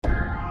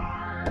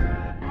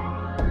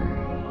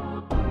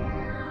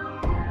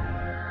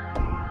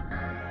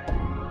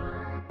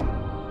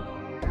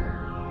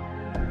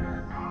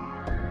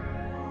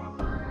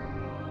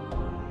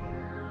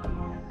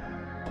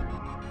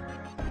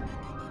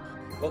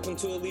Welcome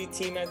to Elite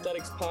Team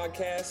Athletics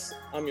Podcast.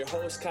 I'm your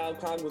host, Kyle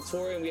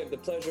Coglatori, and we have the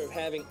pleasure of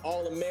having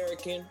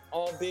All-American,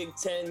 All-Big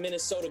Ten,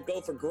 Minnesota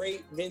Gopher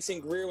great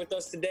Vincent Greer with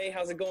us today.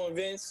 How's it going,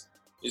 Vince?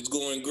 It's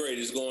going great.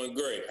 It's going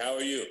great. How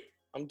are you?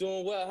 I'm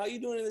doing well. How you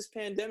doing in this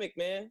pandemic,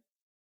 man?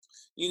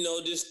 You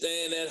know, just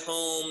staying at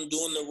home,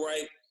 doing the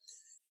right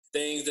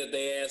things that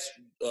they ask,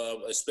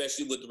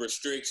 especially with the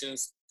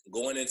restrictions,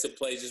 going into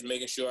places,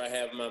 making sure I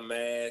have my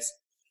mask,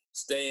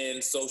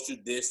 staying social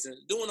distance,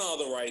 doing all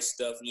the right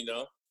stuff, you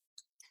know.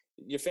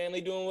 Your family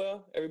doing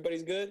well?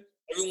 Everybody's good?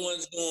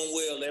 Everyone's doing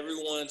well.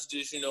 Everyone's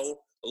just, a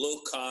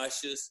little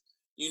cautious,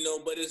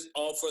 but it's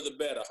all for the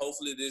better.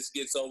 Hopefully this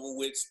gets over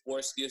with,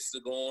 sports gets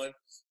going,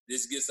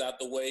 this gets out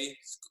the way,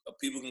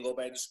 people can go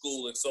back to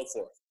school and so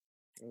forth.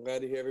 I'm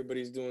glad to hear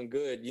everybody's doing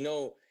good. You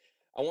know,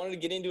 I wanted to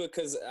get into it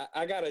because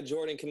I got a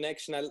Jordan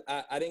connection.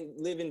 I didn't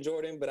live in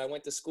Jordan, but I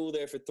went to school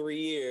there for 3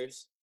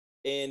 years.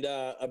 And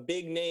a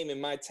big name in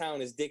my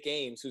town is Dick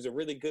Ames, who's a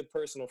really good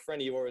personal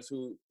friend of yours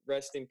who,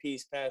 rest in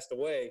peace, passed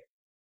away.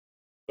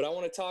 But I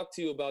want to talk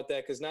to you about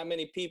that because not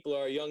many people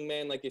are a young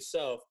man like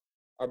yourself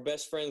are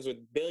best friends with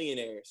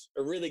billionaires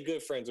or really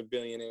good friends with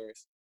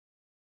billionaires.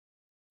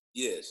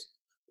 Yes.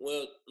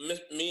 Well,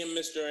 me and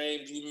Mr.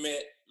 Ames, we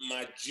met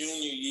my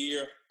junior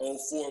year,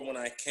 2004, when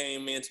I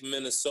came into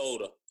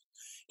Minnesota.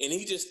 And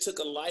he just took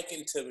a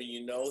liking to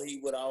me, He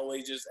would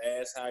always just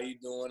ask, how you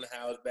doing,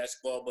 how's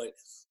basketball? But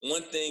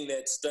one thing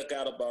that stuck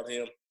out about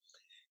him,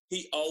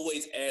 he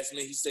always asked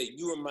me, he said,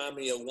 you remind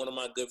me of one of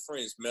my good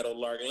friends,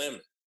 Meadowlark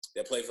Lemon,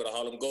 that played for the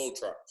Harlem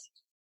Globetrotters.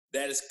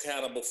 That is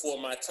kind of before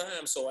my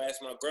time, so I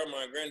asked my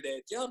grandma and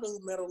granddad, y'all know who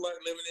Meadowlark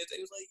Lemon is? They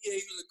was like, yeah,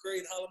 he was a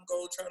great Harlem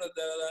Globetrotter,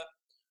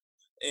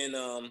 and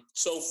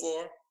so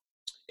forth.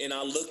 And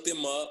I looked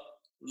him up,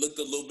 looked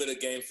a little bit of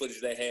game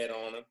footage they had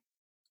on him,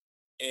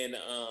 and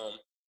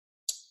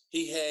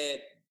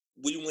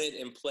we went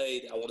and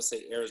played, I want to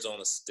say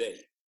Arizona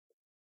State,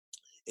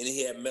 and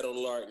he had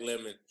Meadowlark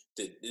Lemon.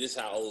 This is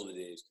how old it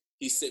is.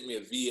 He sent me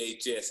a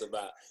VHS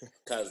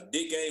because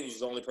Dick Ames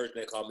was the only person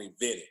that called me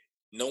Vinny.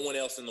 No one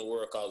else in the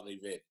world calls me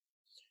Vinny.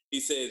 He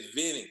says,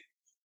 Vinny,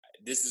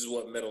 this is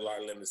what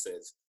Meadowlark Lemon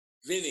says.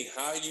 Vinny,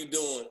 how you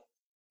doing?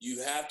 You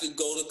have to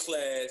go to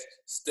class,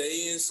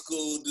 stay in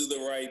school, do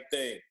the right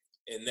thing.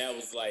 And that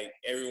was like,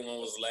 everyone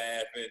was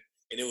laughing.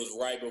 And it was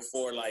right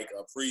before like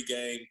a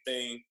pregame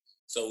thing.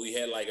 So we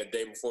had like a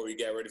day before we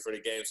got ready for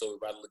the game. So we were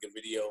about to look at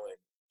video, and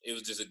it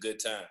was just a good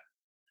time.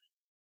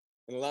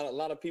 And a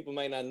lot of people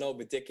might not know,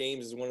 but Dick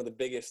Ames is one of the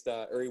biggest,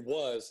 or he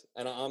was,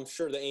 and I'm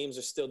sure the Ames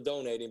are still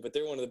donating, but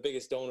they're one of the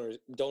biggest donators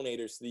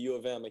to the U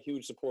of M, a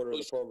huge supporter of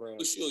the program.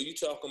 For sure. You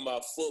talking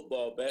about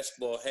football,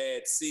 basketball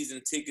had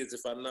season tickets,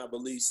 if I'm not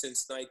believe,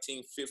 since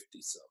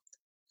 1950 something.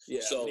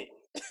 Yeah. So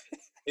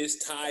his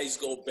ties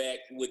go back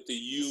with the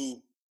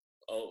U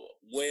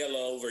well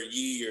over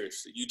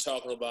years. You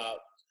talking about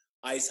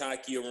ice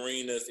hockey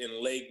arenas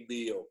in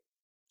Lakeville,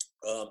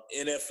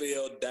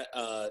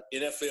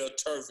 NFL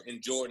turf in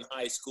Jordan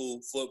High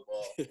School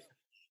football.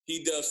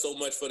 He does so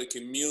much for the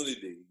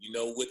community,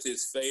 with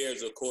his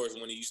fairs, of course,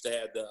 when he used to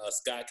have the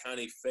Scott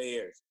County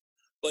fairs.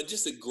 But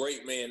just a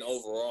great man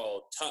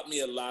overall. Taught me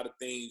a lot of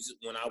things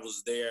when I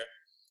was there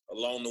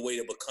along the way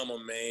to become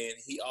a man.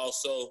 He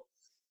also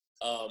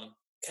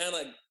kind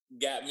of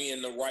got me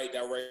in the right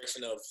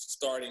direction of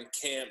starting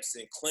camps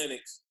and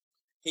clinics.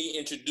 He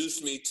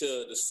introduced me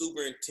to the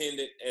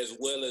superintendent as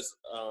well as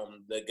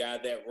the guy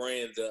that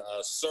ran the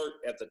CERT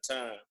at the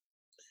time.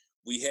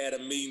 We had a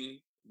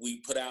meeting.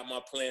 We put out my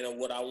plan of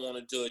what I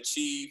wanted to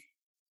achieve.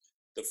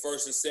 The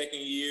first and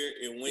second year,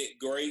 it went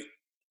great.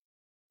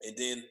 And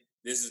then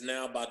this is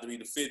now about to be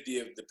the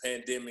 50th. The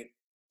pandemic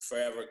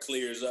forever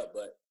clears up,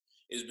 but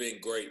it's been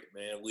great,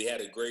 man. We had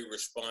a great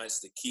response.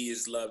 The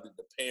kids loved it.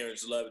 The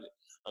parents loved it.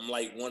 I'm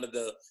like one of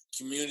the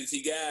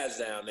community guys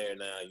down there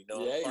now,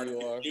 Yeah,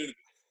 you are.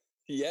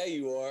 Yeah,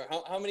 you are.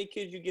 How many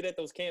kids you get at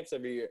those camps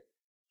every year?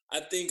 I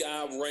think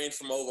I range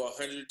from over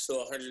 100 to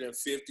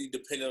 150,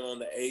 depending on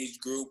the age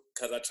group,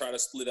 because I try to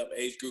split up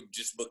age group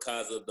just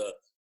because of the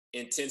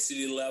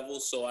intensity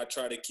level. So I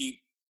try to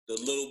keep the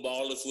little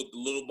ballers with the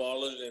little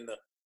ballers and the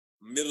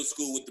middle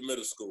school with the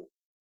middle school.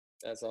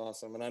 That's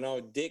awesome. And I know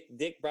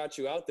Dick brought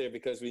you out there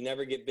because we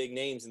never get big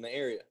names in the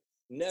area.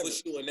 Never. For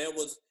sure. And that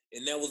was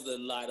a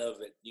lot of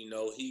it.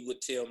 He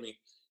would tell me,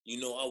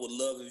 I would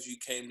love if you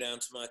came down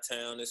to my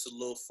town. It's a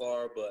little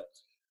far, but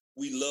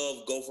we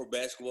love Gopher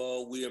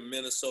basketball. We are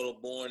Minnesota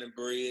born and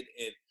bred,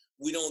 and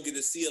we don't get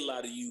to see a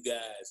lot of you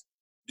guys.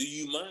 Do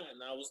you mind?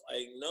 And I was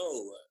like,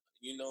 no,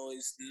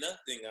 it's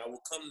nothing. I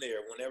will come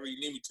there whenever you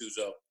need me to.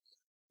 So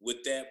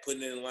with that,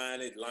 putting in line,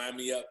 it lined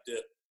me up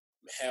to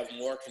have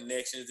more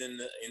connections in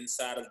the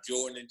inside of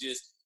Jordan and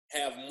just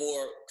have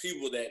more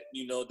people that,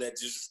 that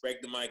just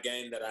respected my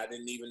game that I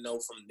didn't even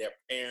know, from their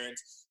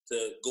parents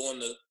to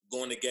going to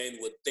games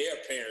with their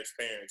parents.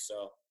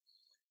 So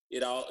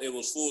it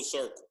was full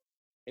circle.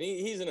 And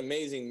he's an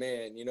amazing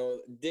man. You know,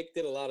 Dick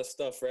did a lot of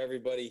stuff for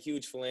everybody,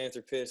 huge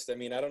philanthropist. I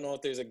mean, I don't know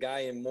if there's a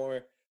guy in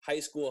more high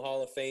school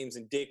Hall of Fames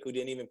than Dick who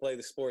didn't even play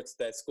the sports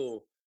at that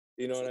school.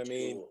 You know what I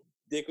mean? Sure.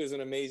 Dick was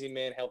an amazing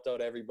man, helped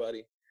out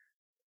everybody.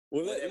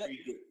 Well,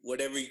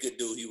 whatever he could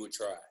do, he would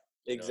try.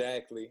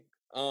 Exactly.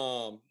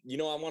 You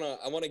know,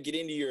 I wanna get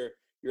into your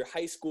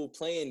high school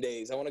playing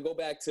days. I want to go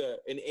back to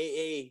an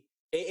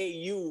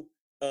AAU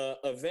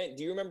event.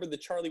 Do you remember the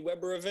Charlie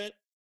Weber event?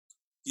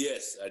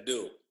 Yes, I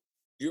do.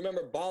 Do you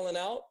remember balling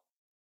out?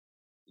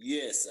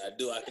 Yes, I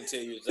do. I can tell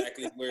you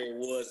exactly where it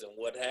was and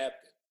what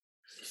happened.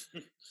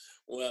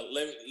 Well,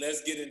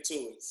 let's get into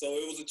it. So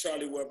it was a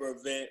Charlie Weber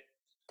event.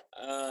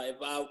 If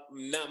I'm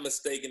not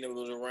mistaken, it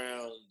was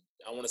around,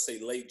 I want to say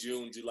late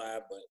June, July,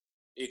 but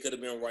it could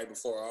have been right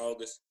before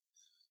August.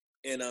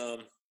 And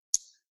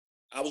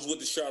I was with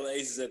the Charlotte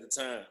Aces at the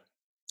time.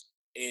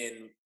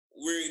 And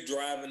we're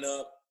driving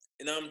up,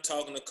 and I'm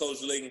talking to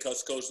Coach Ligon,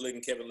 because Coach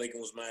Ligon, Kevin Ligon,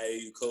 was my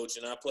AAU coach,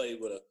 and I played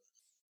with a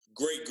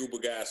great group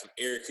of guys from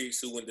Eric Creeks,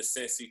 who went to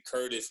Cincy,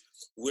 Curtis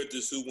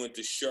Withers, who went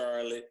to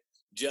Charlotte,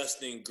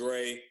 Justin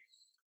Gray.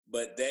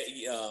 But that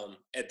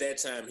at that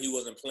time, he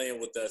wasn't playing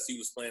with us. He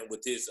was playing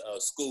with his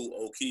school,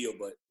 Oak Hill,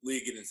 but we'll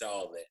get into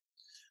all that.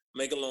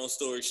 Make a long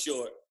story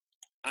short,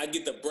 I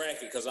get the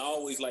bracket because I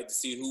always like to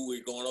see who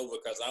we're going over,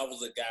 because I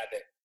was a guy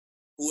that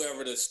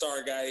whoever the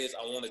star guy is,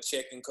 I want to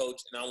check and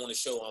coach, and I want to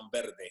show I'm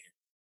better than him.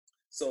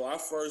 So our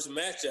first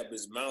matchup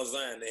is Mount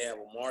Zion. They have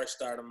Amari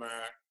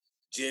Stoudemire,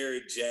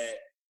 Jared Jack.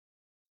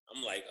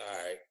 I'm like, all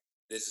right,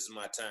 this is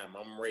my time.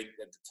 I'm rated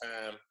at the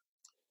time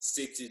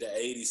 60 to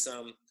 80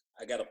 something.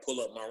 I got to pull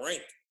up my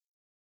rank.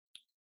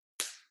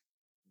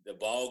 The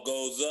ball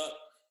goes up,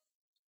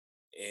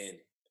 and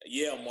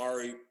yeah,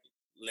 Amari,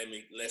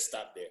 let's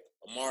stop there.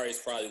 Amari is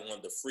probably one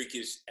of the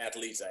freakiest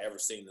athletes I ever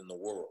seen in the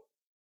world.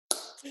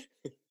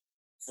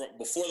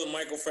 Before the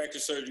microfracture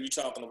surgery, you're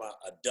talking about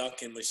a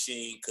dunking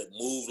machine, could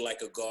move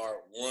like a guard,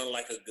 run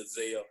like a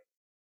gazelle.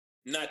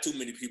 Not too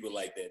many people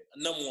like that.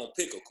 Number one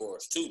pick, of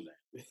course, too,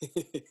 man.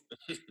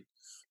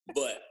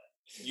 But,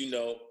 you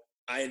know,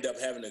 I end up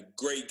having a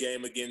great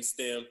game against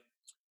them.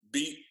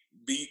 Beat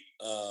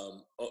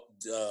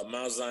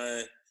Mount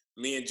Zion.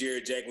 Me and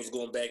Jared Jack was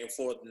going back and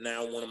forth.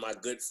 Now one of my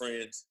good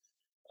friends.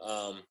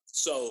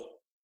 So,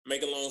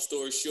 make a long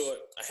story short,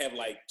 I have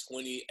like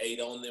 28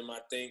 on them, I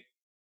think.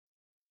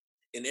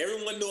 And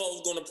everyone knew I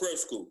was going to prep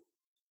school.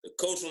 The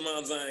coach from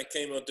Mount Zion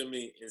came up to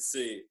me and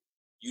said,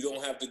 you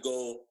don't have to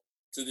go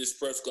to this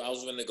prep school. I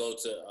was going to go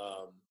to,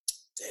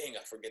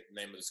 I forget the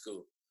name of the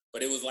school.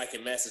 But it was like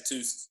in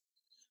Massachusetts.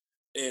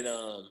 And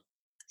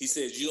he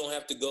says, you don't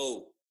have to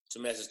go to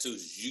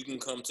Massachusetts. You can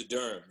come to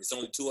Durham. It's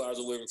only 2 hours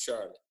away from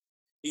Charlotte.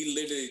 He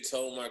literally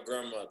told my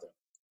grandmother,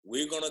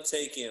 we're going to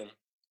take him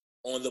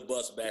on the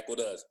bus back with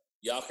us.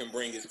 Y'all can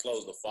bring his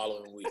clothes the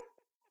following week.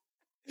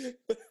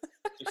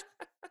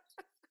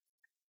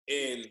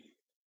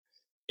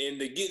 And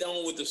to get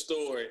on with the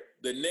story,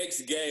 the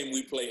next game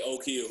we play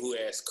Oak Hill, who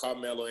has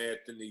Carmelo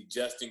Anthony,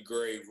 Justin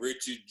Gray,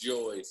 Richard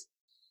Joyce,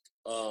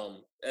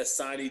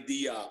 Asani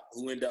Diop,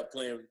 who ended up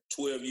playing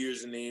 12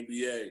 years in the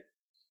NBA.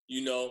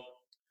 You know,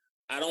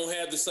 I don't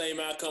have the same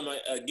outcome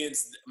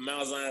against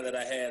Mount Zion that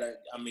I had,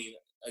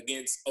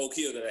 against Oak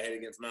Hill that I had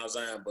against Mount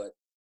Zion, but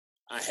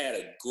I had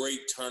a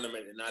great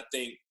tournament, and I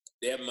think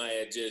that might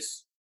have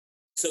just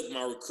took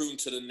my recruiting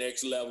to the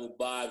next level.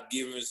 Bob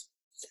Givens,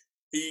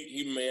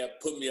 he may have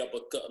put me up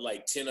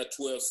like 10 or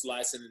 12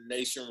 slots in the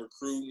nation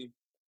recruiting,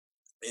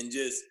 and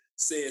just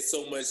said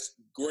so much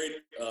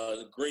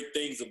great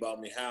things about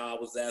me, how I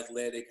was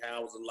athletic, how I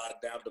was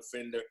a lockdown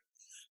defender,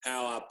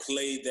 how I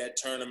played that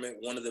tournament,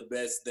 one of the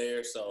best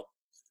there. So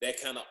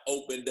that kind of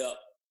opened up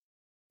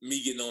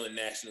me getting on the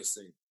national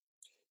scene.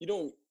 You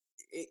know,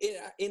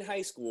 in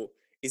high school,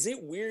 is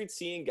it weird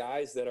seeing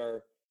guys that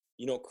are,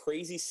 you know,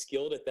 crazy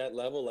skilled at that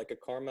level, like a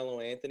Carmelo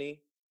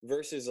Anthony,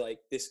 versus like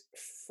this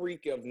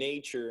freak of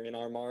nature in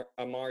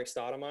Amari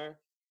Stoudemire?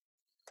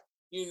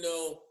 You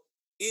know,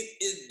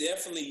 it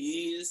definitely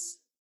is,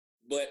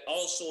 but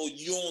also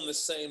you're on the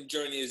same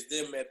journey as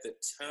them at the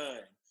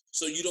time.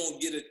 So you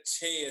don't get a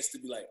chance to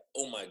be like,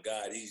 oh my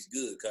God, he's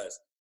good, because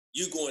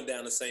you're going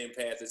down the same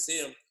path as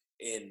him,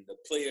 and the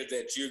players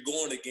that you're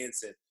going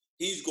against and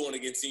he's going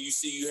against, and you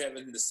see you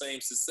having the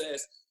same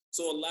success.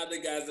 So a lot of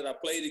the guys that I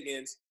played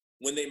against,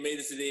 when they made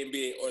it to the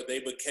NBA or they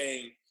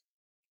became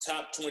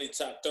top 20,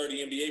 top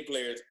 30 NBA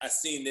players, I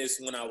seen this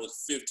when I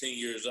was 15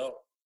 years old.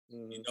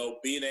 Mm-hmm. You know,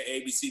 being at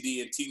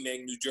ABCD in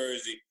Teaneck, New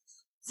Jersey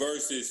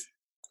versus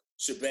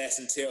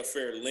Sebastian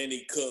Telfair,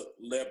 Lenny Cook,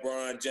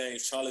 LeBron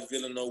James, Charlie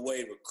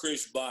Villanueva,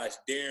 Chris Bosh,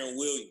 Darren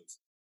Williams.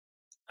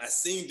 I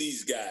seen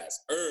these guys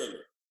early.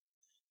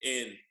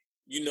 And,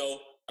 you know,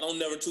 I don't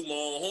never toot my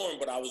own horn,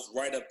 but I was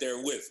right up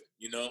there with it,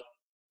 you know?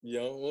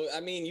 Yeah, well,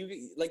 I mean,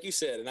 you like you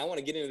said, and I want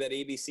to get into that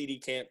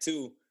ABCD camp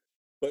too.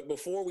 But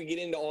before we get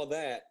into all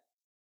that,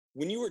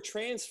 when you were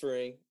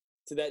transferring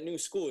to that new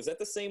school, is that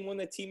the same one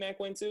that T-Mac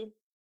went to?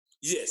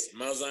 Yes,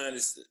 Mount Zion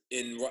is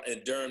in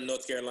Durham,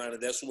 North Carolina.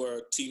 That's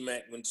where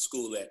T-Mac went to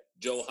school at.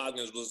 Joe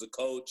Hawkins was the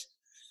coach.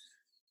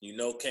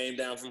 Came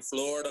down from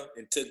Florida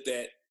and took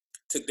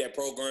that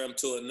program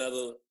to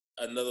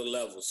another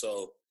level.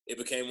 So it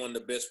became one of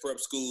the best prep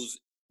schools,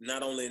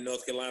 not only in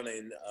North Carolina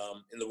in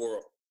the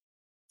world.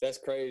 That's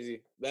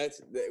crazy.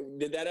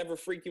 Did that ever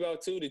freak you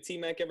out too? Did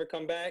T-Mac ever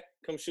come back,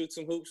 come shoot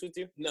some hoops with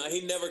you? No,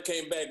 he never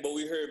came back, but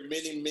we heard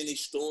many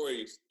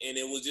stories, and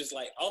it was just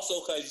like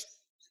also because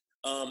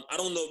I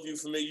don't know if you're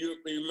familiar. You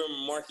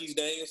remember Marquise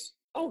Daniels?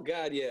 Oh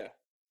God, yeah.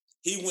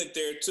 He went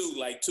there too,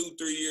 like 2-3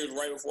 years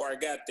right before I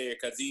got there,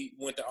 because he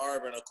went to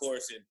Auburn, of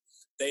course, and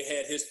they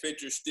had his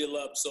picture still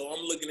up. So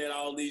I'm looking at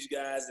all these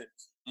guys, and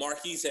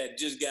Marquise had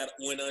just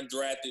went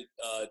undrafted.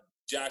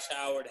 Josh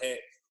Howard had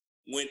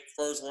went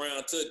first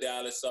round to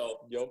Dallas.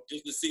 So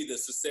just to see the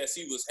success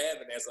he was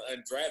having as an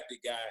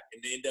undrafted guy,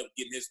 and then end up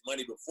getting his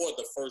money before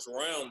the first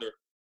rounder,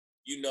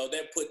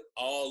 that put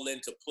all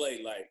into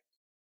play. Like,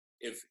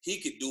 if he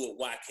could do it,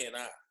 why can't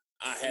I?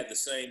 I have the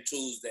same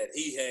tools that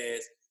he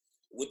has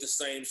with the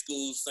same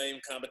schools, same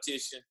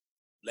competition.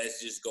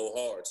 Let's just go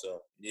hard.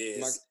 So,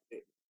 yes.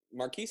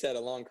 Marquise had a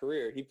long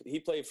career. He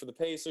played for the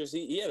Pacers.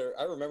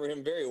 I remember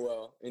him very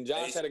well. And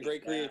Josh Pacers, had a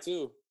great career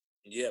too.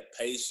 Yeah,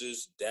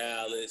 Pacers,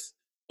 Dallas,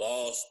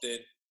 Boston.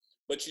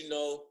 But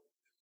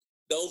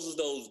those are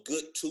those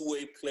good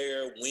two-way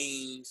player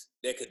wings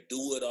that could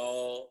do it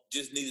all.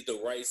 Just needed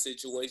the right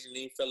situation.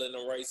 He fell in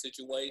the right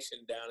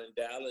situation down in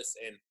Dallas.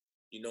 And,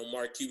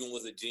 Mark Cuban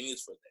was a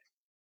genius for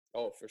that.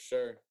 Oh, for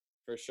sure.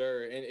 For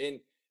sure. And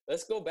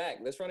let's go back.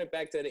 Let's run it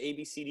back to the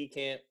ABCD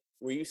camp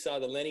where you saw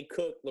the Lenny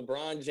Cook,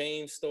 LeBron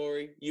James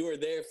story. You were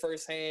there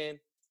firsthand.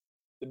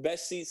 The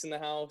best seats in the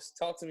house.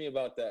 Talk to me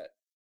about that.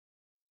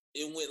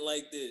 It went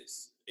like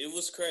this. It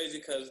was crazy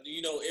because,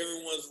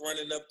 everyone's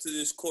running up to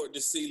this court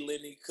to see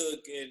Lenny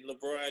Cook and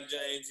LeBron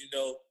James.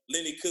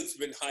 Lenny Cook's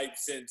been hyped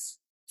since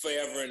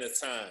forever and a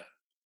time.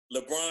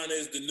 LeBron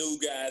is the new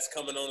guys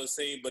coming on the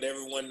scene, but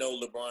everyone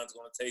knows LeBron's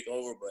going to take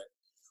over. But,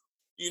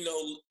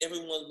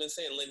 everyone's been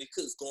saying Lenny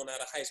Cook's going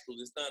out of high school.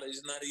 It's not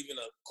even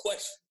a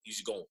question.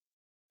 He's going.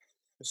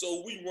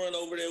 So we run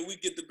over there. We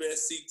get the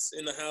best seats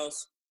in the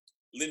house.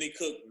 Lenny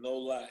Cook, no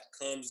lie,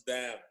 comes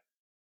down.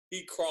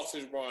 He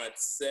crosses Ron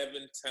 7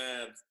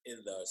 times in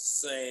the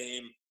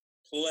same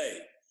play.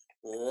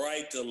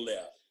 Right to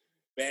left,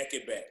 back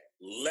it back,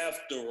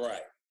 left to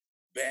right,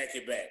 back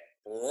it back,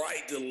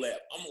 right to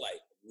left. I'm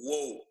like,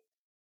 whoa.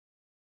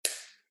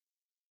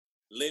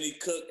 Lenny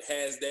Cook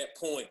has that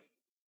point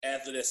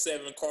after the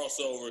 7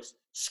 crossovers,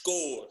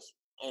 scores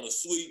on a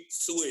sweet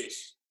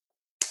swish.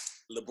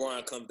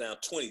 LeBron comes down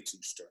 22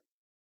 straight.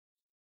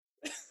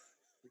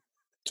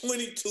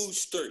 22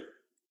 straight.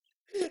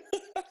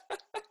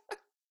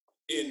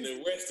 And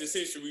the rest is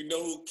history. We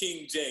know who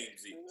King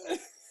James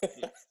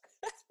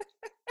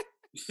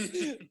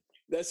is.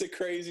 That's a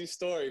crazy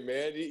story,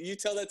 man. You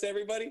tell that to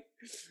everybody?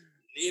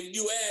 If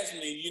you ask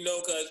me,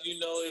 because,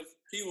 if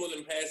people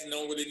in passing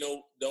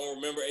don't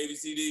remember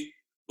ABCD,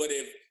 but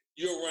if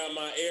you're around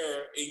my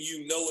era and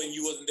and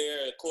you wasn't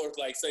there, of course,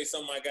 like say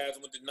some of my guys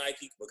went to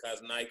Nike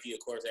because Nike, of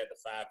course, had the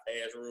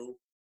 5-pass rule.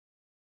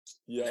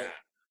 Yeah. Nah,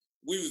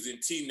 we was in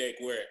T-neck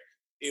where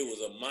it was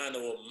a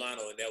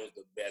mono, and that was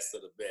the best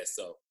of the best.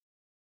 So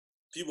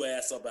people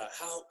ask about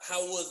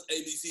how was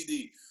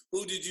ABCD?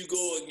 Who did you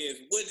go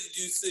against? What did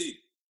you see?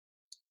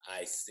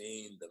 I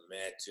seen the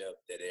matchup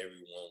that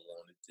everyone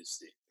wanted to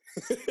see.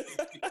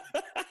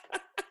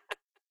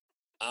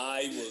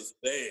 I was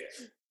there.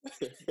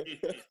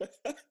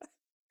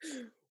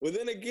 Well,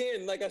 then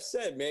again, like I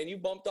said, man, you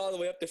bumped all the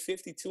way up to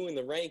 52 in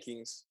the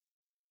rankings.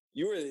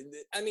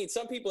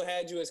 Some people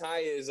had you as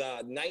high as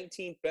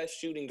 19th best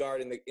shooting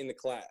guard in the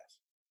class.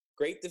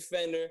 Great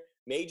defender,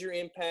 major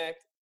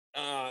impact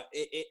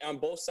on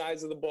both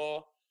sides of the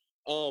ball.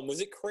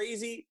 Was it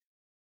crazy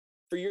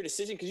for your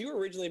decision? Because you were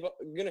originally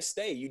going to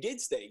stay. You did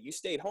stay. You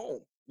stayed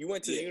home. You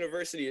went to the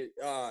University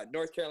of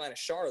North Carolina,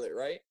 Charlotte,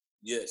 right?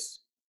 Yes.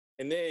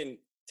 And then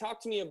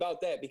talk to me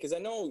about that, because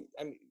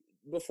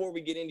before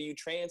we get into you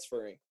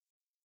transferring,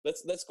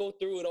 let's go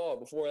through it all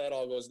before that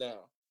all goes down.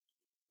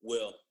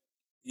 Well,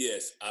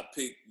 yes, I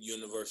picked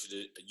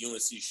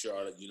UNC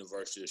Charlotte,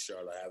 University of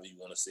Charlotte, however you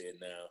want to say it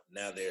now.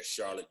 Now they're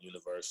Charlotte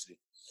University.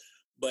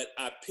 But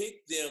I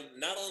picked them,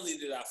 not only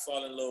did I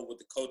fall in love with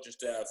the coaching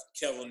staff,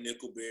 Kevin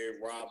Nickelberry,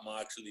 Rob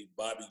Moxley,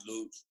 Bobby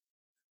Lutz.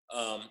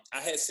 I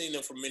had seen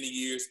them for many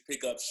years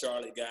pick up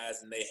Charlotte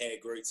guys, and they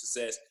had great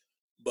success.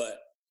 But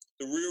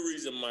the real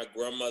reason my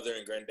grandmother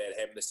and granddad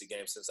had missed a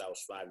game since I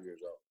was 5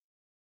 years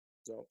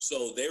old.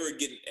 So they were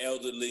getting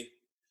elderly,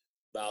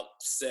 about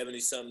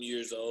 70-something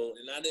years old,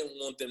 and I didn't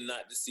want them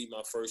not to see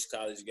my first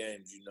college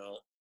games,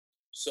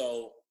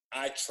 So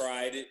I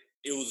tried it.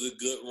 It was a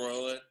good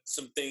run.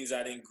 Some things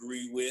I didn't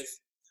agree with.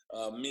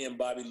 Me and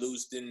Bobby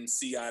Lutz didn't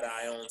see eye to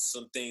eye on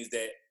some things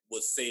that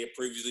was said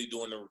previously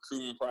during the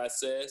recruitment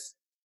process.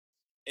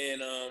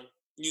 And,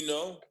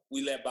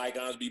 we let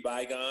bygones be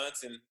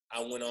bygones, and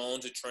I went on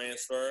to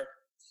transfer.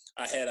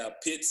 I had a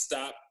pit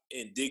stop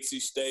in Dixie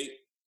State,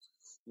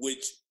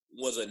 which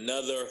was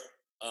another,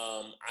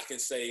 I can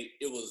say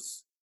it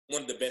was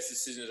one of the best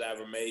decisions I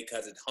ever made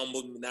because it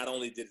humbled me. Not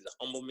only did it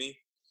humble me,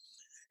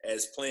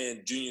 as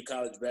playing junior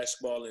college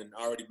basketball and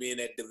already being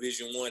at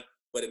Division I,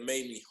 but it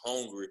made me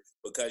hungry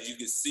because you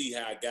could see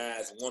how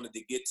guys wanted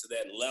to get to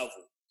that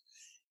level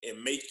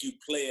and make you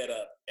play at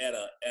a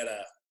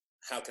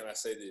how can I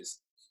say this?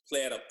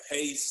 Play at a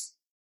pace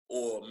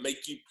or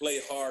make you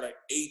play harder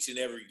each and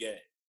every game.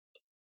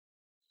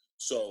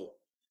 So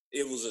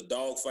it was a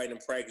dogfight in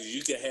practice.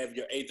 You could have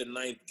your 8th or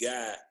 9th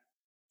guy.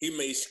 He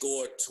may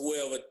score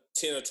 12 or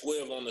 10 or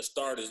 12 on the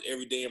starters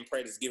every day in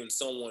practice, giving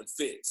someone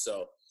fit.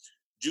 So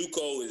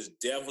JUCO is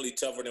definitely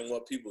tougher than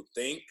what people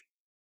think.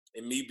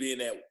 And me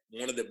being at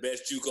one of the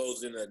best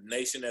JUCOs in the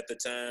nation at the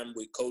time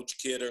with Coach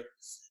Kidder,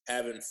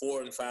 having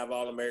 4 and 5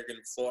 All-American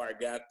before I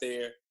got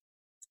there,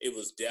 it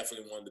was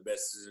definitely one of the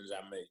best decisions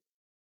I made.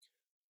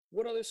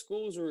 What other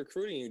schools were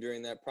recruiting you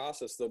during that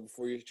process, though,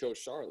 before you chose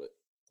Charlotte?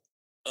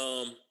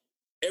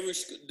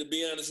 To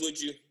be honest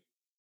with you,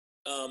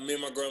 me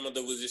and my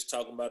grandmother was just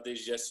talking about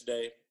this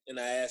yesterday, and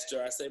I asked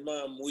her, I said,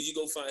 Mom, will you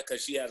go find,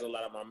 because she has a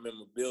lot of my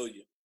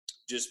memorabilia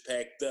just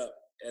packed up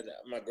at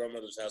my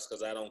grandmother's house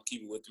because I don't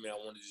keep it with me. I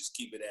want to just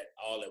keep it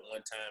all at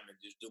one time and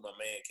just do my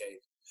man cave.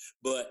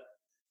 But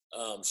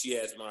she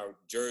has my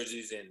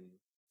jerseys and,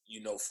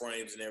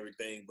 frames and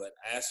everything. But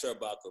I asked her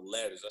about the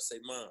letters. I say,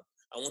 Mom,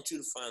 I want you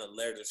to find the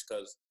letters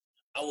because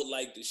I would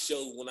like to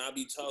show, when I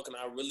be talking,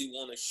 I really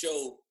want to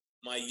show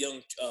my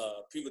young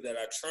people that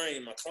I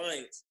train, my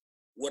clients,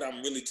 what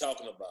I'm really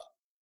talking about.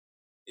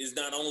 It's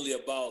not only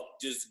about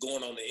just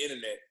going on the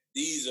internet.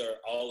 These are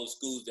all the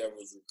schools that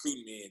was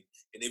recruiting me in.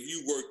 And if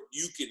you work,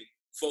 you can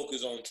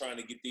focus on trying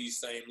to get these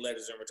same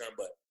letters in return.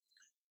 But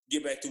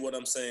get back to what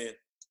I'm saying.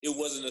 It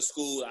wasn't a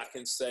school I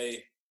can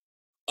say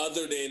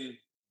other than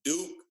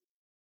Duke.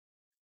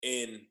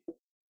 And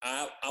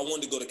I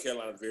wanted to go to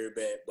Carolina very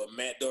bad. But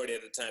Matt Doherty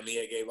at the time, he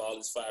had gave all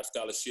his 5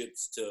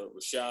 scholarships to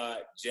Rashad,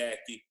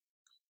 Jackie,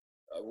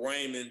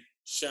 Raymond,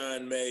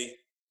 Sean May,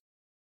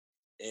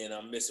 and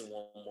I'm missing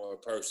one more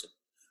person.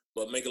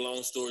 But make a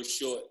long story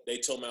short, they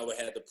told me I would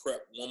have to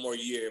prep one more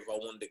year if I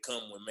wanted to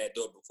come when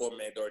before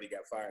Matt Doherty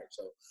got fired.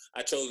 So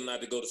I chose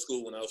not to go to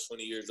school when I was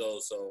 20 years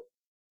old. So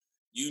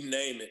you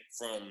name it,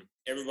 from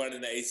everybody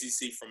in the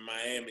ACC, from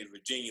Miami,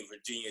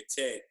 Virginia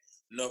Tech,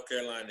 North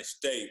Carolina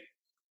State,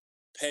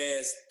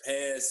 past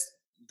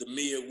the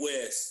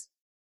Midwest,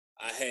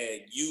 I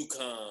had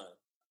UConn,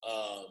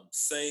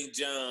 St.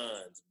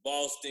 John's,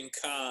 Boston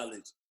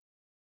College,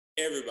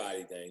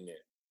 everybody dang there.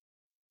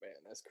 Man,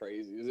 that's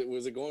crazy.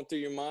 Was it going through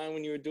your mind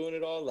when you were doing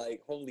it all?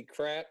 Like, holy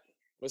crap,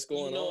 what's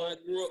going on?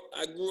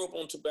 I grew up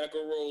on Tobacco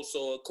Road,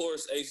 so of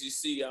course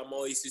ACC. I'm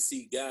an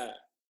ACC guy,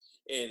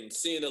 and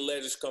seeing the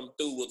letters come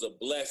through was a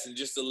blessing,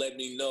 just to let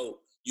me know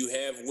you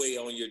halfway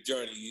on your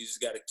journey. You just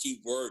got to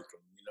keep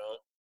working,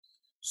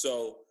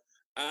 So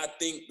I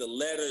think the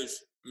letters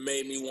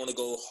made me want to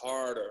go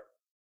harder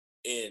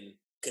and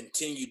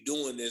continue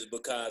doing this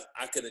because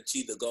I can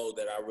achieve the goal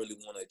that I really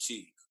want to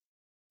achieve.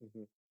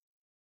 Mm-hmm.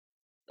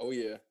 Oh,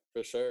 yeah,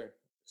 for sure.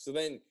 So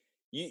then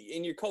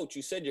your coach,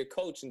 you said your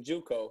coach in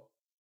JUCO,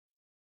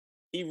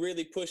 he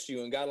really pushed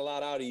you and got a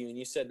lot out of you. And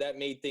you said that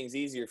made things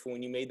easier for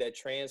when you made that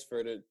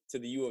transfer to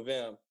the U of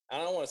M. I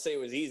don't want to say it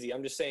was easy.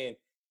 I'm just saying,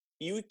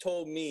 you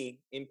told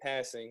me in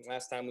passing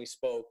last time we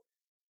spoke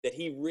that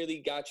he really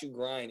got you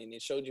grinding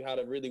and showed you how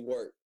to really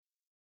work.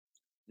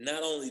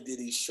 Not only did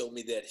he show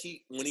me that,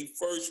 when he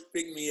first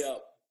picked me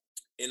up,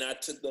 and I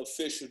took the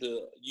official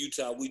to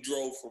Utah. We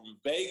drove from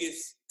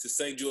Vegas to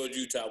St. George,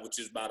 Utah, which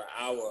is about an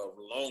hour of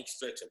a long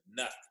stretch of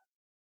nothing.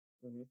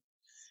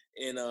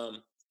 Mm-hmm.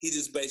 And he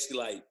just basically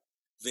like,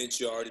 Vince,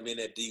 you already been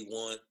at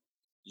D1.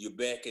 You're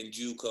back in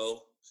JUCO.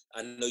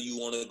 I know you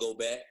want to go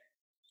back.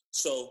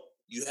 So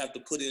you have to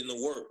put in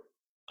the work.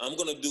 I'm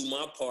going to do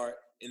my part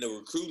in the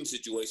recruiting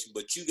situation,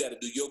 but you got to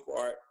do your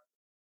part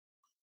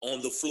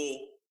on the floor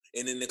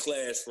and in the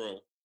classroom.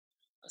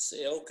 I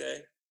said,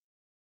 okay.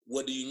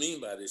 What do you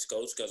mean by this,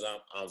 Coach? Because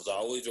I was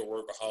always a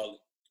workaholic.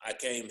 I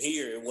came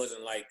here. It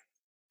wasn't like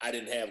I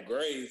didn't have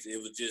grades.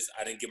 It was just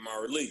I didn't get my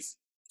release.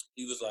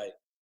 He was like,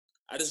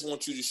 I just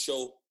want you to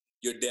show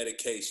your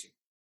dedication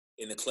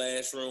in the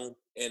classroom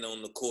and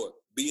on the court.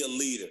 Be a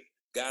leader.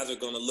 Guys are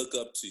going to look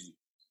up to you.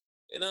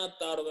 And I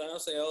thought about it. I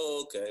said,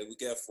 oh, okay, we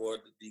got 4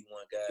 of the D1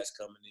 guys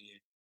coming in.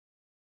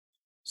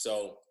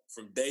 So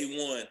from day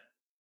one,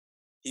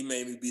 he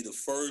made me be the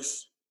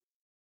first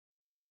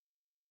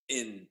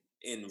in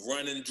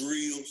running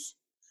drills,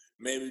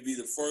 maybe be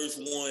the first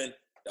one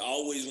to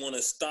always want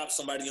to stop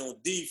somebody on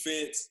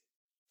defense,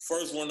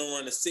 first one to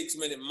run a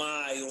 6-minute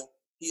mile.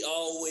 He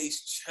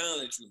always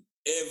challenged me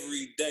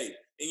every day.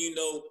 And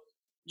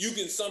you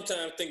can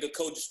sometimes think a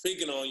coach is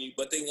picking on you,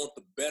 but they want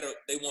the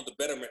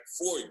betterment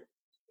for you.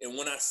 And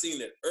when I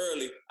seen it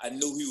early, I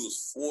knew he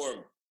was for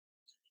me.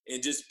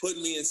 And just put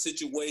me in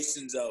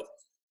situations to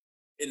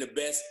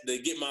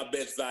get my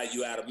best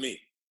value out of me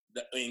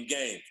in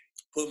games.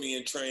 Put me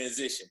in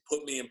transition,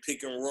 put me in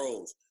pick and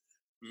rolls,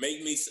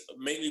 make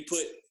me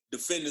put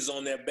defenders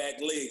on their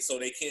back legs so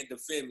they can't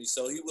defend me.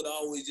 So he would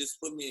always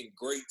just put me in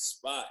great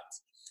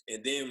spots.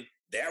 And then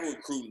that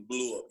recruiting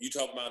blew up. You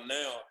talk about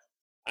now,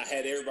 I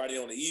had everybody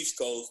on the East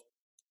Coast.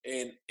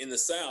 And in the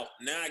South,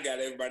 now I got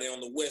everybody on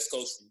the West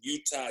Coast from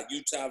Utah,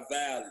 Utah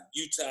Valley,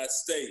 Utah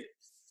State,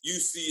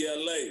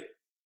 UCLA,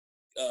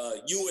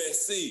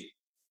 USC.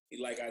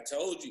 Like I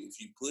told you,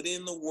 if you put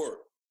in the work,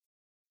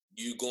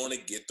 you're going to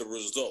get the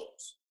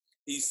results.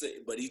 He said,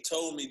 but he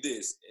told me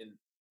this, and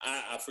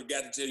I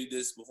forgot to tell you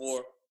this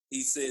before.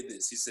 He said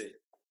this. He said,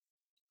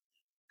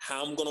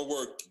 how I'm going to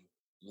work you,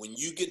 when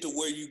you get to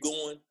where you're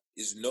going,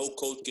 is no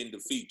coach can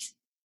defeat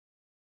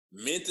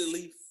you.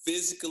 Mentally,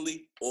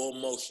 physically, or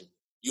emotionally.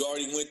 You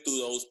already went through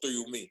those three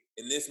with me.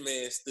 And this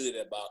man stood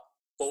at about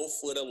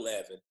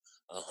 4'11",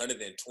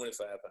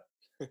 125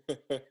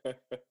 pounds.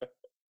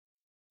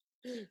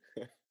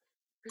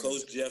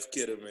 Coach Jeff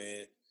Kidder,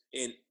 man.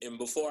 And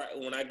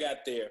when I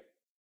got there,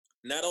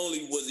 not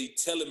only was he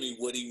telling me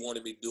what he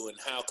wanted me to do and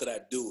how could I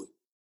do it,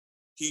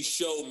 he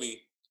showed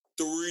me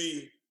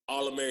 3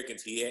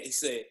 All-Americans he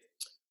said,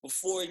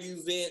 before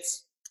you,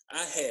 Vince,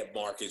 I had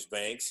Marcus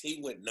Banks. He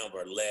went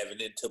number 11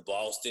 into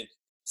Boston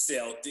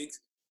Celtics.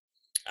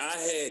 I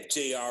had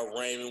J.R.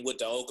 Raymond with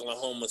the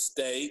Oklahoma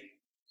State.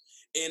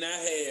 And I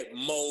had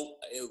Mo.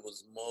 It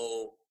was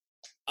Mo.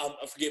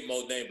 I forget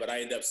Mo's name, but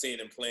I ended up seeing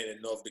him playing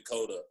in North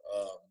Dakota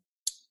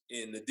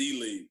in the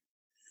D-League.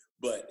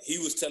 But he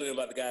was telling me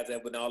about the guys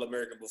that were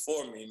All-American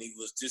before me, and he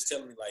was just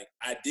telling me, like,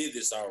 I did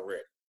this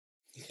already.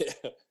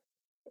 Yeah.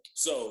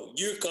 So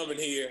you're coming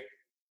here,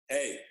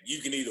 hey,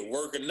 you can either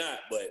work or not,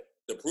 but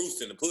the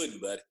proof's in the pudding,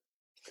 buddy.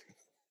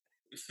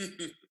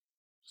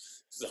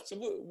 So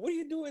what are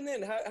you doing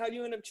then? How do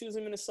you end up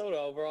choosing Minnesota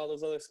over all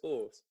those other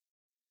schools?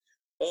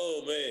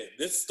 Oh, man,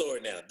 this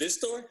story, I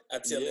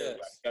tell everybody,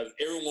 because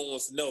everyone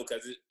wants to know,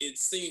 because it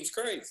seems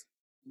crazy,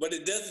 but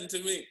it doesn't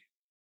to me.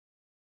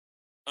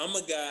 I'm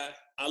a guy,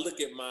 I look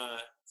at my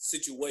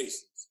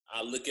situations.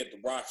 I look at the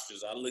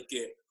rosters. I look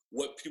at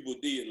what people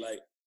did. Like,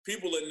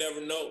 people that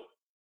never know.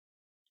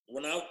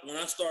 When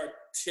I start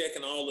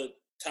checking all the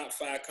top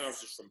 5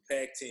 conferences from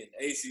Pac-10,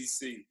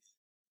 ACC,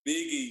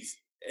 Big East,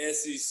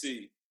 SEC,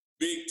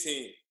 Big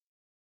Ten,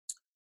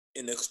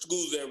 and the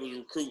schools that was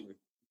recruiting,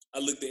 I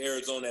looked at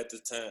Arizona at the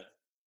time.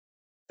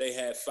 They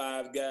had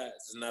 5 guys.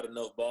 It's not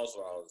enough balls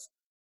for all of us.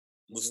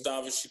 Mm-hmm.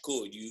 Mustafa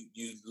Shakur,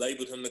 you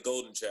labeled him the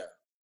golden child.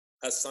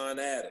 Hassan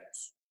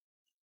Adams.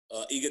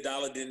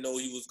 Iguodala didn't know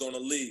he was going to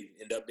leave.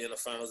 Ended up being a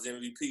Finals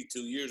MVP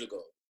 2 years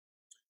ago.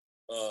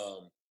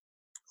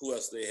 Who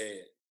else they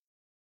had?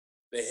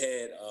 They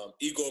had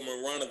Igor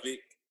Marjanovic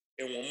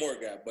and one more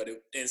guy,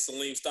 and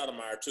Salim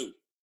Stoudemire too.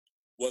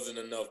 Wasn't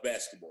enough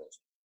basketballs.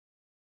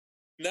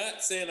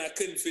 Not saying I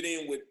couldn't fit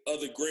in with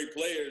other great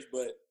players,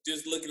 but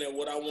just looking at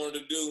what I wanted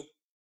to do,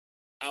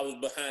 I was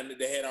behind it.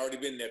 They had already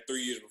been there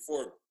 3 years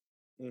before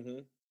me. Mm-hmm.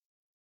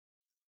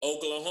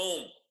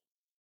 Oklahoma.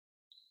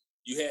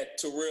 You had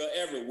Terrell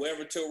Everett,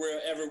 wherever Terrell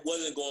Everett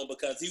wasn't going,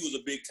 because he was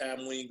a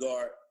big-time wing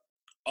guard.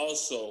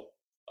 Also,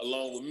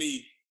 along with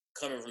me,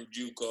 coming from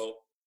JUCO,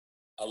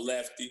 a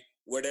lefty,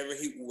 we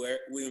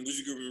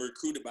was getting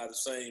recruited by the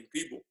same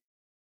people.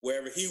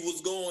 Wherever he was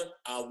going,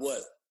 I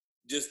wasn't,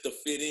 just to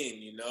fit in,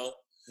 you know?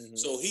 Mm-hmm.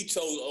 So he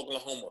chose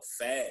Oklahoma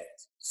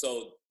fast.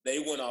 So they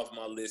went off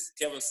my list.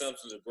 Kevin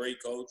Sampson's a great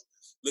coach.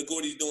 Look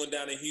what he's doing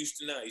down in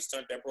Houston now. He's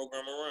turned that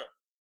program around.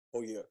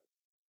 Oh, yeah.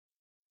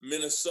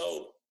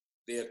 Minnesota.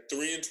 They're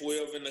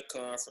 3-12 in the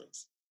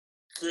conference.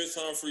 Chris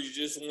Humphries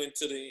just went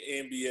to the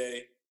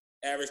NBA,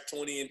 averaged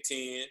 20 and 10.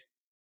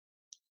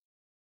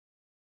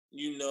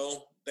 You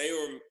know, they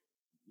were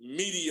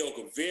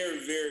mediocre, very,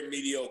 very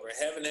mediocre.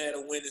 Haven't had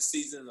a winning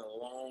season in a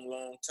long,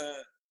 long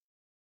time.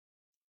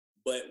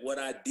 But what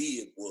I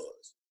did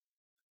was,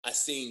 I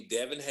seen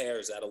Devin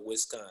Harris out of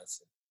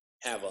Wisconsin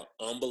have an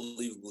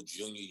unbelievable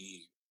junior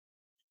year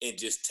and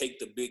just take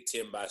the Big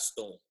Ten by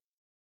storm.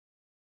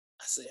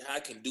 I said, I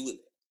can do it.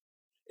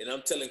 And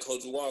I'm telling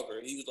Coach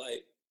Walker, he was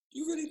like,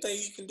 you really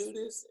think you can do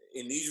this?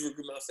 And these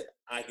recruitment, I said,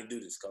 I can do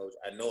this, Coach.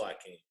 I know I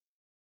can.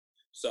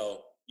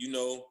 So, you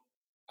know,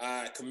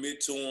 I commit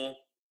to him.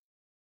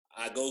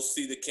 I go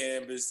see the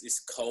campus.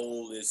 It's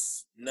cold.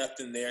 It's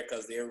nothing there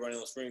because everybody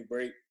on spring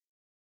break.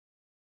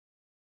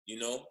 You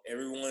know,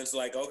 everyone's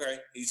like, okay,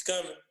 he's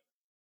coming.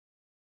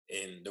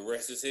 And the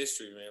rest is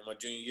history, man. My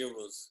junior year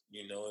was,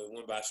 you know, it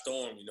went by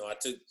storm. You know, I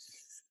took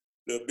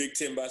the Big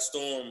Ten by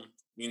storm.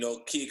 You know,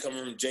 kid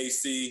coming from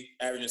JC,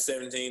 averaging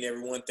 17.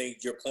 Everyone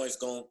thinks your points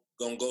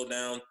gonna go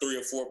down 3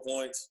 or 4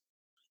 points.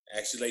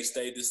 Actually, they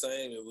stayed the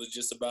same. It was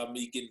just about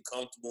me getting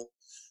comfortable.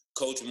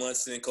 Coach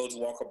Munson and Coach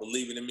Walker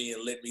believing in me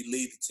and let me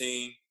lead the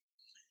team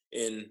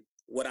and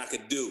what I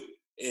could do.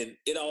 And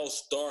it all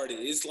started.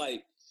 It's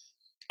like,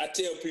 I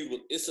tell people,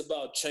 it's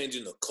about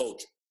changing the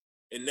culture.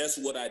 And that's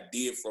what I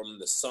did from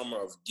the summer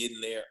of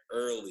getting there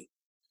early,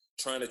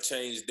 trying to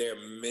change their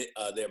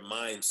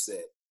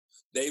mindset.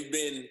 They've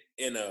been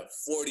in a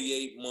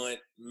 48-month,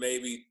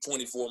 maybe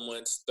 24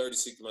 months,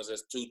 36 months,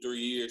 that's 2-3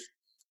 years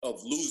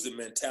of losing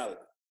mentality.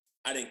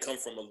 I didn't come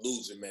from a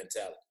losing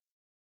mentality.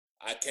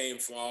 I came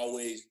from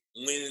always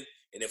winning,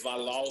 and if I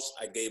lost,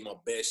 I gave my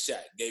best shot.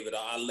 Gave it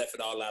all. I left it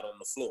all out on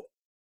the floor.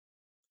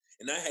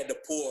 And I had to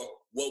pour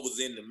what was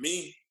into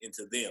me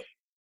into them.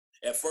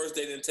 At first,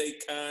 they didn't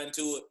take kind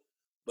to it,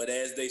 But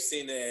as they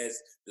seen it,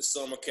 as the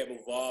summer kept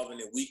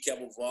evolving and we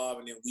kept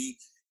evolving and we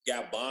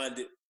got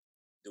bonded,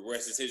 the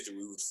rest is history.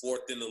 We was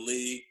fourth in the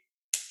league.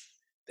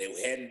 They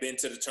hadn't been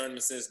to the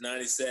tournament since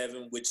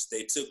 '97, which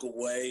they took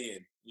away,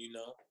 and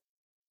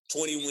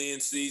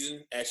 20-win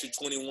season, actually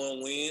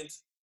 21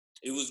 wins.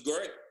 It was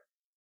great.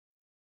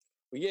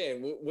 Well, yeah,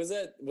 was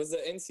the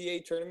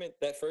NCAA tournament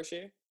that first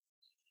year?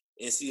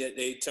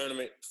 NCAA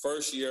tournament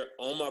first year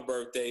on my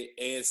birthday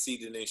and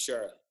seated in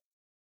Charlotte.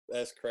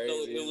 That's crazy.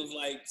 So it was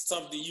like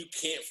something you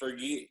can't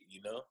forget,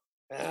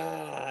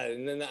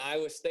 and then the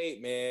Iowa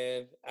State,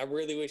 man. I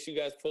really wish you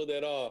guys pulled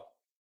that off.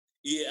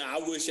 Yeah, I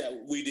wish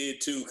we did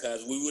too,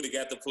 because we would have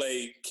got to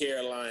play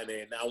Carolina,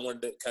 and I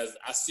wanted to, because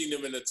I seen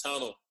them in the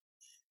tunnel,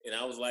 and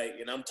I was like,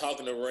 and I'm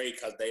talking to Ray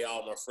because they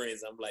all my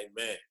friends. I'm like,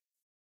 man,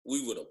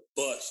 we would have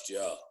bust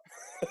y'all.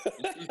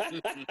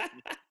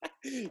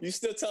 You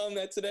still tell them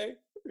that today?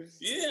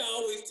 Yeah, I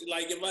always,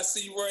 like, if I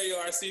see Ray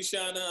or I see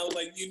Shauna, I was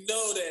like,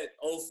 that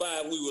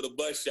 05 we would have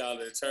bust y'all in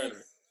the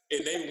tournament.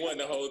 And they won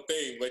the whole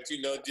thing. But,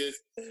 just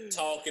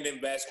talking in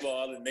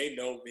basketball, and they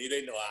know me.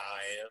 They know how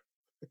I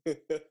am.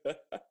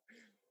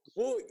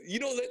 Well,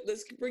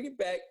 let's bring it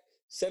back.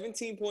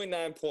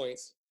 17.9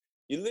 points.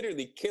 You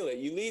literally kill it.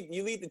 You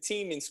lead the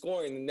team in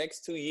scoring the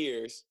next 2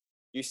 years.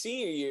 Your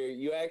senior year,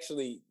 you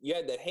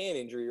had that hand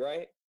injury,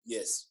 right?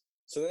 Yes.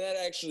 So then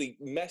that actually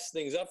messed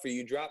things up for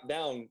you. You dropped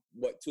down,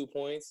 2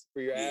 points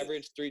for your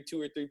average? 2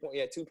 or 3 points?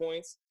 Yeah, 2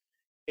 points.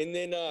 And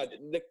then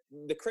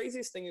the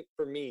craziest thing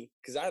for me,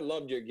 because I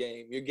loved your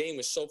game. Your game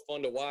was so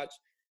fun to watch.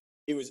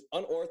 It was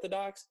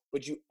unorthodox,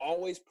 but you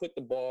always put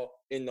the ball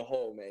in the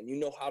hole, man. You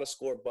know how to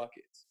score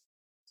buckets.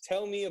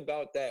 Tell me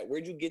about that.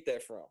 Where'd you get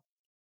that from?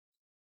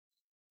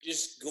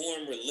 Just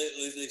going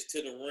relentlessly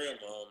to the rim.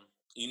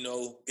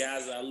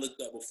 Guys I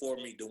looked up before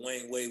me,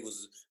 Dwayne Wade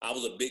I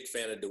was a big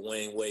fan of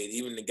Dwayne Wade.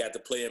 Even got to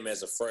play him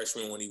as a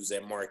freshman when he was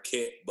at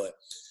Marquette. But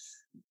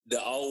they're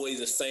always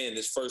a saying,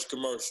 this first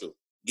commercial,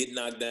 get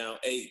knocked down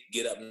 8,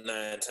 get up 9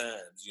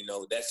 times.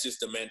 That's just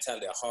the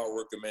mentality, a hard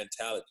working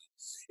mentality.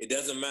 It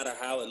doesn't matter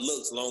how it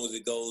looks, long as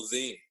it goes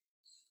in.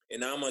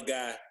 And I'm a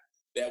guy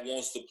that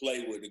wants to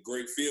play with a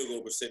great field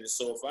goal percentage.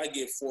 So if I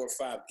get 4 or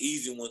 5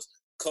 easy ones,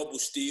 couple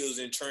steals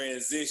in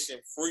transition,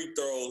 free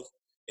throws,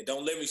 and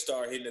don't let me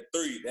start hitting a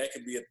 3. That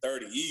could be a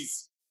 30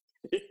 easy.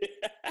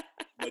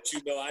 But,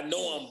 I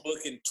know I'm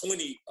booking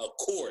 20 a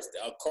course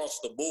across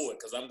the board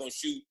because I'm going to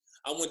shoot.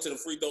 I went to the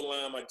free throw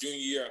line my junior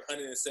year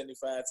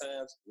 175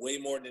 times, way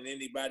more than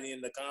anybody in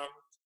the conference.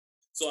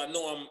 So I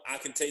know I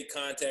can take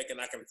contact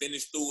and I can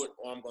finish through it,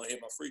 or I'm going to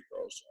hit my free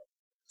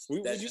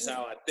throws. That's just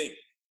how I think.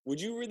 Would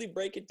you really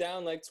break it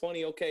down like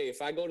 20? Okay,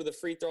 if I go to the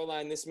free throw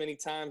line this many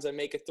times, I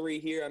make a 3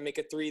 here, I make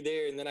a 3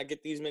 there, and then I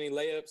get these many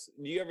layups.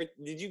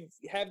 Did you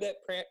have that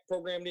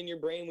programmed in your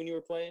brain when you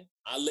were playing?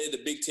 I led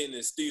the Big Ten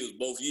in steals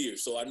both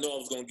years, so I know I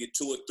was going to get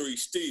 2 or 3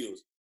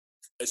 steals,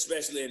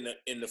 especially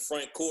in the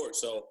front court.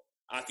 So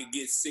I could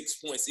get 6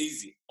 points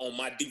easy on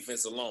my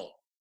defense alone.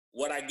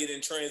 What I get in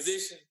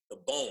transition, the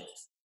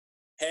bonus.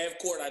 Half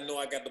court, I know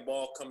I got the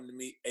ball coming to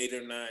me 8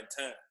 or 9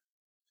 times.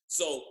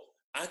 So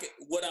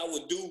what I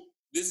would do.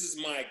 This is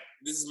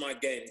my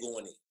game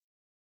going in.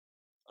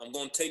 I'm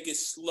going to take it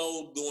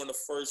slow during the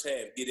first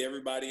half, get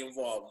everybody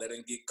involved, let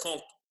them get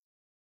comfortable.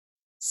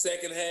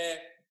 Second half,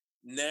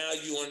 now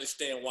you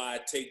understand why I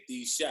take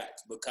these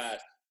shots, because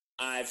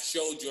I've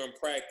showed you in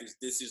practice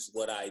this is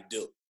what I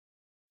do.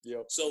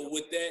 Yep. So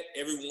with that,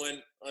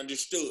 everyone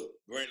understood.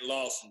 Brent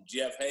Lawson,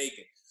 Jeff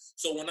Hagan.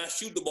 So when I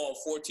shoot the ball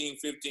 14,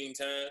 15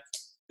 times,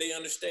 they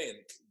understand.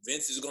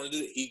 Vince is going to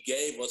do it. He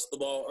gave us the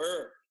ball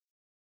early.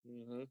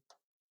 Mm-hmm.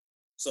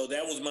 So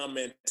that was my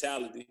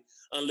mentality,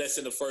 unless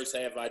in the first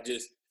half I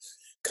just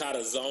caught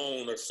a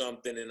zone or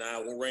something and I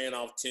ran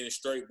off 10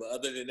 straight. But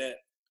other than that,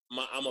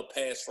 I'm a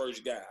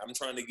pass-first guy. I'm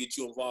trying to get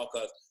you involved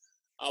because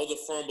I was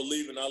a firm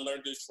believer, and I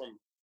learned this from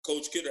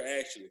Coach Kidder,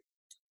 actually.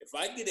 If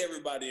I get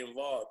everybody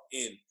involved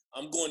and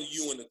I'm going to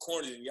you in the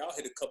corner and y'all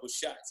hit a couple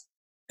shots,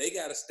 they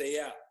got to stay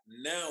out.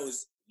 Now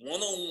it's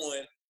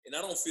one-on-one, and I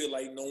don't feel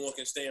like no one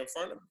can stay in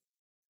front of me.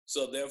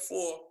 So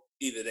therefore,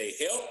 either they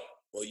help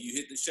or you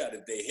hit the shot.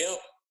 If they help,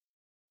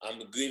 I'm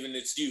giving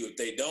it to you. If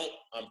they don't,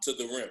 I'm to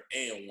the rim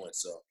and one.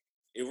 So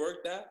it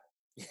worked out.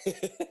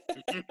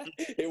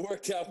 It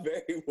worked out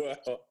very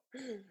well.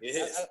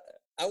 Yes.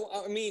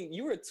 I mean,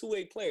 you were a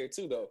two-way player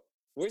too, though.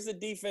 Where's the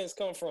defense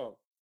come from?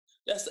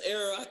 That's the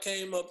era I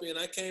came up in.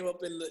 I came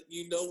up in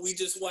we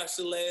just watched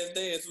The Last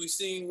Dance. We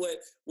seen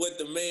what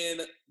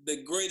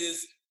the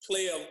greatest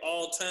player of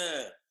all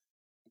time,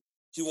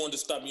 he wanted to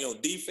stop me on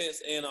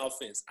defense and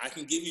offense. I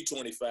can give you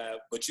 25,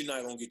 but you're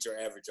not going to get your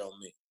average on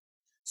me.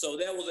 So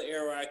that was the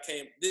era I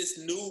came. This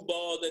new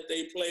ball that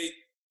they play,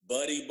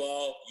 buddy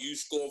ball, you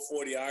score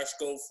 40, I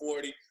score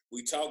 40.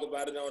 We talk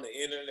about it on the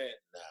internet.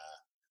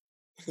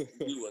 Nah,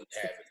 we wasn't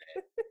having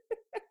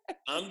that.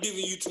 I'm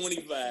giving you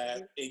 25,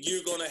 and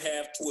you're going to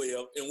have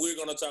 12, and we're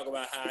going to talk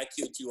about how I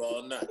killed you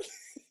all night.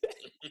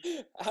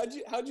 How'd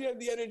you have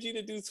the energy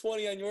to do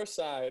 20 on your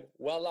side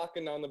while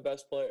locking down the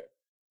best player?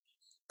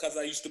 Because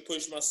I used to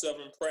push myself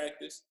in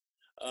practice.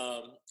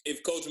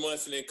 if Coach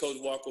Munson and Coach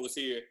Walker was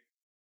here,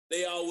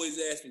 they always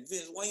ask me,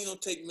 Vince, why you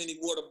don't take many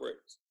water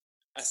breaks?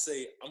 I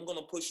say, I'm going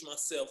to push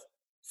myself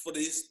for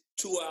these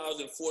 2 hours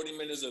and 40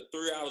 minutes or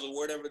 3 hours or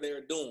whatever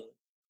they're doing,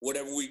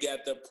 whatever we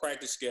got the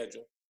practice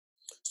schedule.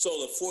 So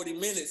the 40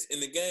 minutes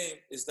in the game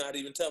is not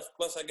even tough.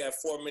 Plus, I got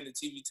 4-minute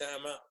TV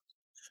timeout.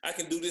 I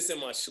can do this in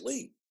my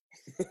sleep.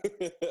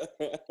 And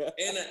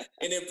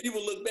if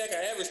people look back,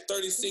 I average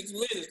 36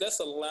 minutes. That's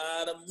a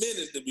lot of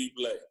minutes to be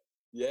played.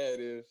 Yeah, it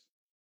is.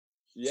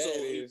 Yeah, so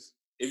it is.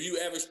 If you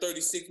average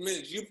 36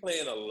 minutes, you're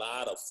playing a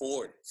lot of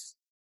 40s.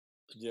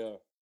 Yeah.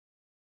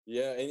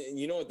 Yeah, and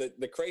you know what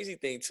the crazy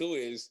thing too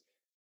is,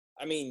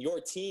 I mean, your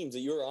teams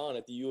that you're on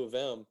at the U of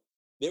M,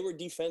 they were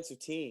defensive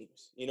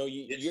teams. You know,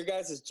 your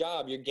guys'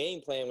 job, your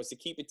game plan was to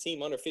keep a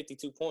team under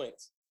 52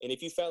 points. And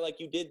if you felt like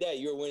you did that,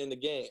 you were winning the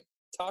game.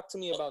 Talk to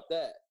me about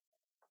that.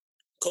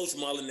 Coach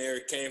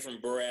Molinari came from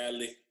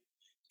Bradley,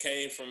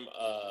 came from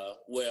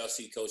where else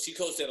he coached? He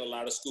coached at a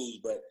lot of schools,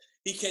 but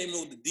he came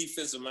in with the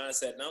defensive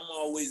mindset. And I'm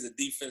always a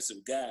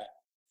defensive guy,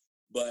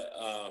 but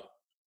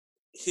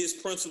his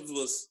principle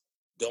was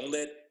don't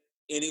let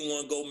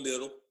anyone go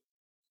middle.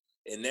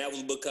 And that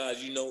was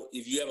because, you know,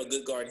 if you have a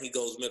good guard and he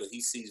goes middle, he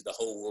sees the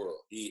whole world.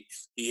 He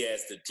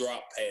has the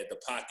drop pad, the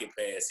pocket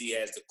pass. He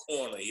has the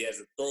corner. He has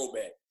the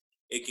throwback.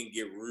 It can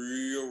get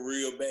real,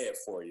 real bad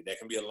for you. That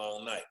can be a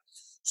long night.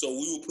 So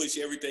we will push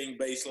everything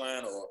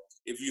baseline, or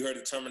if you heard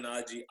the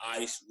terminology,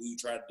 ice, we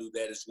try to do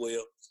that as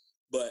well.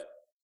 But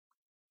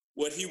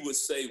what he would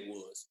say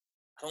was,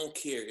 I don't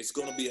care. It's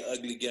going to be an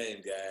ugly game,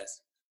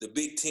 guys. The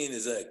Big Ten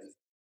is ugly.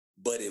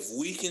 But if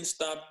we can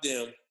stop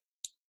them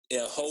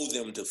and hold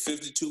them to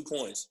 52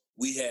 points,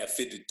 we have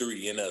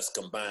 53 in us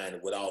combined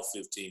with all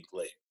 15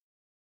 players.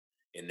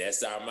 And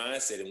that's our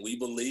mindset. And we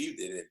believe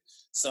that it.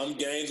 Some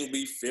games will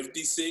be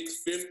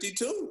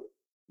 56-52,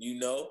 you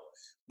know.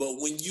 But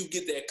when you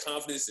get that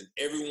confidence and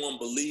everyone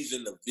believes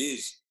in the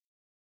vision,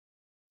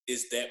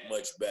 it's that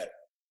much better.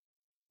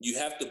 You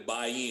have to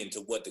buy into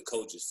what the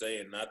coach is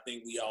saying. And I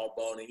think we all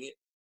bought in.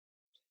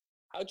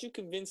 How'd you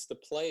convince the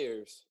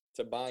players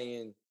to buy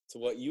in to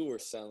what you were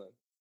selling?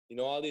 You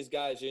know, all these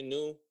guys, you're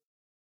new,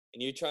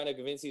 and you're trying to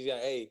convince these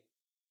guys, hey,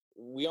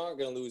 we aren't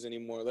going to lose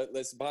anymore.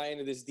 Let's buy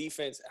into this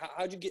defense.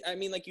 How'd you get – I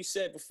mean, like you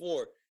said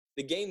before,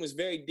 the game was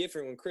very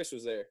different when Chris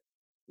was there.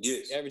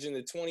 Yes. Averaging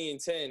the 20 and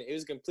 10. It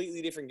was a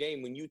completely different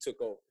game when you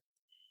took over.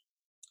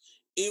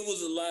 It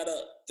was a lot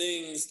of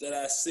things that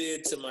I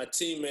said to my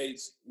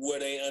teammates where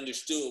they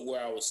understood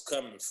where I was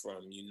coming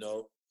from, you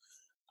know.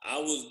 I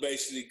was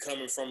basically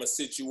coming from a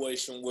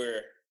situation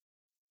where,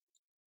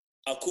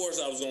 of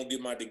course, I was going to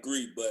get my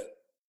degree, but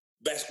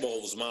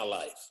basketball was my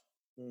life.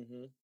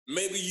 Mm-hmm.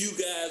 Maybe you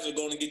guys are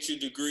going to get your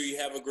degree,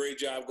 have a great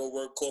job, go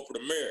work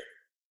corporate America.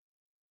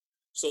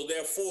 So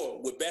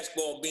therefore, with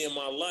basketball being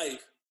my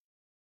life,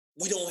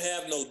 we don't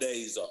have no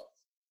days off.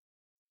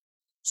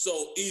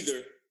 So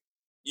either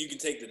you can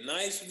take the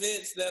nice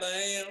Vince that I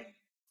am,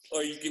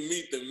 or you can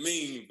meet the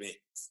mean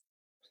Vince.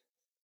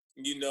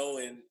 You know,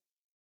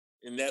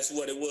 and that's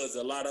what it was.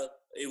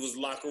 It was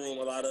locker room.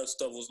 A lot of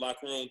stuff was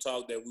locker room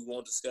talk that we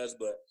won't discuss,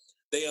 but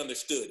they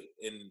understood it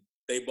and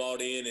they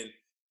bought in. And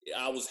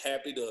I was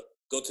happy to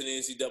go to the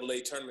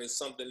NCAA tournament. It's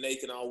something they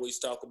can always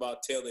talk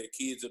about, tell their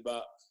kids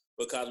about,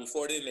 because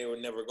before then they were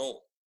never going.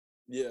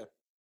 Yeah.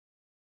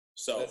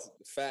 So that's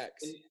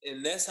facts.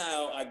 And that's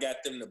how I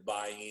got them to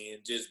buy in.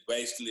 Just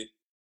basically,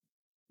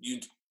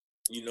 you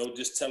know,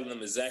 just telling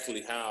them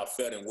exactly how I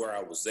felt and where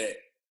I was at,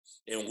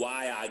 and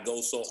why I go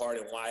so hard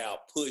and why I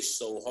push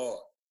so hard.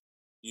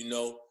 You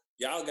know,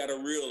 y'all got to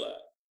realize,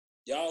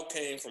 y'all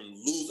came from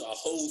a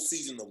whole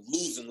season of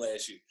losing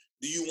last year.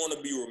 Do you want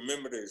to be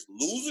remembered as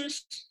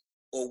losers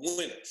or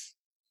winners?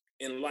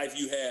 In life,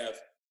 you have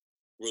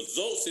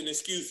results and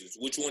excuses.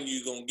 Which one are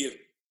you going to give me?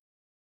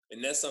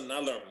 And that's something I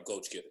learned from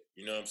Coach Kidder.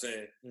 You know what I'm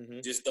saying? Mm-hmm.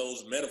 Just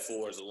those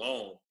metaphors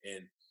alone.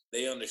 And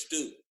they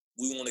understood.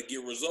 We want to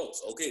get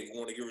results. Okay, we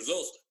want to get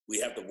results. We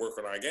have to work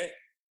on our game.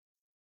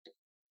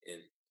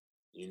 And,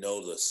 you know,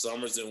 the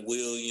Summers and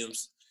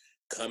Williams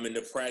coming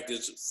to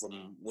practice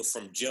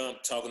from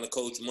jump, talking to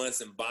Coach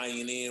Munson,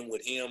 buying in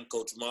with him,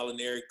 Coach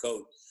Molinari,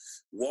 Coach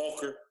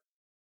Walker.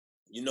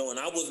 You know, and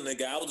I wasn't a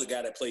guy. I was a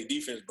guy that played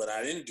defense, but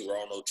I didn't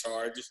draw no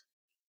charges,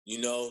 you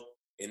know.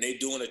 And they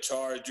doing a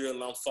charge drill,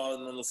 and I'm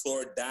falling on the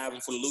floor,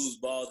 diving for loose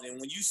balls. And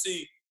when you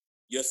see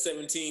your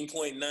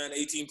 17.9,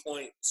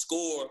 18-point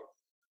score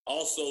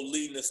also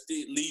leading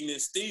in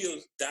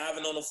steals,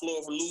 diving on the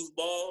floor for loose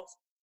balls,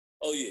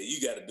 oh, yeah, you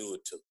got to do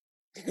it too.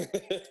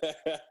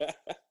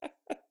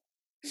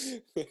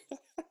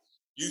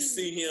 You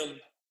see him,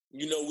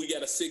 you know, we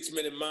got a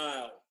 6-minute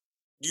mile.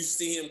 You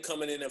see him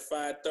coming in at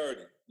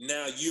 5:30.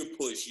 Now you're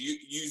pushed.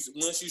 You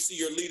once you see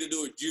your leader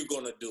do it, you're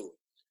going to do it.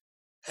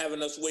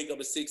 Having us wake up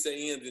at 6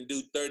 a.m. and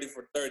do 30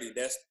 for 30,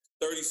 that's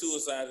 30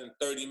 suicides in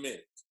 30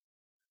 minutes.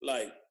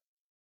 Like,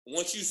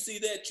 once you see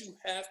that, you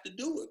have to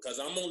do it, because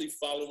I'm only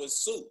following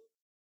suit.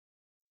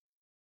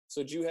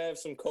 So did you have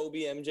some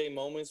Kobe MJ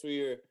moments where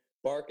you're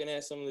barking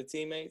at some of the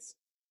teammates?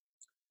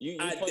 You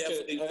punch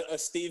a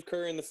Steve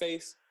Kerr in the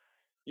face?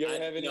 You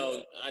ever have any?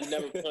 No, I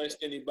never punched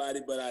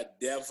anybody, but I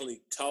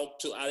definitely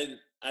talked to.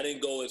 I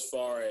didn't go as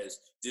far as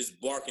just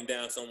barking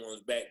down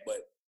someone's back, but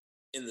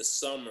in the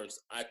summers,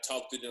 I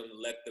talked to them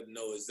and let them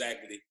know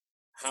exactly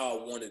how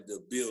I wanted to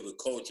build a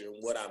culture and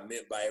what I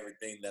meant by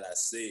everything that I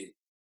said,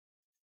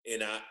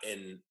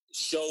 and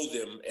show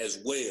them as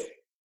well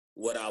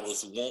what I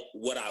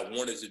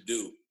wanted to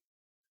do,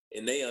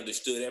 and they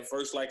understood at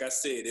first. Like I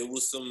said, it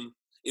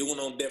went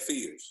on deaf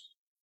ears,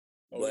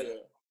 but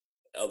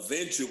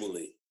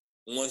eventually,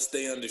 once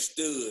they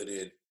understood,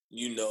 and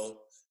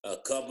a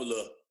couple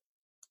of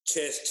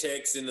chest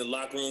checks in the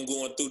locker room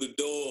going through the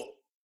door,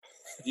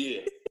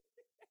 yeah.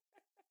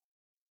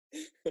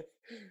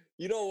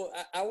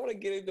 I want to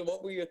get into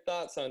what were your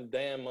thoughts on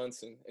Dan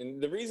Munson.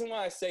 And the reason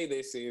why I say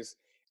this is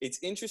it's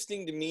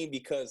interesting to me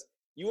because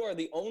you are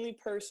the only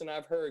person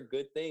I've heard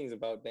good things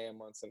about Dan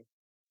Munson.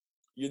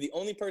 You're the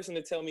only person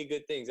to tell me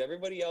good things.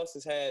 Everybody else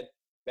has had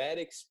bad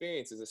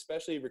experiences,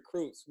 especially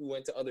recruits who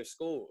went to other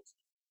schools.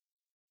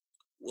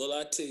 Well,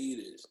 I tell you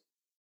this.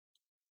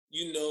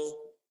 You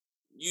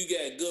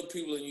got good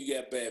people and you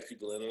got bad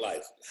people in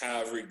life,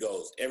 however it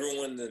goes.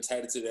 Everyone is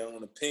entitled to their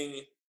own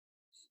opinion.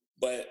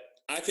 But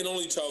I can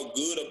only talk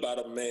good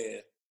about a man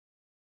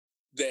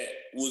that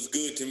was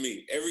good to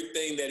me.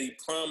 Everything that he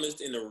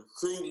promised in the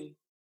recruiting,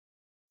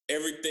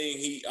 everything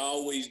he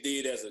always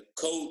did as a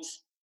coach,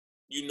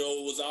 it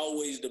was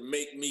always to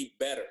make me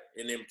better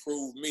and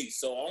improve me.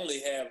 So I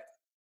only have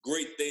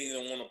great things.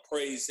 I want to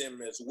praise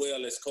him as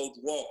well as Coach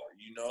Walker,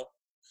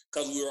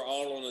 because we were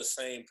all on the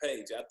same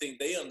page. I think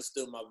they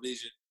understood my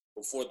vision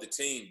before the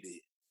team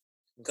did,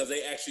 because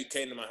they actually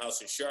came to my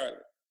house in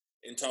Charlotte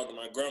and talked to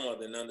my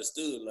grandmother and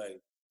understood,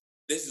 like,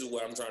 this is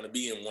where I'm trying to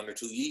be in 1 or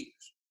 2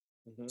 years.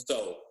 Mm-hmm.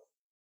 So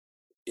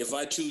if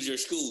I choose your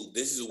school,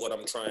 this is what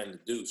I'm trying to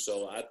do.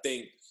 So I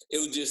think it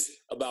was just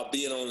about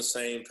being on the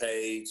same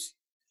page.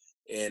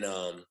 And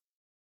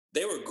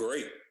they were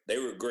great. They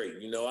were great.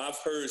 I've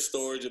heard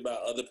stories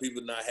about other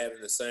people not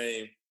having the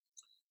same,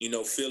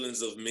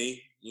 feelings of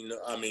me.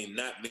 Not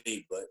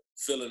me, but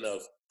feeling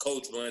of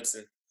Coach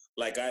Munson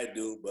like I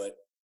do. But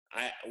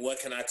what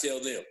can I tell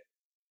them?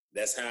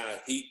 That's how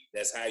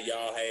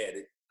y'all had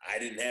it. I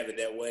didn't have it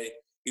that way.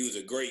 He was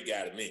a great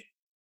guy to me.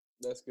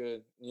 That's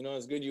good.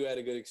 It's good you had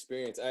a good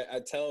experience. I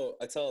tell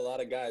a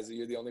lot of guys that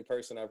you're the only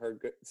person I've heard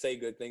say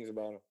good things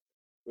about him,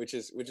 which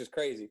is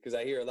crazy because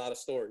I hear a lot of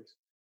stories.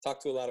 Talk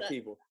to a lot of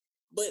people.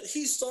 But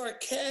he's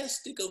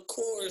sarcastic, of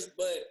course,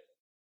 but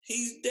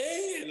he's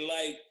dead.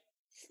 Like,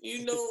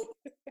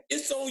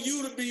 it's on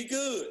you to be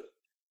good.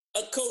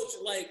 A coach,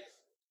 like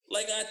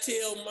I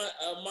tell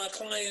my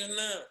clients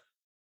now,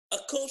 a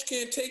coach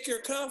can't take your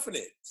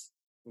confidence.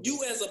 Mm-hmm.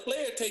 You as a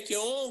player take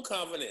your own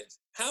confidence.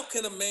 How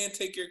can a man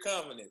take your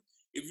confidence?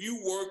 If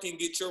you work and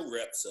get your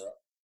reps up,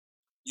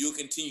 you'll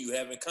continue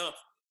having confidence.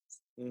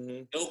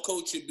 Mm-hmm. No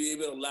coach should be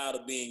able to allow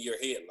to be in your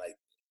head like that.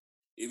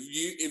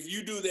 If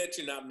you do that,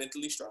 you're not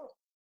mentally strong.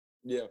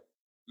 Yeah.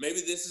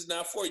 Maybe this is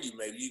not for you.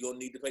 Maybe you're going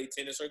to need to play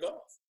tennis or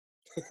golf.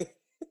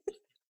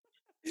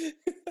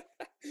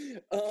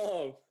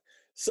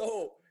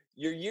 So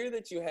your year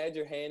that you had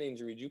your hand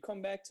injury, did you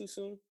come back too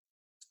soon?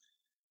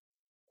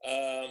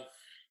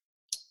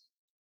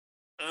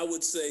 I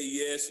would say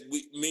yes.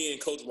 Me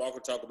and Coach Walker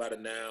talk about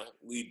it now.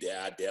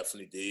 I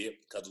definitely did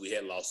because we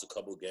had lost a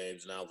couple of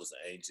games and I was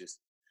anxious.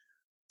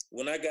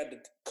 When I got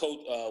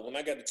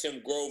to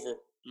Tim Grover,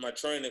 my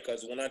trainer,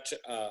 because when I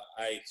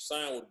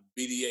signed with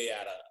BDA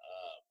out of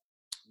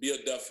Bill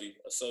Duffy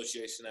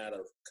Association out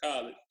of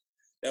college,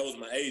 that was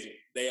my agent.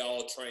 They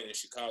all trained in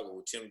Chicago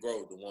with Tim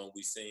Grover, the one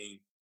we seen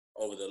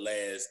over the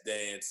Last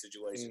Dance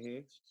situation. Mm-hmm.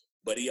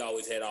 But he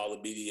always had all the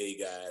BDA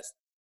guys.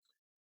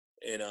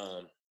 And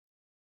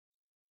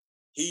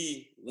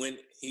when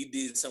he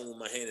did something with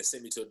my hand and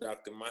sent me to a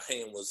doctor, my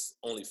hand was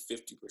only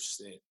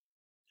 50%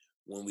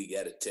 when we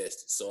got it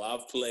tested. So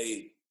I've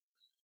played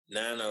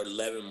 9 or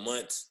 11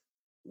 months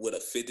with a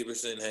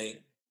 50% hand,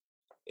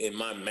 and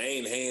my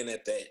main hand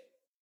at that.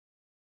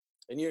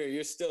 And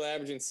you're still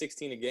averaging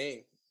 16 a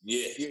game.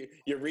 Yeah.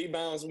 Your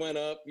rebounds went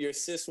up, your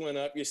assists went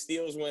up, your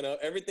steals went up,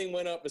 everything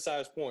went up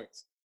besides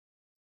points.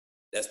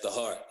 That's the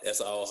heart.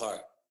 That's all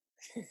heart.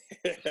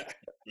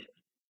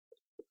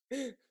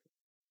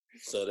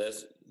 So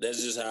that's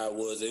just how it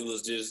was. It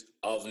was just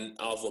off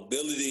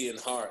ability and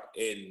heart.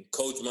 And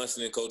Coach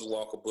Munson and Coach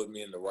Walker put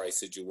me in the right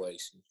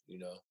situation,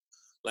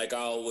 Like I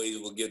always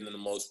will give them the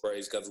most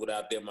praise because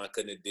without them, I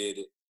couldn't have did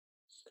it.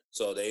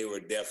 So they were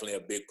definitely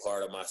a big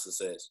part of my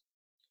success.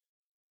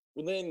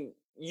 Well, then,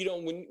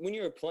 when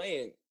you were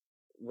playing,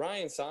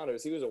 Ryan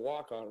Saunders, he was a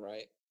walk-on,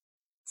 right?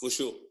 For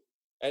sure.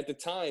 At the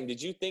time,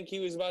 did you think he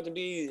was about to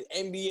be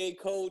NBA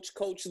coach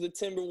of the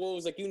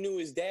Timberwolves? Like you knew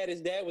his dad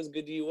was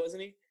good to you,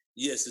 wasn't he?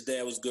 Yes, his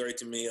dad was great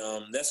to me.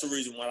 That's the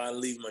reason why I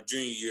leave my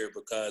junior year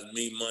because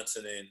me,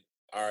 Munson, and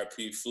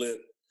RIP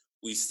Flip,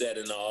 we sat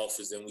in the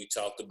office and we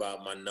talked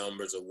about my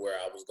numbers of where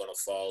I was going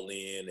to fall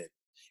in, and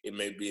it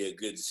may be a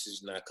good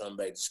decision I come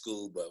back to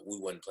school, but we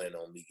wasn't planning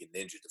on me getting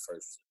injured the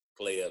first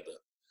play of the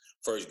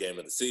first game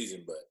of the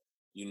season. But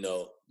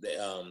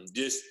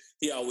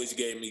he always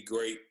gave me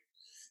great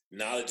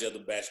knowledge of the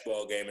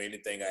basketball game.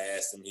 Anything I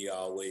asked him, he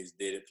always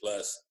did it.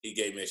 Plus, he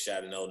gave me a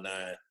shot in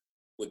 '09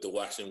 with the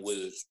Washington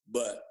Wizards.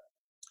 But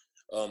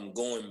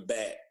going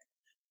back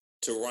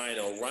to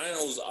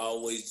Rhino's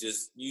always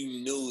just,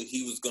 you knew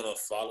he was going to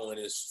follow in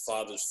his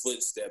father's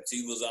footsteps.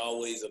 He was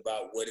always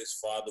about what his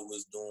father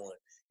was doing.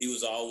 He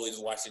was always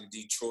watching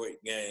Detroit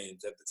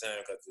games at the time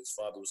because his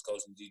father was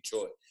coaching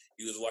Detroit.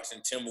 He was watching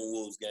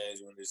Timberwolves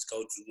games when his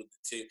coach was with the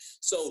team.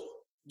 So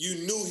you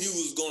knew he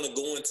was going to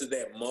go into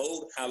that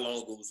mode, how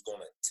long it was going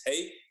to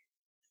take.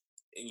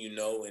 And,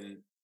 and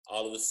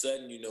all of a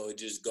sudden, it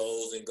just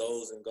goes and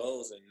goes and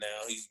goes. And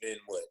now he's been,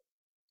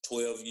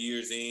 12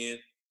 years in,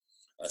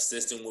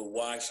 assistant with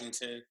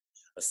Washington,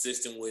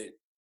 assistant with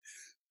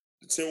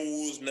the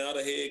Timberwolves, now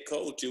the head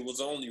coach. It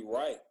was only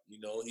right.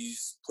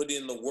 He's put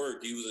in the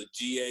work. He was a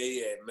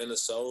GA at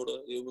Minnesota.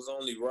 It was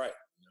only right.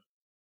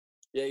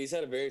 Yeah, he's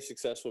had a very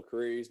successful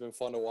career. He's been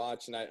fun to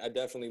watch, and I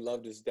definitely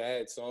loved his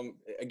dad. So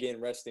again,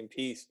 rest in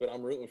peace. But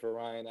I'm rooting for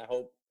Ryan. I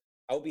hope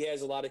he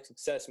has a lot of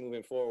success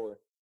moving forward.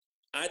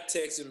 I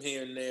text him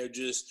here and there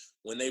just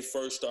when they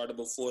first started,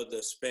 before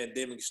this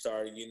pandemic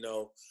started,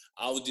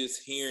 I was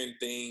just hearing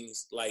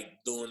things like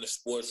during the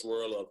sports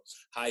world of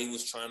how he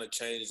was trying to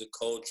change the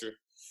culture,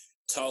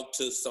 talk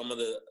to some of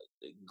the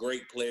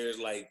great players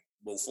like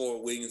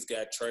before Wiggins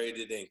got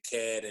traded and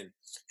Cat, and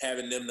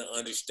having them to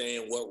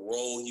understand what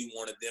role he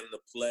wanted them to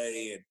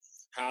play and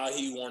how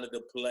he wanted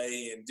to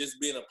play, and just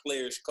being a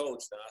player's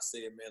coach. And I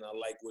said, man, I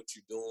like what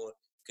you're doing.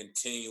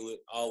 Continue it.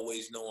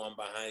 Always know I'm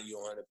behind you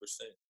 100%.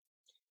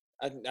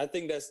 I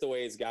think that's the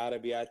way it's got to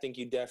be. I think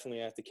you definitely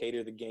have to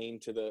cater the game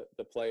to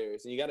the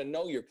players. And you got to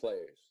know your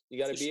players.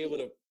 You got to be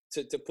able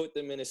to put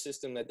them in a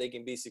system that they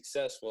can be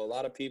successful. A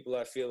lot of people,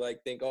 I feel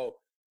like, think, oh,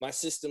 my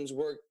systems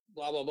work,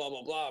 blah, blah, blah,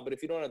 blah, blah. But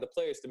if you don't have the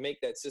players to make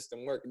that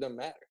system work, it doesn't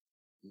matter.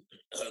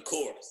 Of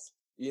course.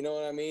 You know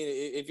what I mean?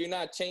 If you're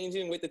not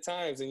changing with the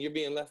times, then you're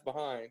being left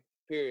behind,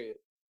 period.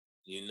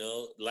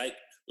 Like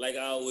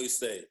I always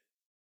say,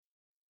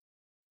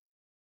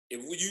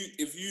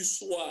 if you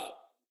swap,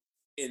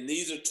 and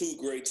these are two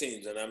great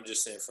teams, and I'm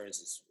just saying, for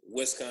instance,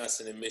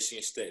 Wisconsin and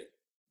Michigan State.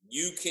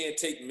 You can't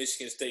take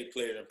Michigan State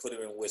players and put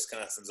them in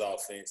Wisconsin's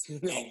offense,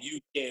 no. And you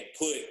can't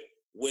put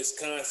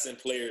Wisconsin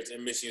players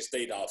in Michigan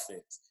State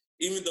offense.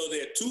 Even though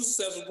they're two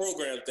successful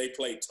programs, they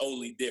play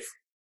totally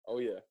different. Oh,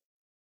 yeah.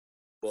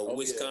 But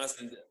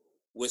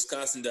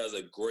Wisconsin does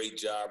a great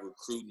job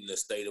recruiting the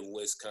state of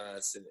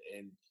Wisconsin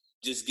and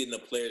just getting the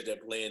players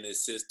that play in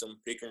this system,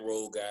 pick and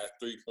roll guys,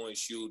 3-point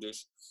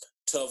shooters,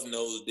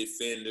 tough-nosed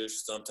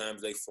defenders.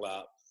 Sometimes they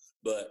flop,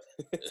 but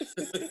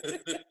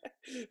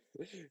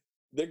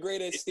they're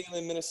great at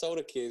stealing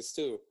Minnesota kids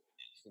too.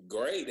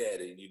 Great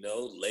at it,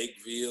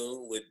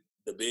 Lakeville with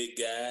the big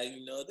guy.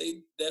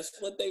 That's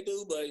what they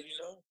do. But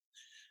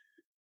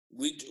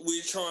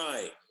we're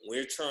trying.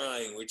 We're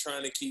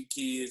trying to keep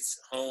kids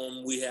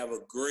home. We have a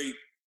great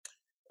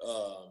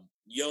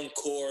young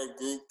core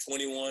group,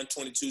 21,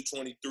 22,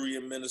 23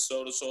 in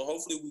Minnesota. So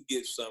hopefully we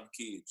get some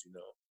kids.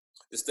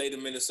 The state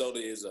of Minnesota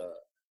is a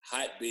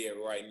hotbed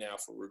right now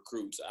for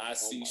recruits. I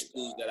see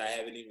schools that I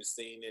haven't even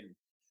seen in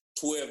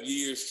 12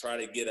 years try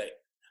to get a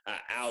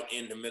out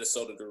into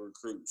Minnesota to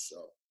recruit.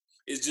 So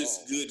it's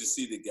just good to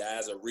see the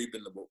guys are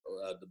reaping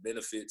the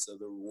benefits of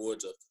the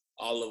rewards of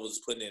all of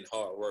us putting in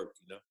hard work,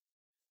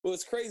 Well,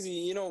 it's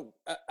crazy.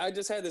 I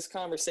just had this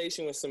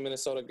conversation with some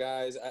Minnesota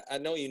guys. I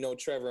know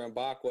Trevor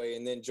Mbakwe,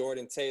 and then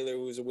Jordan Taylor,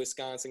 who's a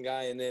Wisconsin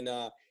guy, and then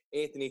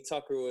Anthony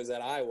Tucker, who was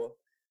at Iowa.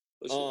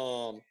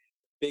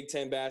 Big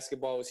Ten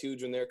basketball was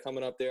huge when they were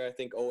coming up there. I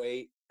think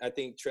 08. I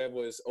think Trev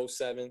was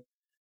 07.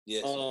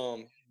 Yes.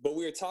 But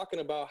we were talking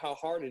about how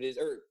hard it is,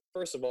 or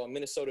first of all,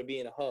 Minnesota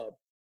being a hub,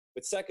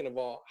 but second of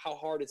all, how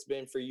hard it's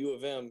been for U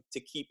of M to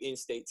keep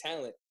in-state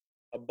talent.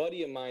 A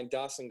buddy of mine,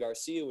 Dawson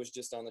Garcia, was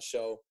just on the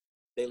show.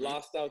 They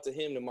lost out to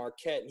him to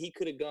Marquette, and he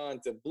could have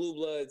gone to Blue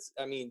Bloods.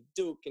 I mean,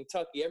 Duke,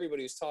 Kentucky,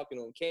 everybody was talking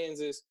to him.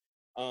 Kansas,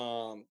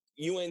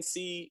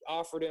 UNC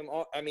offered him.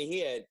 He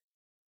had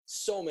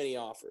so many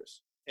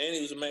offers. And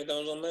he was a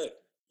McDonald's All-American.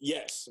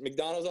 Yes,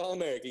 McDonald's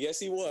All-American. Yes,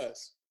 he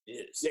was.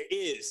 Yes. There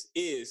is.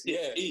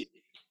 Yeah.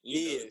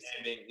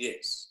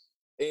 Yes.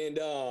 And,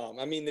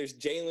 there's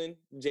Jalen.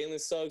 Jalen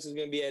Suggs is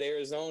going to be at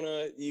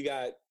Arizona. You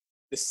got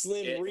the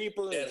Slim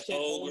Reaper. And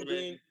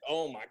Holmgren.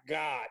 Oh, my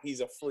God.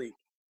 He's a freak.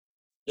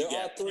 You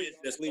got three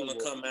that's going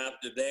to come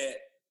after that.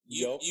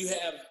 You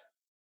have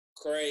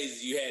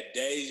crazy. You had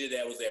Deja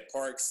that was at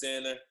Park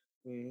Center.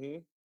 Mm-hmm.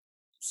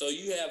 So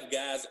you have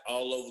guys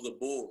all over the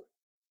board.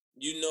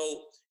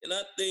 And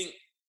I think,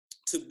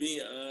 to be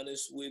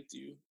honest with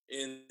you,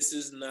 and this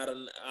is not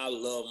I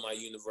love my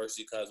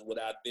university because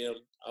without them,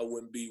 I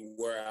wouldn't be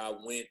where I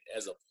went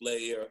as a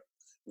player,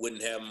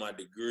 wouldn't have my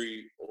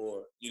degree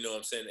or,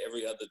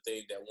 every other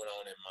thing that went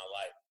on in my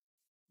life.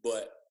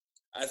 But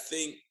I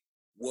think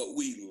what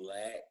we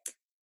lack,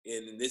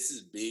 and this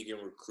is big in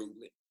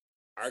recruitment,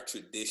 our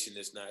tradition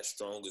is not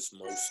strong as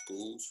most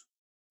schools,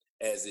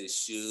 as it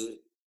should.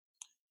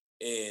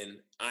 And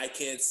I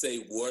can't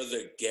say where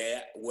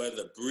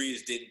the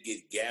bridge didn't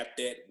get gapped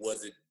at.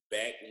 Was it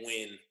back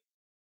when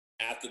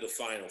after the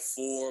Final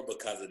Four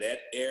because of that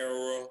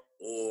era,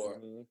 or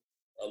Mm-hmm.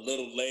 a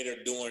little later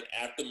during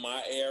after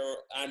my era.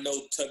 I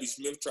know Tubby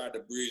Smith tried to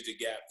bridge the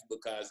gap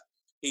because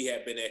he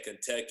had been at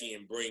Kentucky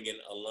and bringing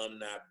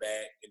alumni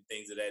back and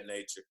things of that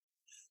nature.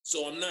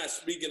 So I'm not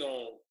speaking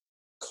on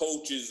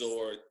coaches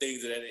or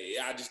things of that.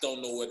 I just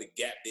don't know where the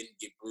gap didn't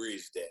get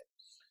bridged at.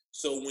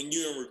 So when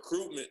you're in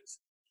recruitment,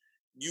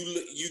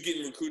 you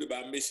getting recruited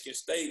by Michigan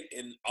State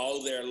and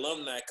all their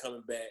alumni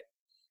coming back,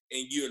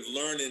 and you're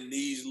learning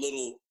these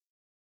little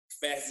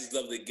facets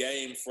of the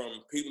game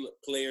from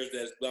players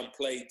that's done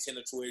played 10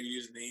 or 12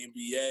 years in the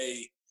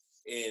NBA,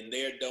 and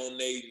they're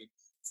donating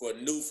for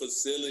new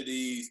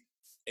facilities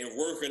and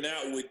working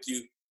out with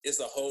you. It's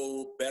a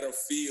whole better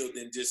field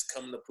than just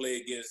coming to play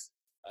against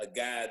a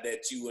guy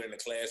that you were in the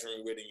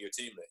classroom with and your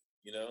teammate,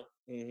 you know?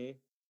 Mm-hmm.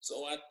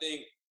 So I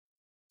think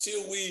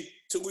till we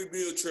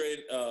build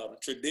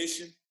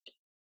tradition,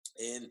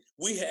 and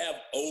we have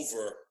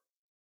over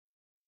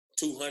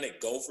 200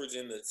 Gophers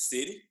in the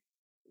city.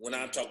 When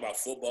I'm talking about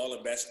football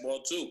and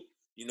basketball too,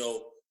 you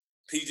know,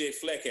 PJ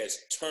Fleck has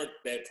turned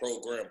that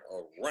program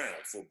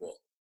around football,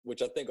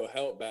 Which I think will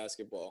help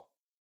basketball.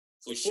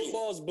 for sure.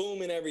 Football's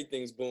booming,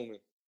 everything's booming.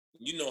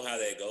 You know how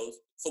that goes.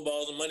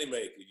 Football's a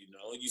moneymaker, you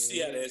know. You see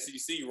how the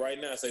SEC right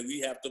now say we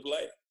have to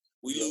play.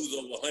 We lose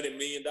over $100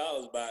 million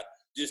by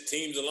just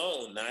teams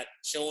alone not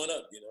showing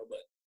up, you know. But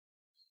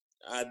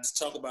I just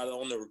talk about it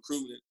on the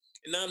recruiting.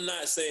 And I'm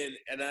not saying,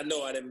 and I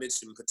know I didn't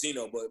mention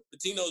Pitino, but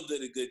Pitino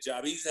did a good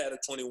job. He's had a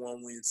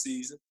 21-win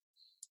season.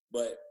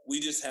 But we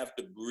just have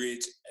to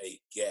bridge a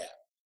gap,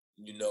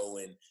 you know,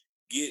 and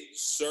get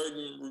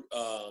certain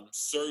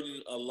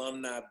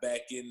alumni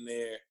back in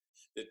there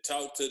to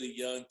talk to the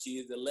young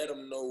kids and let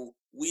them know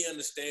we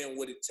understand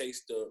what it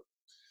takes to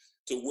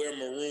wear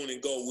maroon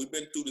and gold. We've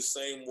been through the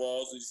same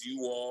walls as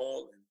you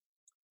all,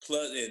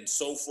 and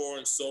so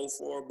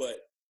forth. But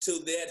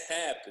till that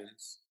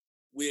happens,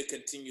 we'll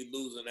continue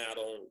losing out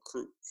on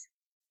recruits.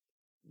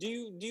 Do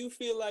you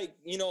feel like,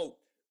 you know,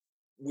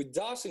 with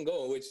Dawson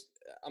going, which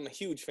I'm a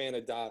huge fan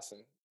of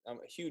Dawson. I'm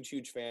a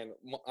huge fan.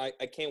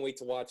 I can't wait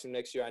to watch him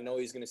next year. I know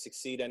he's going to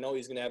succeed. I know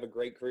he's going to have a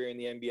great career in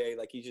the NBA.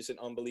 Like, he's just an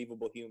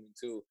unbelievable human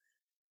too.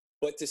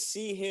 But to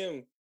see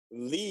him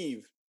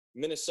leave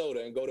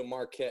Minnesota and go to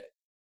Marquette,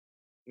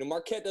 you know,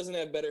 Marquette doesn't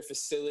have better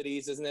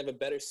facilities, doesn't have a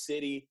better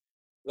city.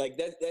 Like,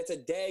 that's a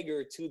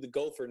dagger to the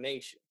Gopher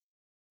Nation.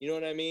 You know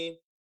what I mean?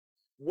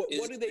 What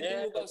do they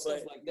do about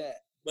stuff like that?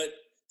 But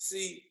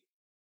see,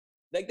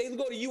 like, they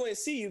go to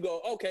UNC, you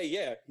go, okay,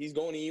 yeah, he's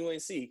going to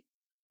UNC.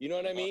 You know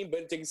what I mean?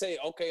 But they can say,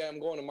 okay, I'm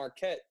going to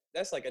Marquette.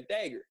 That's like a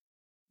dagger.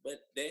 But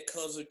that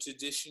comes with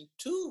tradition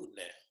too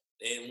now.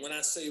 And when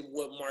I say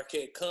what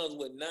Marquette comes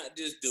with, not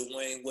just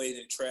Dwayne Wade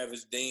and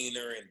Travis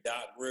Diener and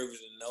Doc Rivers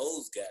and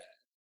those guys.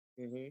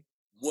 Mm-hmm.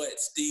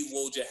 What Steve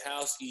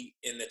Wojciechowski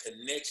and the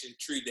connection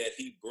tree that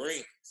he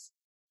brings.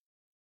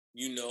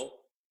 You know,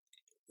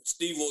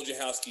 Steve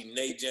Wojciechowski,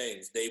 Nate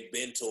James, they've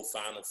been to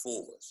Final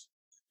Fours.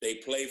 They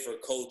play for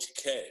Coach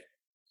K.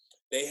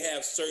 They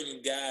have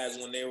certain guys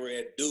when they were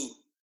at Duke,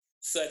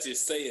 such as,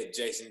 say, a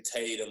Jason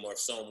Tatum or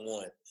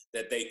someone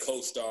that they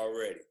coached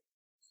already.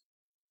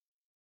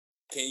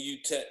 Can you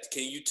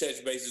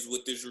touch bases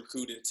with this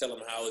recruit and tell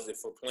them how is it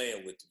for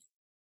playing with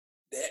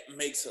you? That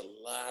makes a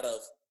lot of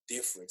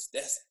difference.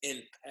 That's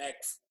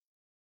impactful.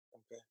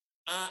 Okay.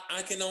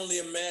 I can only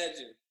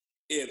imagine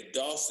if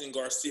Dawson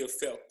Garcia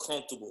felt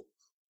comfortable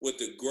with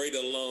a great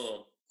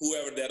alum,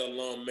 whoever that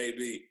alum may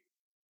be.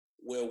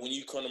 Well, when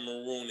you come to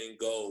Maroon and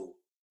Gold,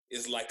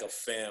 it's like a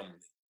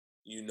family,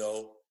 you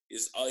know.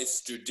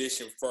 It's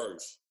tradition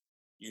first,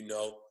 you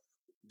know.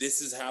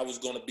 This is how it's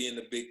going to be in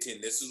the Big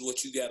Ten. This is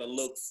what you got to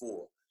look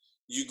for.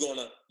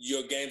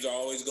 Your games are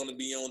always going to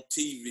be on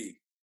TV.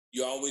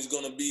 You're always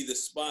going to be the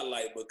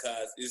spotlight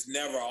because it's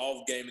never an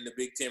off game in the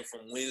Big Ten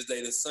from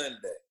Wednesday to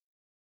Sunday.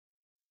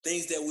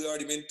 Things that we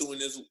already been through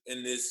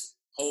in this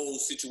whole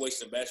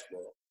situation of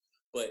basketball.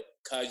 But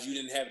because you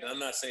didn't have it, I'm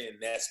not saying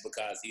that's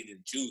because he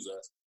didn't choose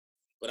us,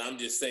 but I'm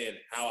just saying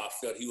how I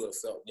felt he would have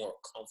felt more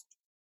comfortable.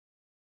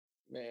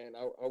 Man,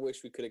 I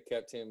wish we could have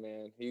kept him,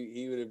 man.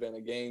 He would have been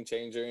a game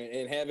changer.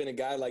 And having a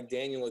guy like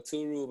Daniel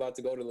Oturu about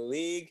to go to the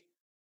league,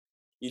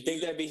 you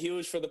think that'd be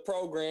huge for the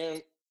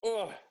program?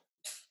 Ugh.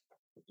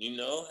 You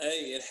know,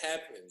 hey, it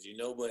happens, you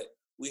know, but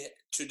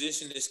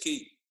tradition is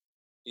key.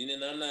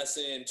 And I'm not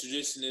saying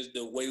tradition is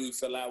the way we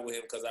fell out with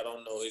him because I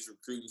don't know his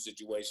recruiting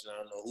situation. I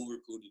don't know who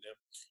recruited him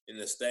in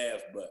the staff,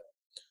 but,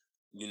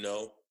 you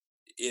know,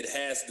 it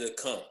has to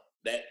come.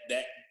 That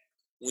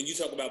when you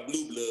talk about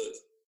blue bloods,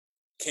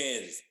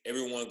 Kansas,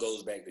 everyone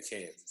goes back to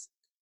Kansas.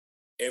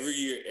 Every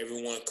year,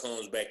 everyone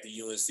comes back to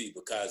UNC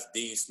because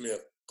Dean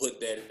Smith put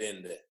that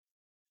in there.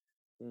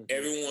 Mm-hmm.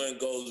 Everyone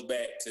goes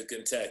back to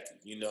Kentucky.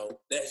 You know,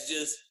 that's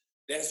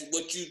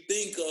what you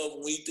think of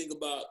when you think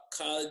about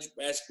college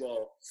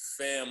basketball,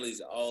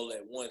 families all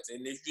at once.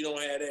 And if you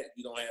don't have that,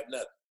 you don't have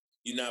nothing.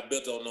 You're not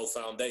built on no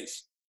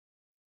foundation.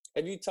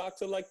 Have you talked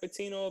to like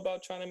Pitino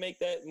about trying to make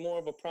that more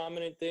of a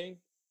prominent thing?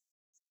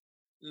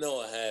 No,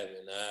 I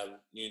haven't.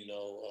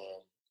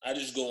 I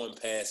just go and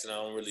pass, and I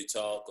don't really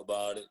talk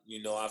about it.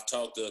 You know, I've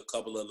talked to a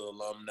couple of the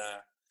alumni,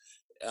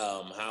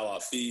 how I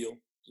feel.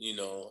 You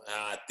know,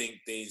 how I think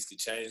things could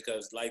change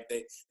because, like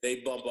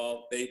they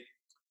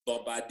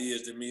bump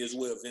ideas to me as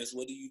well. Vince,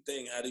 what do you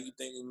think? How do you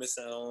think we miss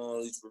out on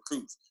all these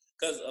recruits?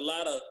 Because a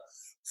lot of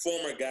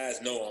former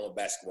guys know I'm a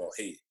basketball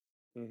head.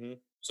 Mm-hmm.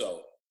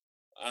 So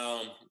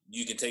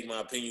you can take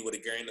my opinion with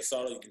a grain of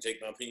salt, or you can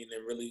take my opinion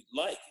and really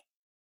like it.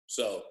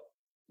 So,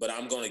 but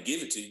I'm going to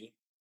give it to you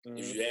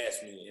if you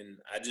ask me. And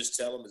I just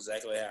tell them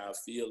exactly how I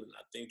feel. And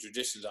I think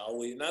traditions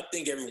always, and I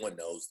think everyone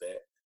knows that.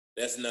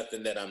 That's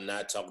nothing that I'm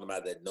not talking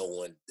about that no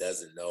one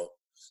doesn't know.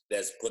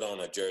 That's put on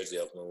a jersey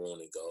of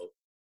maroon and gold.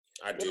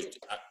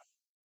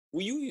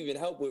 Will you even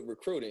help with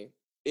recruiting?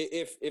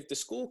 If the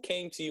school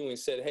came to you and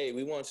said, "Hey,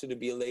 we want you to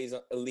be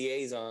a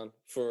liaison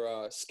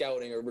for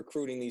scouting or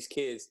recruiting these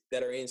kids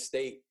that are in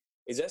state,"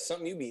 is that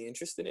something you'd be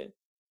interested in?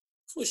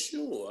 For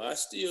sure. I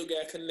still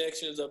got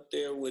connections up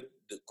there with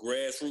the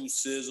grassroots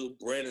sizzle,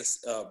 Brian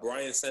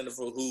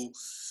Sanderford, who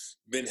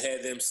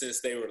had them since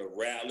they were the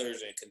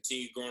Rattlers and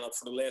continued growing up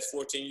for the last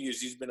 14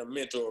 years. He's been a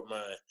mentor of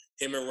mine.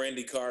 Him and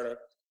Randy Carter,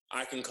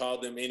 I can call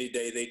them any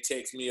day. They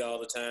text me all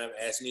the time,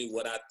 ask me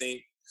what I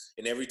think.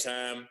 And every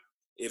time,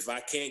 if I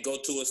can't go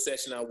to a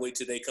session, I wait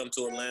till they come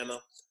to Atlanta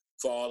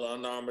for all the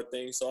Under Armour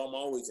things. So I'm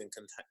always in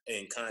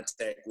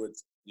contact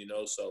with,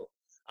 so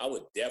I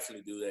would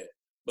definitely do that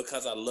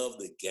because I love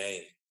the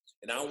game.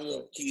 And I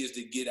want kids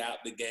to get out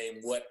the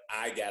game what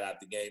I got out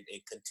the game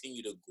and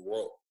continue to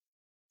grow.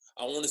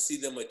 I want to see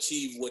them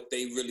achieve what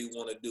they really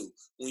want to do.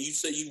 When you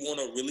say you want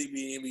to really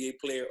be an NBA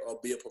player or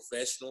be a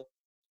professional,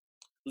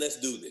 let's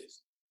do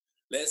this.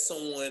 Let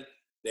someone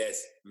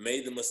that's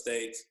made the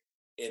mistakes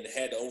and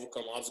had to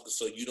overcome obstacles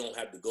so you don't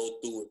have to go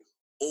through it,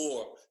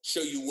 or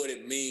show you what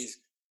it means.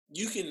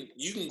 You can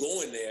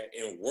go in there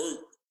and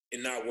work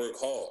and not work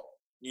hard.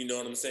 You know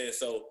what I'm saying?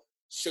 So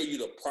show you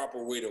the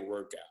proper way to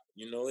work out.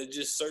 It's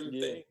just certain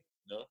things.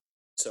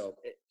 So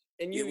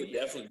and it would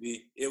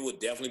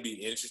definitely be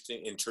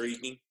interesting,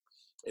 intriguing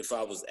if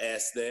I was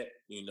asked that.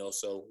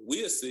 So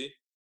we'll see.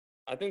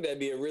 I think that'd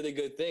be a really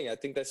good thing. I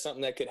think that's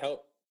something that could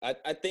help.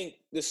 I think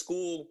the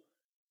school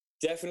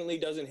definitely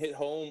doesn't hit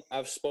home.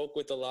 I've spoke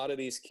with a lot of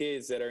these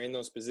kids that are in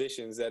those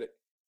positions that,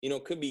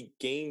 could be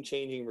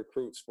game-changing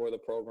recruits for the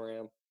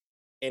program.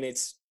 And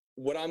it's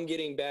what I'm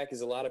getting back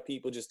is a lot of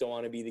people just don't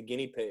want to be the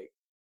guinea pig,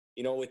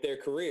 with their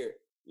career.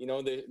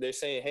 They're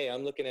saying, hey,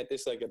 I'm looking at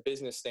this like a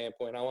business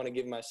standpoint. I want to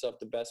give myself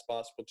the best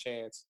possible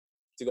chance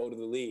to go to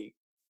the league.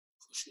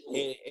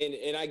 Sure.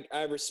 And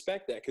I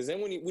respect that, because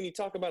then when you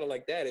talk about it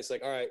like that, it's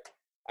like, all right,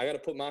 I got to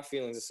put my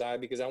feelings aside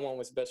because I want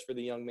what's best for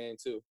the young man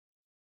too.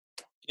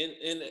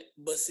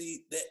 But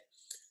see that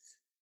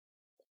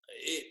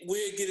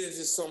we'll get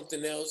into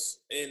something else,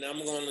 and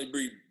I'm going to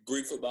be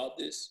brief about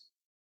this.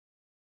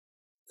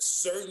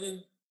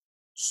 Certain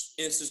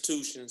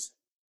institutions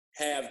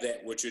have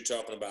that what you're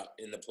talking about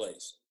in the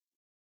place.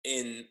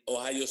 In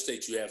Ohio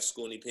State, you have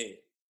Scooney Penn.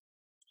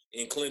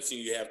 In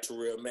Clemson, you have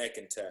Terrell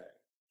McIntyre.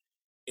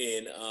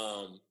 In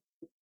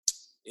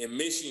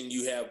Michigan,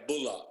 you have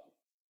Bullock,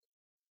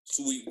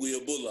 Lou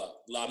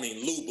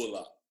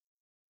Bullock.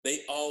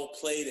 They all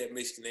played at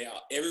Michigan.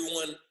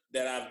 Everyone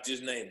that I've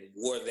just named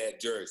wore that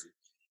jersey.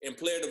 And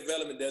player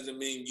development doesn't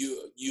mean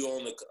you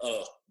on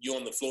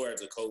the floor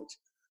as a coach,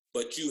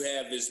 but you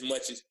have as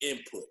much as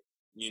input.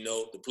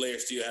 The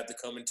players still have to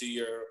come into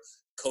your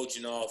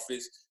coaching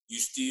office. You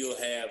still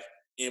have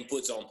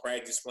inputs on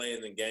practice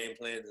plans and game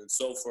plans and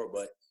so forth,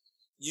 but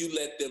you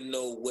let them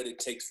know what it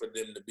takes for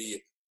them to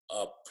be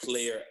a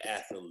player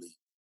athlete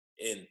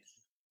and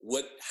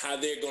how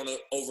they're going to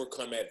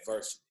overcome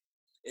adversity.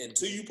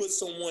 Until you put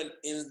someone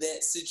in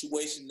that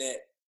situation that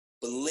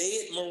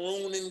bled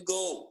maroon and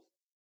gold,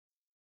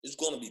 it's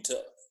going to be tough.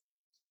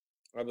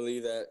 I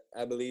believe that.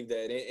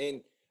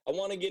 And I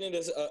want to get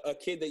into a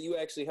kid that you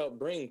actually helped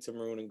bring to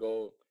maroon and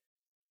gold.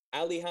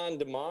 Alihan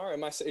Demar.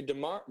 Am I saying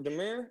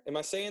Demir? Am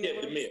I saying that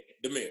right?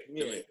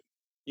 Demir.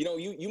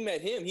 You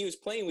met him. He was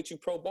playing with you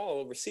pro ball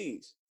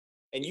overseas.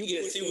 And he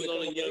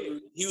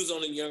was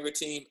on a younger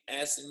team,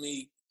 asking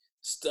me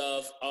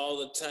stuff all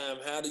the time.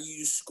 How do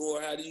you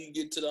score? How do you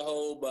get to the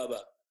hole, Bubba?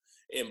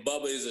 And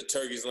Bubba is a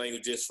Turkish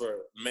language just for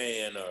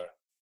man or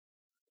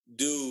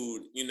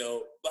dude.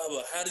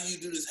 Bubba, how do you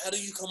do this? How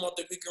do you come off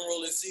the pick and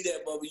roll and see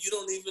that, Bubba? You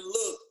don't even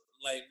look.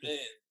 Like, man,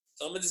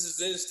 some of this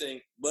is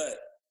instinct, but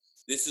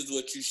this is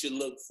what you should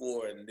look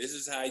for, and this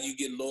is how you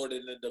get lowered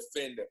in the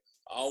defender.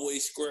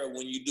 Always square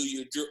when you do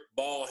your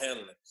ball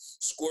handling.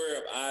 Square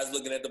up, eyes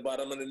looking at the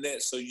bottom of the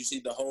net so you see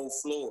the whole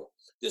floor.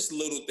 Just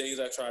little things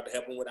I tried to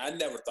help him with. I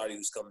never thought he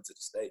was coming to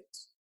the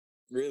States.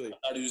 Really? I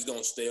thought he was going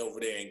to stay over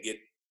there and get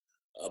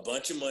a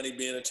bunch of money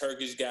being a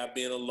Turkish guy,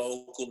 being a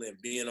local, and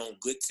being on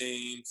good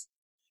teams.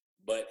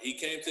 But he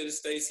came to the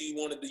States. He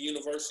wanted the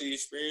university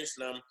experience,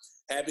 and I'm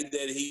happy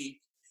that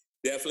he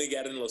definitely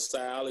got in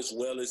LaSalle as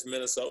well as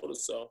Minnesota.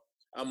 So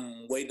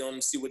I'm waiting on him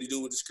to see what he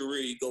do with his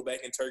career. He go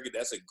back in Turkey.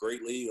 That's a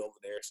great league over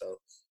there. So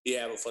he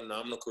have a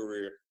phenomenal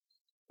career.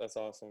 That's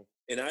awesome.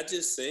 And I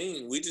just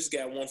seen, we just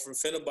got one from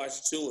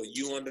Fenerbahce too, a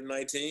U under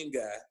 19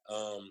 guy,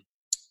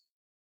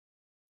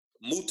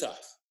 Mutaf.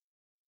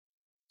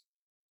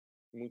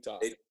 Mutaf.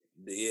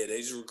 They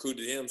just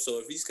recruited him. So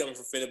if he's coming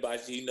from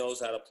Fenerbahce, he knows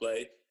how to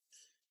play.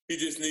 He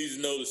just needs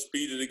to know the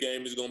speed of the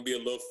game is going to be a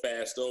little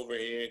fast over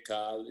here in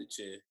college,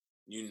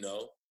 and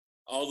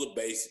all the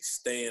basics,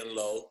 staying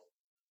low,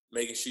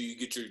 making sure you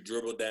get your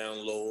dribble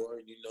down lower,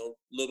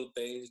 little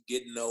things,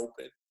 getting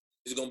open.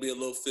 It's going to be a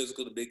little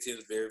physical. The Big Ten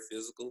is very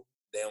physical.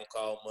 They don't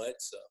call much,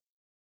 so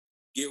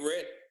get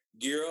ready,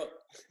 gear up.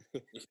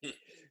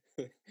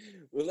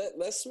 Well,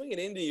 let's swing it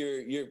into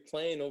your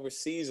playing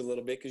overseas a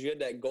little bit, because you had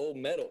that gold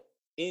medal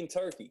in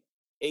Turkey,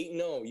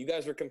 8-0. You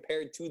guys were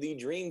compared to the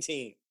Dream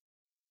Team,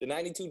 the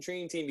 '92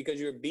 Dream Team, because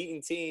you were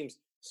beating teams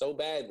so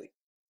badly.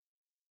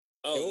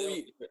 Oh,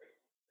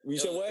 you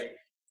said what?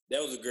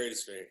 That was a great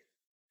experience.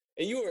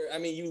 And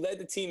you led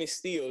the team in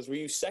steals. Were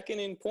you second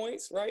in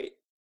points, right?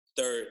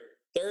 Third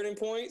in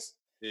points?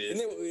 Yeah.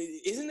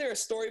 Isn't there a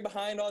story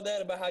behind all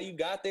that about how you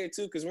got there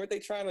too? Because weren't they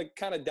trying to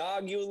kind of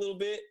dog you a little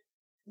bit?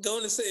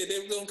 Going to say they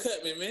were going to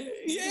cut me, man.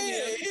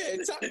 Yeah.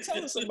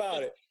 Tell us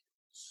about it.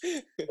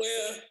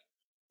 Well,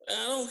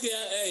 I don't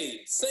care. Hey,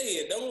 say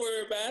it. Don't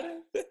worry about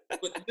it.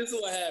 But this is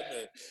what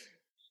happened.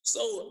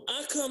 So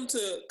I come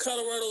to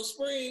Colorado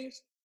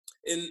Springs,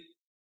 and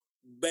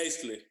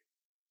basically,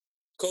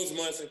 Coach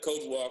Munson,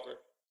 Coach Walker,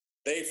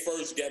 they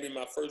first got me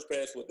my first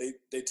passport.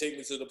 They take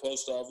me to the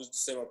post office to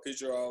send my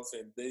picture off,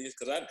 and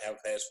because I didn't have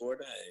a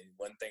passport,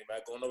 one thing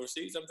about going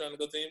overseas, I'm trying to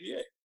go to the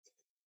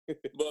NBA.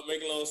 But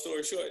make a long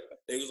story short,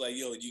 they was like,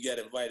 yo, you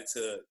got invited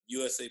to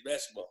USA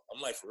basketball.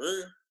 I'm like, for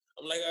real?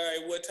 I'm like, all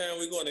right, what time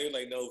we going? They were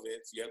like, no,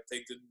 Vince, you have to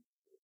take the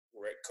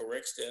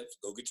correct steps.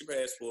 Go get your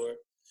passport.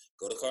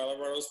 Go to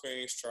Colorado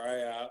Springs,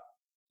 try out.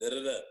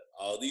 Da-da-da.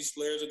 All these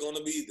players are going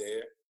to be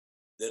there.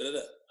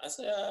 Da-da-da. I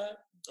said, all right,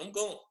 I'm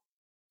going.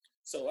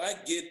 So I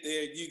get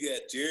there. You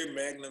got Jerry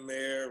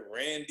McNamara,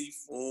 Randy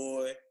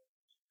Foy,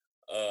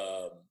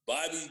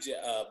 Bobby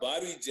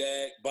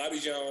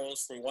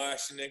Jones from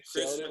Washington,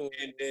 Chris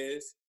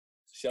Hernandez,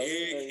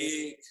 Eric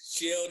Hicks,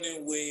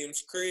 Sheldon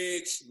Williams,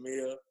 Craig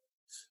Smith,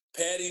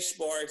 Patty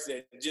Sparks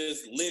that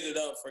just lit it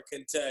up for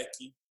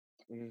Kentucky.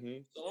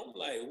 Mm-hmm. So I'm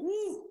like,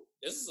 woo,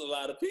 this is a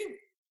lot of people.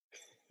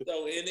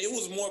 So, and it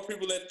was more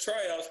people at the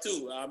tryouts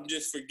too. I'm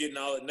just forgetting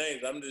all the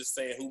names. I'm just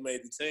saying who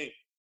made the team.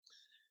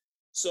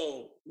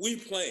 So we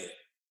playing.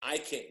 I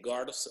can't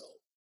guard a soul.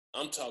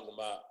 I'm talking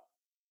about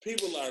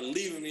people are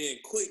leaving me in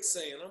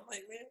quicksand. I'm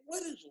like, man,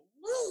 what is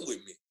wrong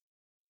with me?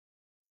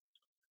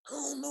 I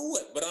don't know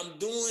what, but I'm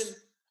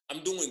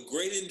doing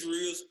great in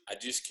drills. I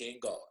just can't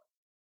guard.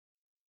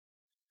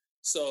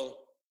 So,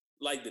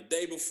 like the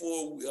day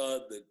before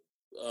the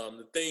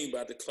thing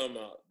about to come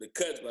out, the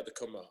cut's about to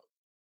come out,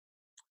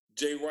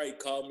 Jay Wright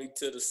called me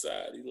to the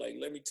side. He's like,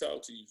 let me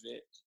talk to you,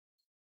 Vince.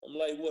 I'm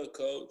like, what,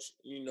 coach?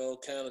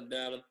 Kind of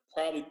down. I'm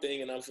probably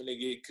thinking I'm finna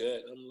get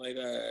cut. I'm like,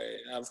 all right,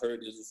 I've heard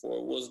this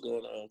before. What's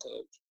going on,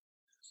 coach?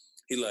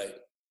 He like,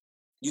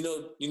 you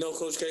know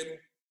Coach Cable?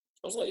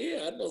 I was like,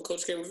 yeah, I know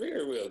Coach Cable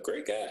very well.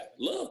 Great guy.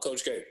 Love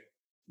Coach Cable.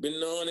 Been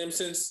knowing him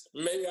since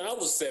maybe I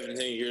was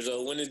 17 years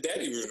old when his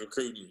daddy was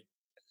recruiting me.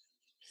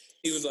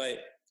 He was like,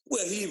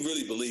 well, he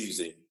really believes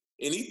in you.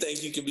 And he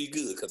thinks you can be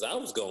good because I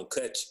was going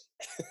to cut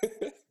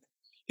you.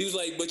 He was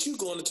like, but you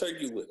going to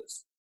Turkey with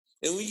us.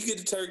 And when you get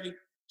to Turkey,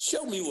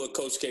 show me what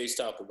Coach Cable's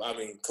talking about.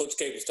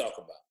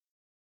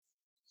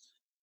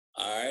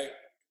 All right.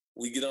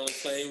 We get on the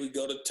plane. We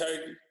go to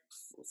Turkey.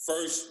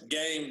 First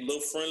game,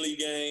 little friendly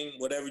game,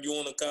 whatever you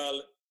want to call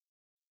it.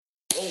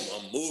 Boom,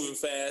 I'm moving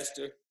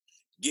faster,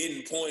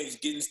 getting points,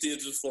 getting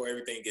steals before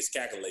everything gets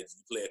calculated.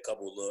 You play a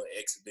couple of little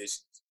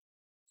exhibitions.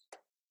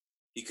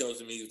 He comes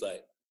to me, he's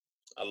like,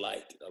 I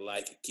like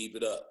it, keep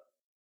it up.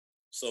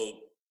 So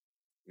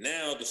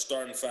now the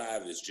starting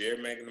five is Jerry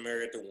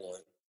McNamara at the 1,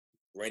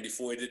 Randy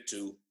Foy at the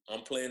 2.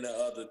 I'm playing the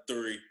other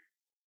 3,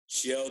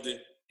 Sheldon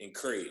and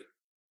Craig.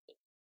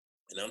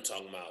 And I'm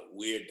talking about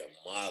we're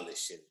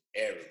demolishing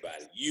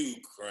everybody.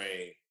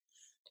 Ukraine,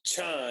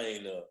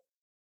 China,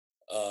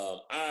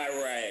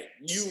 Iraq,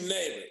 you name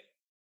it.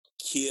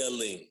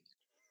 Killing.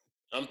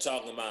 I'm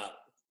talking about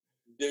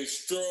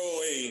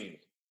destroying.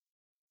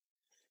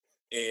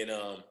 And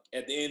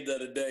at the end of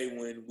the day,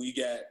 when we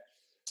got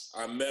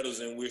our medals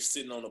and we're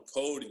sitting on the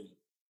podium,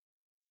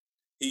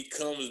 he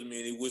comes to me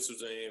and he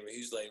whispers in him and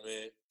he's like,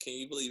 man, can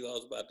you believe I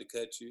was about to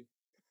cut you?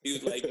 He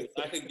was like, if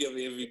I could give an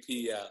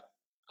MVP out,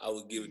 I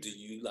would give it to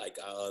you like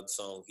our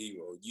unsung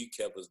hero. You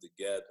kept us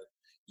together.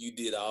 You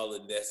did all the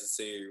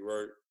necessary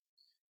work.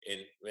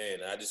 And, man,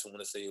 I just want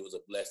to say it was a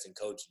blessing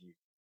coaching you.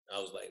 I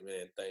was like,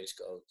 man, thanks,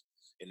 coach.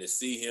 And to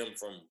see him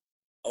from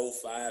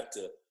 05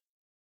 to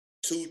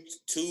two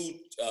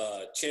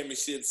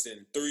championships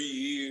in 3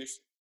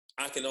 years,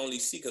 I can only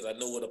see because I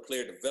know where the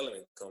player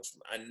development comes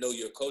from. I know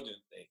your coaching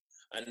thing.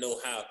 I know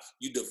how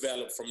you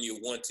develop from year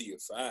 1 to year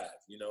 5,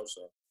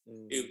 So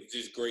it was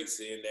just great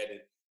seeing that.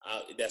 And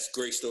that's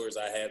great stories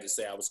I have to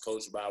say. I was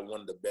coached by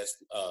one of the best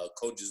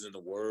coaches in the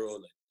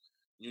world,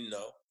 and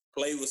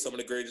play with some of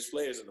the greatest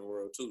players in the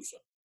world too. So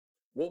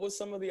What was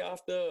some of the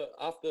off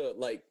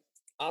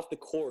the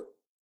court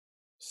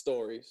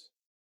stories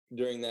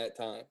during that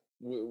time?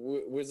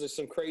 Was there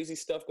some crazy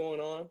stuff going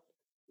on?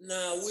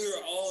 Nah, we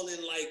were all in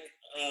like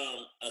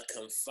a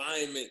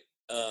confinement,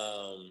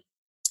 um,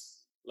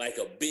 like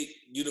a big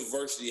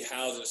university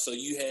housing. So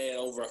you had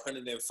over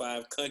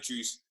 105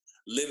 countries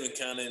living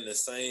kind of in the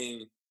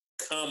same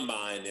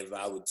combine, if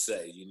I would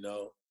say, you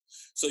know.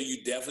 So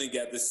you definitely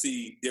got to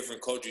see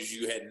different cultures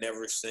you had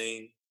never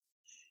seen.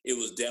 It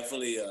was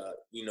definitely a,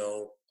 you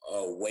know,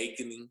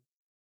 awakening,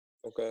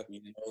 Okay.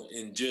 you know,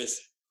 and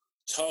just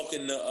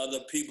talking to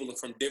other people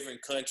from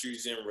different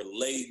countries and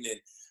relating, and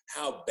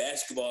how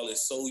basketball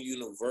is so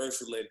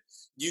universal. And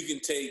you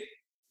can take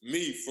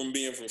me from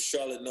being from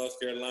Charlotte, North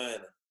Carolina,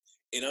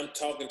 and I'm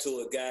talking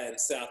to a guy in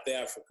South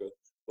Africa,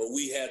 but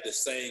we have the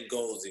same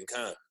goals in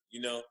common.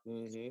 You know,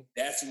 Mm-hmm.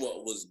 that's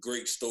what was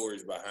great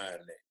stories behind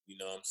that. You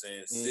know what I'm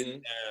saying? Sitting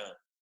Mm-hmm. down.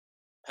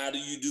 How do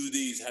you do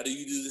these? How do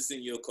you do this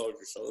in your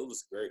culture? So it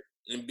was great.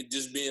 And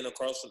just being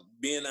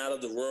out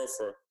of the world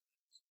for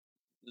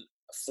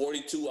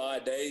 42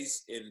 odd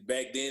days, and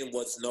back then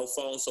was no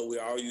phone, so we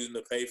all using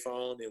the pay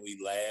phone, and we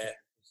laugh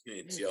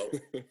and joke.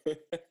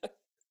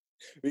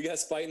 You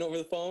guys fighting over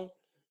the phone?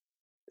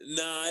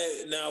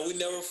 Nah, we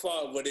never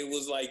fought, but it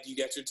was like you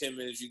got your 10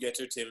 minutes, you got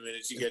your 10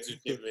 minutes, you got your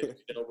 10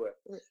 minutes, you know.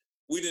 But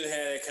we didn't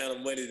have that kind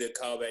of money to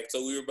call back,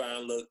 so we were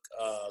buying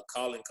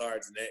calling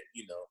cards, and that,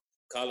 you know,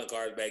 calling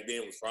cards back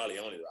then was probably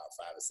only about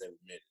 5 or 7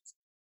 minutes.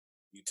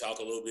 You talk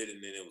a little bit,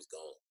 and then it was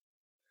gone.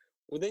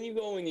 Well, then you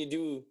go and you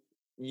do,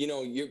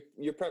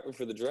 you're prepping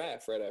for the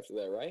draft right after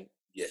that, right?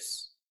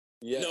 Yes.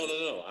 Yeah.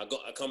 No.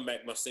 I come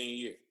back my senior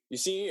year. Your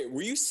senior year.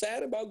 Were you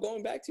sad about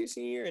going back to your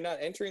senior year and not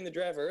entering the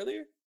draft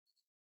earlier?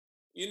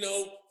 You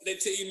know, they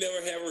tell you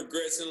never have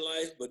regrets in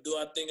life, but do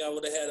I think I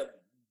would have had a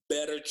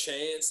better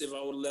chance if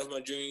I would have left my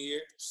junior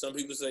year? Some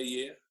people say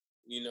yeah.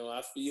 You know,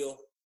 I feel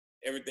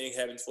everything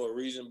happens for a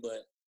reason,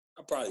 but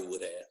I probably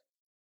would have.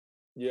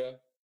 Yeah.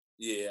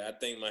 Yeah, I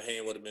think my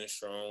hand would have been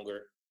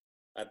stronger.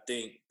 I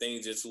think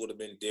things just would have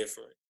been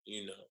different,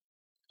 you know.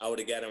 I would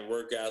have gotten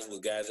workouts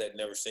with guys that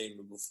never seen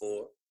me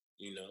before,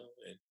 you know.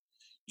 And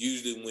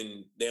usually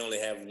when they only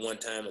have one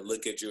time to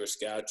look at you or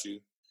scout you,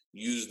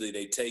 usually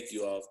they take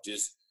you off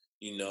just,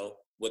 you know,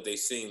 what they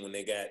seen. When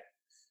they got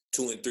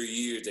 2 and 3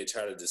 years, they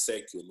try to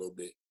dissect you a little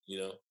bit, you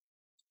know,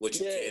 what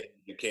Yeah.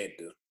 you can't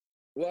do.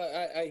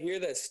 Well, I hear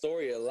that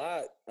story a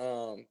lot.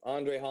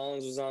 Andre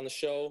Hollins was on the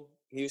show.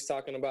 He was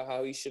talking about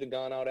how he should have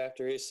gone out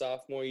after his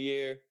sophomore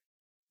year.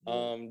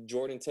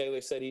 Jordan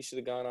Taylor said he should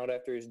have gone out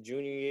after his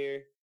junior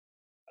year.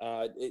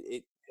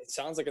 It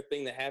sounds like a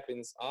thing that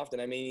happens often.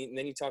 I mean, and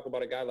then you talk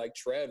about a guy like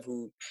Trev,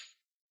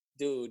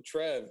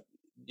 Trev,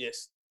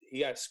 yes,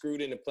 he got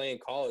screwed into playing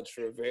college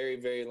for a very,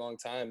 very long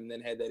time, and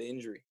then had that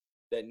injury,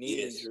 that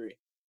knee injury.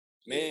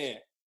 Man,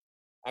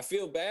 I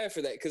feel bad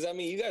for that, because I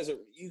mean, you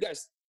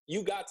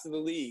got to the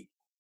league.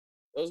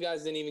 Those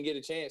guys didn't even get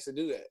a chance to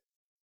do that.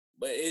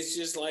 But it's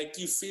just like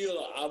you feel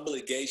an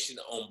obligation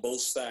on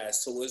both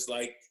sides. So it's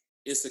like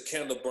it's a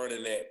candle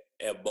burning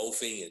at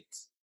both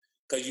ends.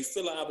 Because you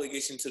feel an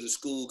obligation to the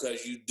school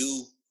because you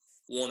do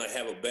want to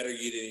have a better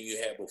year than you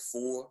had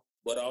before.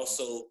 But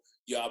also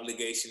your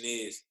obligation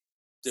is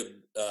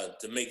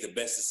to make the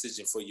best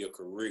decision for your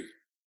career.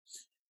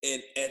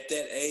 And at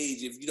that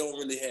age, if you don't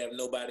really have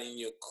nobody in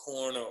your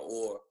corner,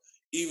 or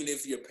even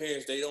if your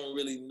parents, they don't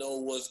really know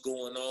what's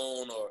going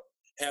on or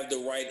have the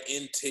right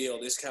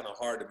intel, it's kind of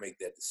hard to make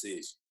that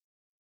decision.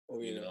 Oh,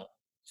 yeah. You know.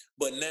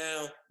 But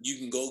now you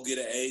can go get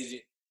an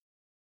agent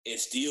and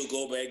still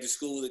go back to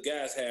school. The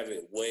guys have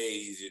it way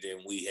easier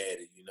than we had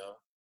it, you know.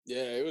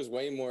 Yeah, it was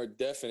way more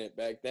definite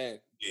back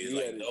then. Yeah, it's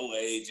like no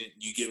agent.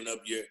 You giving up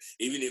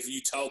even if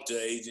you talk to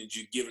agents,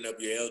 you giving up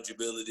your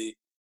eligibility.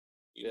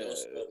 You know,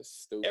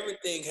 so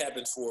everything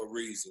happens for a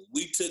reason.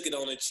 We took it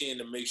on the chin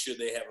to make sure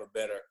they have a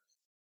better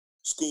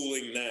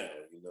schooling now,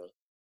 you know.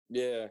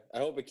 Yeah, I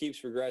hope it keeps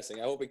progressing.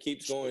 I hope it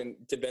keeps going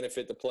to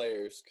benefit the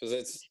players,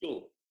 because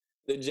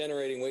they're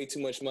generating way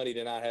too much money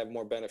to not have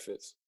more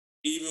benefits.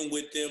 Even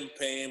with them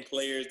paying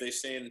players, they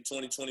say in the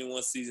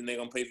 2021 season they're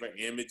gonna pay for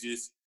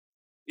images.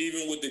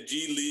 Even with the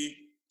G League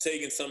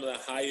taking some of the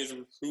highest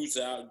recruits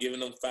out, giving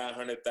them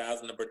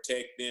 $500,000 to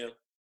protect them.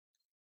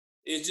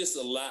 It's just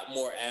a lot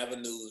more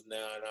avenues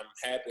now, and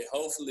I'm happy.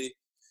 Hopefully,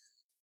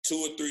 2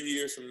 or 3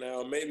 years from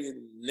now, maybe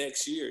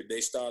next year,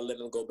 they start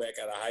letting them go back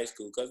out of high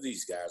school because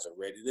these guys are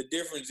ready. The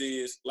difference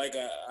is, like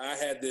I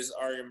had this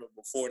argument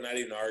before, not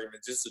even an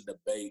argument, just a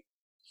debate.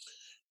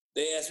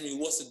 They asked me,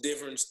 what's the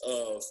difference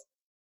of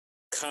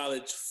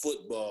college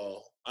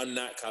football? I'm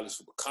not college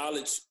football.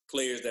 College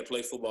players that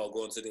play football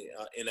going to the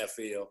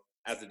NFL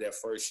after their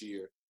first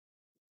year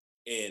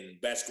in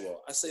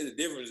basketball. I say the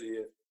difference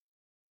is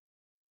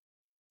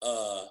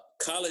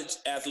college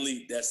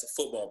athlete that's a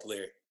football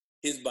player,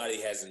 his body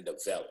hasn't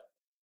developed.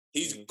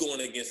 He's going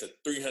against a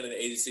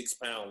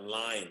 386-pound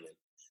lineman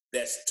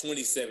that's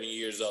 27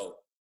 years old.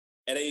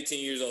 At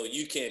 18 years old,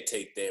 you can't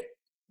take that.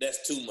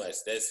 That's too much.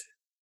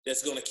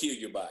 That's going to kill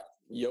your body.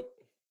 Yep.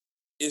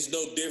 it's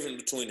no different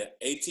between an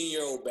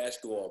 18-year-old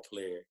basketball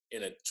player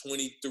and a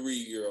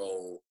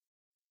 23-year-old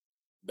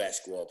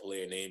basketball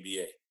player in the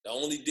NBA. The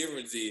only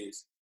difference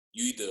is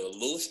you either a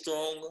little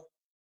stronger,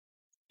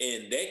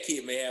 and that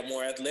kid may have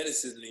more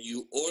athleticism than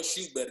you or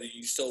shoot better than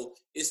you. So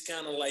it's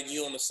kind of like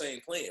you're on the same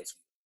playing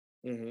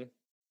field. Mm-hmm.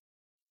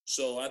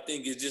 So I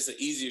think it's just an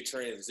easier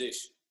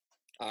transition.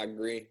 I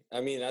agree.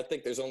 I mean, I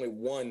think there's only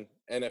one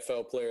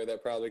NFL player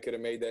that probably could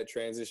have made that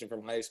transition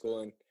from high school,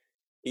 and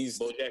he's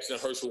Bo Jackson,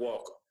 Herschel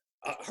Walker.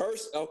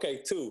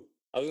 Okay, two.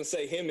 I was gonna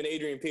say him and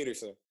Adrian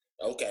Peterson.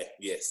 Okay,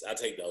 yes, I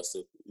take those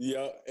two.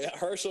 Yeah,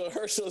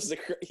 Herschel's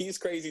he's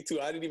crazy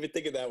too. I didn't even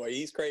think of that way.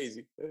 He's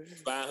crazy.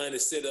 500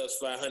 sit-ups,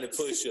 500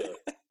 push-ups.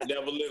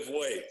 Never lift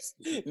weights.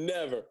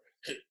 Never.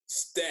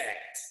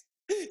 Stacked.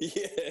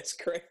 Yeah, it's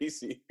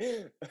crazy.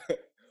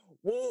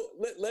 Well,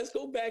 let's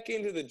go back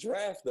into the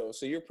draft though.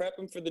 So you're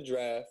prepping for the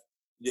draft.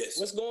 Yes.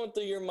 What's going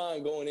through your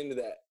mind going into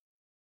that?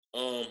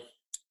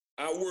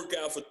 I work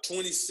out for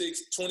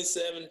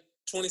 27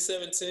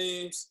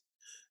 teams.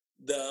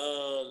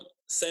 The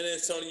San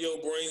Antonio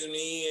brings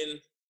me in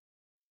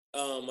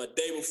a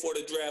day before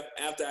the draft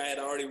after I had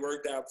already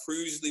worked out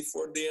previously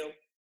for them.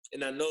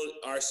 And I know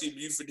RC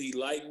Buford, he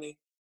liked me.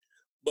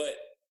 But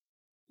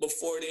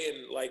before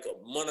then, like a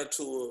month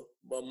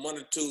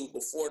or two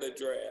before the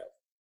draft,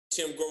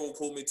 Tim Grover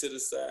pulled me to the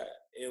side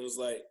and was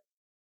like,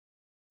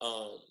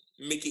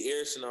 Mickey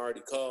Arison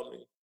already called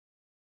me.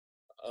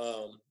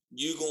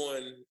 You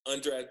going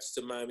undrafted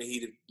to Miami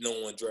Heat if no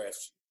one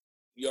drafts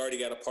you. You already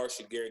got a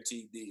partial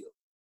guaranteed deal.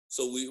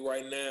 So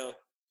right now,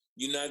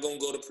 you're not going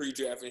to go to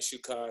pre-draft in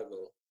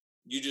Chicago.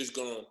 You're just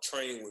going to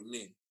train with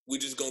me. We're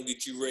just going to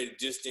get you ready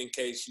just in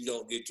case you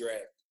don't get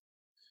drafted.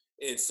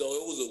 And so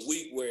it was a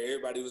week where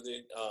everybody was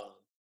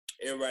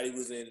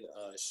in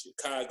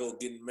Chicago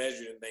getting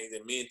measured and things,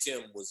 and me and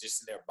Tim was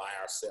just in there by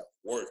ourselves,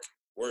 work.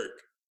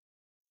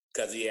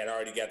 Because he had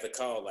already got the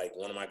call, like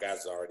one of my guys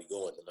is already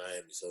going to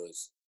Miami. So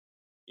it's,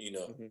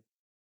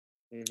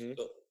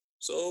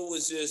 So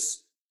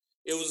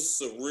it was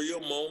a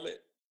surreal moment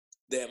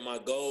that my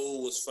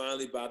goal was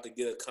finally about to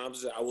get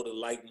accomplished. I would have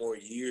liked more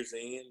years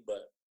in,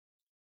 but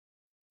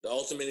the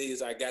ultimate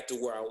is I got to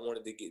where I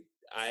wanted to get.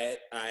 I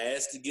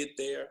asked to get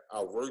there.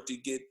 I worked to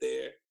get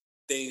there.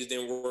 Things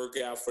didn't work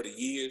out for the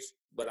years,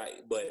 but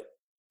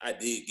I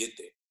did get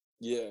there.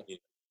 Yeah.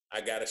 I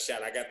got a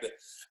shot. I got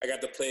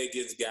to play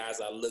against guys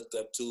I looked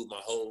up to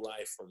my whole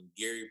life, from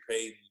Gary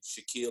Payton,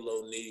 Shaquille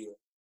O'Neal,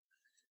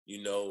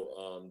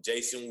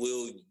 Jason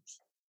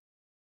Williams,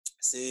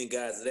 seeing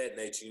guys of that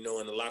nature, in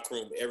the locker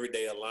room every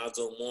day.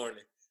 Alonzo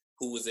Mourning,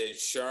 who was in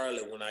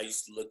Charlotte when I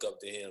used to look up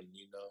to him,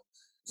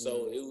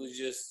 So it was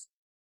just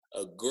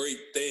a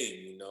great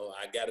thing,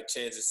 I got a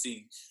chance to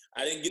see.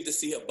 I didn't get to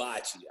see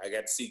Hibachi. I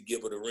got to see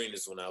Gilbert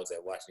Arenas when I was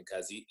at Washington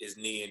because his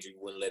knee injury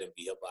wouldn't let him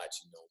be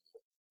Hibachi no more.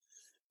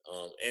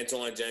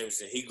 Antoine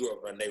Jameson, he grew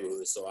up in my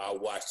neighborhood, so I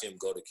watched him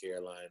go to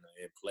Carolina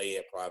and play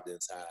at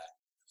Providence High.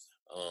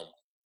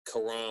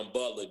 Caron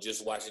Butler,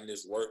 just watching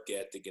his work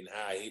ethic and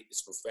how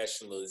his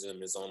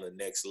professionalism is on the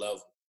next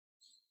level.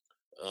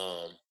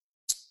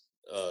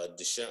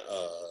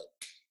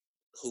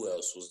 Who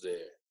else was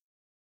there?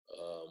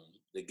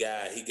 The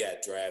guy, he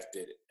got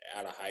drafted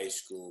out of high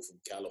school from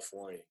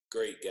California.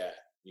 Great guy,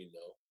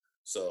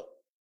 So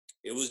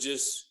it was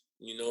just,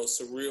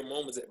 surreal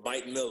moments.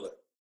 Mike Miller.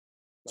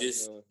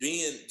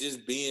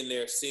 Being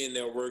there, seeing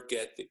their work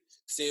ethic,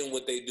 seeing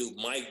what they do.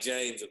 Mike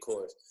James, of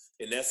course.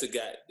 And that's a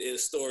guy, there's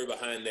a story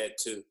behind that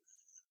too.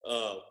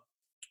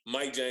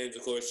 Mike James,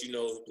 of course,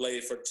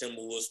 played for the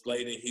Timberwolves,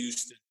 played in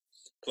Houston,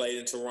 played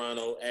in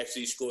Toronto,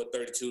 actually scored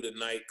 32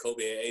 tonight.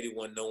 Kobe had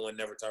 81. No one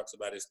never talks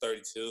about his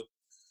 32.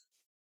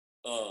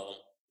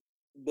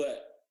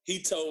 But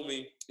he told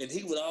me, and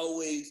he would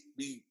always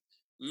be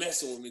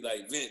messing with me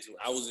like, Vince,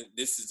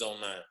 this is on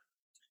 9.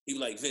 He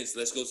was like, Vince,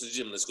 let's go to the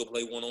gym. Let's go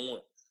play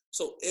one-on-one.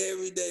 So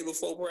every day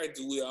before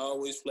practice, we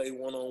always play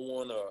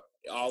one-on-one, or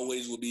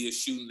always would be a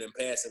shooting and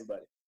passing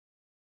buddy.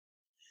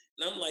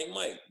 And I'm like,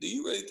 Mike, do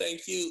you really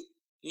think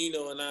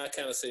and I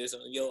kind of said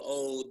something, you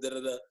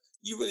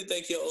really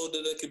think your old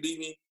da-da could beat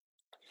me?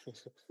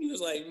 He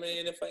was like,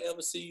 man, if I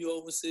ever see you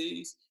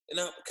overseas,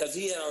 because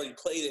he had already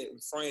played it in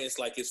France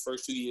like his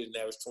first 2 years and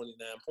averaged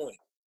 29 points.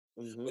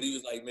 Mm-hmm. But he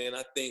was like, man,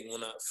 I think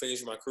when I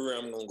finish my career,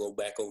 I'm going to go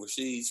back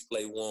overseas,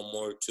 play one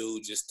more,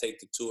 two, just take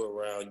the tour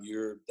around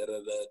Europe,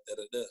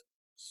 da-da-da.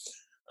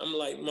 I'm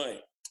like,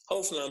 Mike,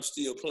 hopefully I'm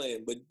still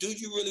playing, but do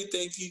you really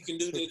think you can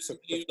do this?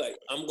 He was like,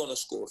 I'm going to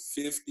score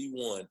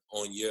 51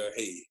 on your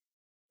head.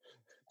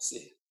 I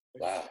said,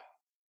 wow,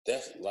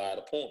 that's a lot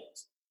of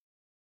points.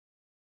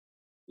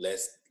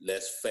 Let's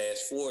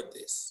fast forward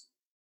this.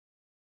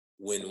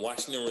 When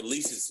Washington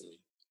releases me,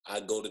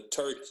 I go to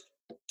Turkey,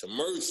 to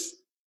Mercer.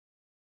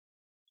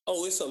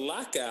 Oh, it's a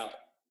lockout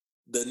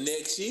the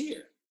next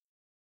year.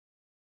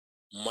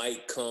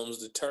 Mike comes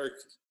to Turkey.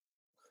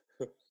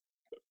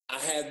 I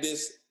have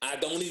this, I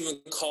don't even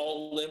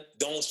call him,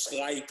 don't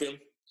Skype him.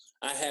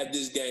 I have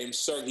this game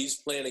circled. He's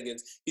playing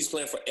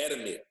for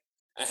Edimir.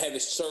 I have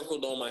it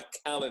circled on my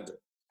calendar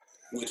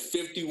with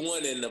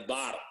 51 in the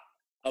bottom.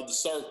 of the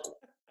circle.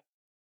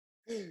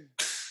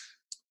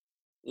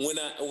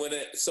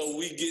 So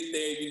we get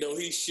there,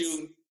 he's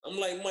shooting. I'm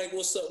like, Mike,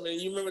 what's up, man?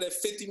 You remember that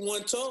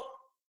 51 talk?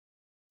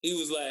 He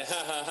was like,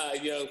 ha, ha, ha,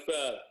 young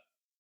fella.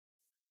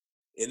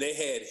 And they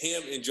had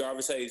him and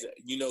Jarvis Hayes.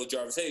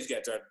 Jarvis Hayes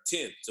got drafted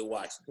 10 to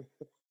Washington.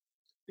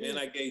 Then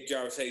I gave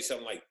Jarvis Hayes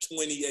something like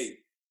 28.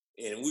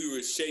 And we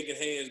were shaking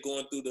hands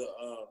going through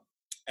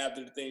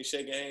after the thing,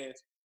 shaking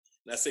hands.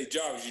 And I say,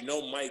 Jarvis,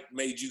 Mike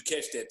made you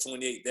catch that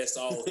 28. That's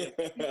all him.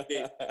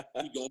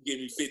 He going to give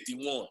me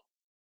 51.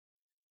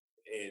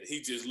 And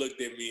he just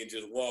looked at me and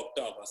just walked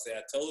off. I said,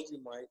 I told you,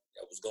 Mike,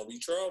 that was going to be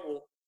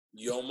trouble.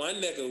 You on my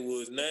neck of the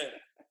woods now.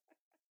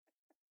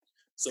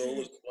 So it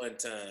was fun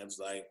times.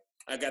 Like,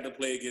 I got to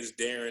play against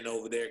Darren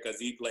over there because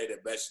he played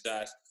at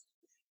Beşiktaş.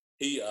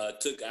 He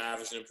took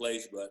Iverson's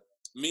place, but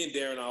me and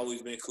Darren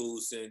always been cool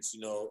since,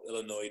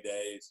 Illinois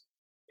days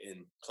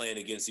and playing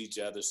against each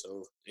other.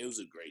 So it was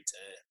a great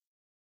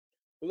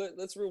time.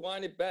 Let's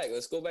rewind it back.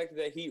 Let's go back to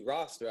that Heat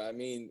roster. I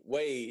mean,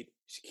 Wade,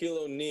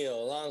 Shaquille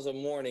O'Neal, Alonzo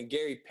Mourning,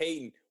 Gary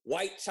Payton,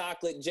 White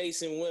Chocolate,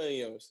 Jason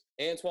Williams,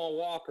 Antoine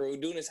Walker,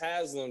 Udonis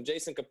Haslem,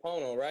 Jason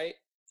Capono, right?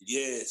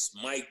 Yes,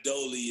 Mike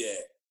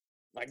Doliak.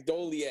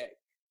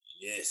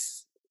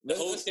 Yes. The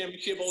whole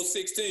championship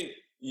 2016.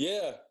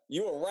 Yeah,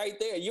 you were right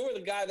there. You were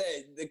the guy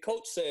that the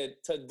coach said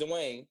to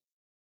Dwayne,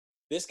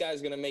 this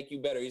guy's going to make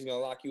you better. He's going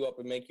to lock you up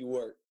and make you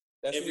work.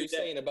 That's what he's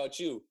saying about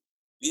you.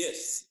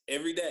 Yes,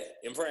 every day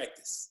in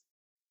practice.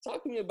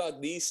 Talk to me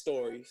about these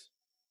stories.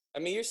 I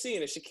mean, you're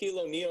seeing a Shaquille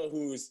O'Neal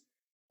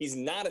he's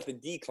not at the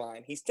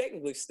decline. He's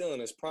technically still in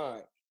his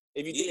prime.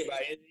 If you think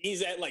about it,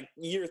 he's at like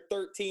year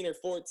 13 or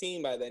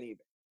 14 by then even.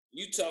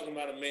 You talking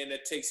about a man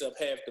that takes up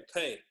half the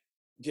paint.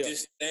 Yeah.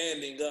 Just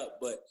standing up,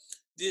 but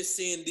just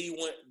seeing D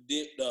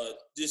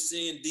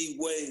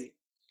Wade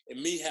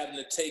and me having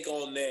to take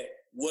on that,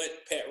 what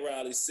Pat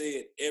Riley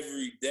said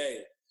every day.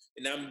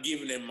 And I'm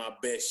giving him my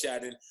best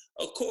shot. And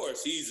of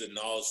course, he's an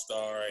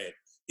all-star and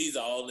he's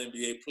an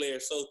all-NBA player.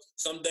 So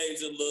some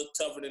days are a little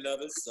tougher than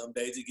others. Some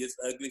days it gets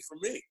ugly for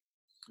me.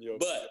 Yep.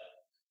 But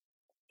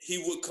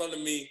he would come to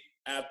me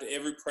after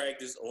every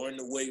practice or in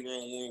the weight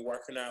room when we're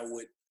working out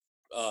with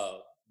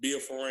Bill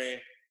Ferran.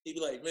 He'd be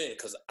like, man,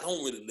 because I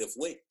don't really lift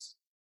weights.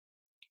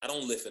 I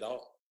don't lift at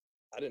all.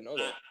 I didn't know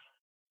that.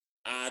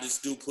 I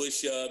just do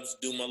push-ups,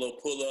 do my little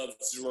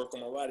pull-ups, just work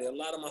on my body. A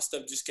lot of my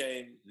stuff just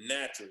came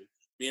naturally.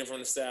 Being from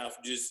the South,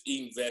 just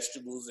eating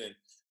vegetables and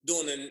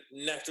doing the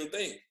natural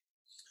thing.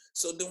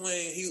 So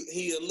Dwayne,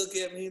 he'll look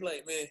at me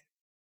like, man,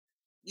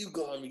 you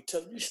guard me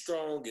tough. You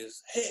strong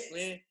as heck,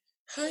 man.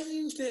 How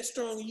you that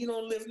strong and you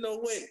don't lift no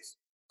weights?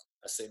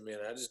 I said, man,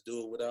 I just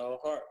do it with all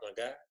heart, my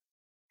guy.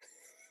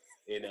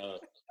 And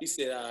he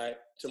said, all right,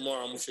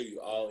 tomorrow I'm going to show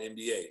you all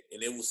NBA.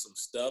 And it was some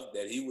stuff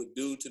that he would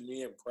do to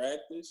me in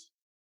practice.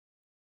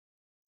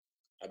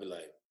 I'd be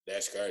like,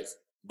 that's crazy.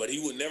 But he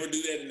would never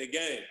do that in the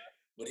game.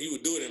 But he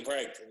would do it in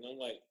practice. And I'm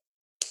like,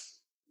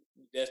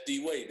 that's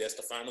D Wade. That's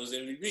the finals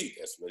MVP.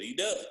 That's what he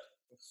does.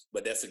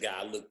 But that's the guy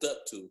I looked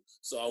up to.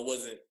 So I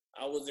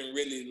wasn't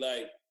really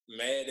like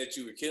mad that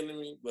you were killing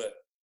me, but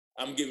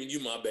I'm giving you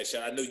my best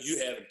shot. I know you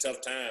had a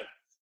tough time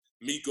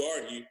me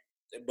guarding you,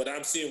 but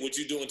I'm seeing what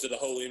you're doing to the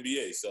whole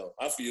NBA. So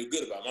I feel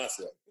good about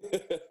myself.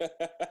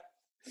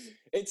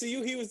 And to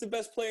you, he was the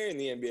best player in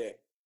the NBA.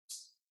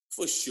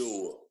 For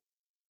sure.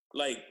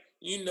 Like,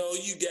 you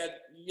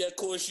of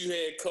course you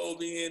had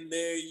Kobe in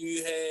there,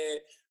 you had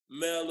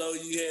Melo,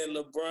 you had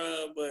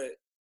LeBron, but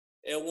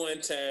at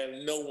one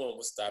time, no one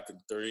was stopping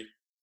three.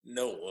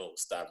 No one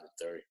was stopping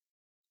three.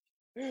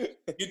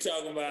 You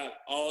talking about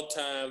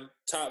all-time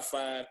top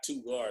 5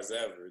 two guards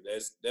ever.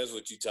 That's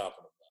what you talking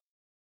about.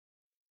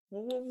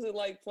 Well, what was it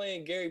like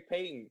playing Gary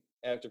Payton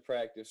after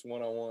practice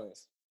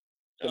one-on-ones?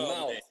 The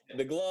mouth, man.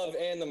 The glove,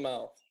 and the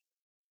mouth.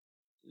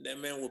 That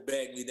man would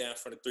back me down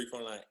from the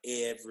three-point line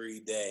every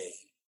day.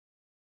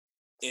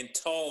 And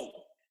talk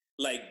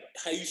like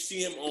how you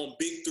see him on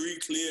Big 3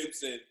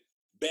 clips and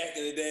back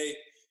in the day,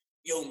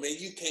 yo, man,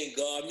 you can't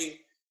guard me.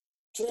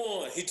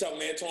 Twan, he talking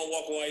to Antoine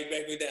Walker while he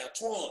back me down.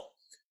 Twan,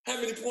 how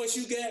many points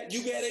you got?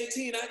 You got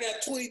 18. I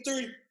got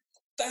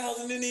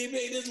 23,000 in the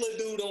NBA. This little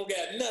dude don't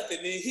got nothing,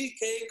 and he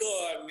can't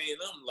guard me.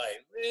 And I'm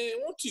like, man,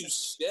 won't you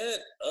shut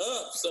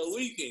up so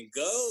we can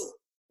go?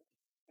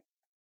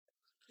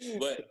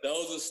 But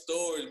those are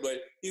stories.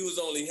 But he was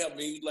only helping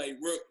me. Like,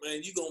 Rook,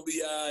 man, you gonna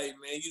be all right,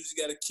 man. You just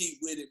gotta keep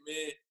with it,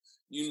 man.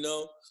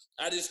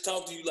 I just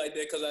talk to you like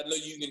that because I know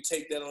you can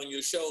take that on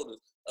your shoulders.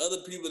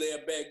 Other people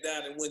that back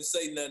down and wouldn't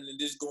say nothing and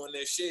just go in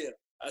their shell.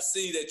 I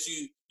see that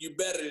you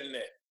better than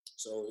that.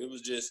 So it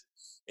was just,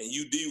 and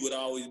UD would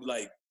always be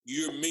like,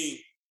 you're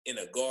me in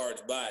a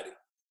guard's body.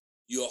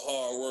 You're a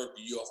hard worker.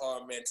 You're a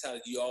hard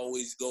mentality. You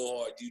always go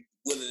hard. You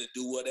willing to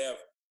do whatever.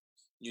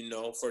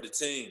 For the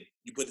team.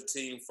 You put the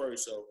team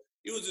first. So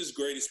it was just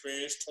great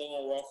experience.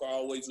 Twan Walker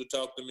always would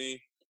talk to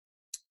me.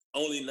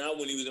 Only not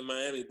when he was in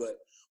Miami, but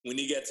when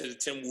he got to the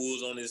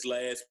Timberwolves on his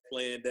last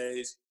playing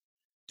days,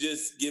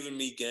 just giving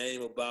me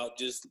game about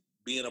just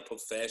being a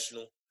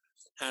professional,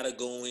 how to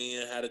go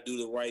in, how to do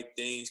the right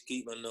things,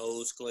 keep my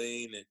nose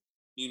clean, and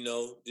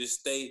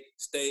just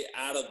stay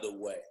out of the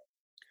way,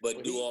 but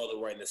Well, do all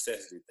the right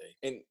necessity things.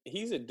 and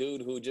he's a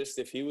dude who just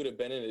if he would have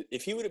been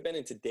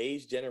in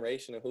today's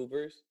generation of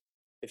hoopers,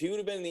 if he would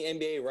have been in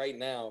the NBA right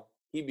now,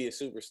 he'd be a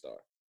superstar.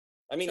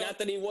 I mean, not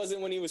that he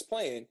wasn't when he was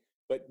playing,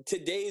 but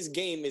today's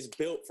game is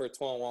built for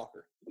Twan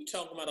Walker. We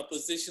talking about a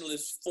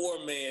positionless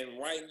 4-man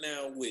right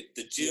now with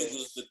the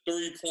jiggles, the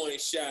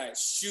 3-point shot,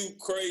 shoot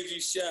crazy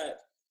shot.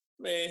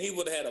 Man, he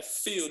would have had a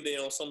field day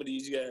on some of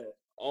these guys.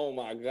 Oh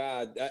my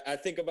God. I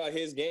think about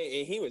his game,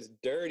 and he was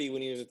dirty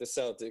when he was at the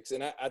Celtics.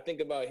 And I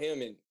think about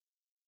him, and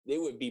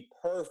it would be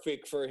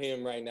perfect for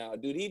him right now.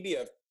 Dude, he'd be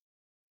a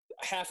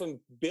 $500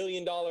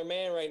 million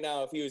man right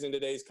now if he was in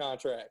today's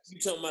contracts. You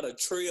talking about a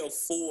trio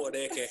 4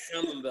 that can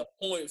handle the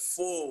point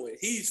forward.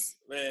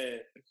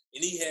 And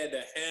he had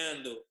to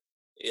handle.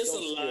 It's a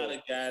lot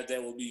of guys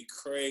that would be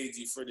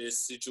crazy for this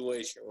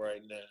situation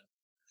right now.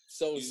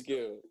 So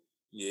skilled.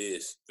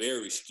 Yes,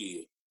 very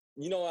skilled.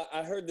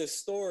 I heard this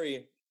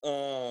story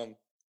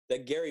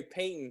that Gary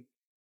Payton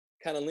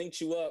kind of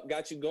linked you up,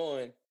 got you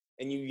going,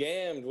 and you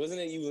yammed. Wasn't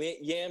it you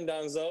yammed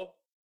on Zoe?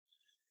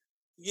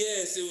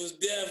 Yes, it was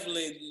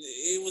definitely.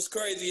 It was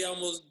crazy.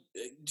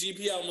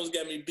 GP almost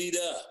got me beat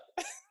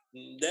up.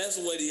 That's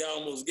what he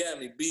almost got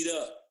me beat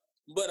up.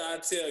 But I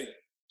tell you,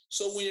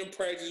 so we in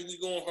practice, we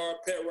going hard.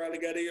 Pat Riley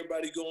got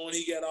everybody going.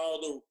 He got all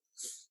the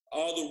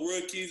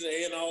rookies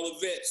and all the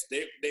vets.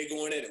 They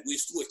going at it. We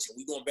switching.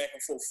 We going back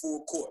and forth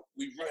full court.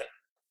 We running.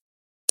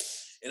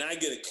 And I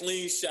get a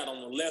clean shot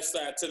on the left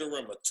side to the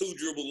rim, a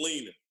 2-dribble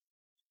leaner.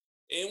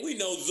 And we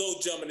know Zoe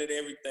jumping at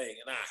everything.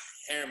 And I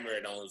hammer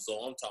it on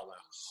Zoe. I'm talking about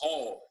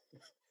hard.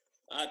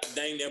 I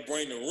dang that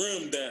bring the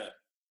rim down.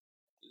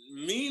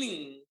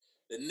 Meaning,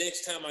 the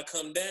next time I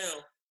come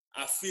down,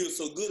 I feel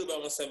so good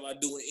about myself, I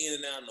do an in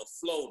and out on the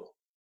floater.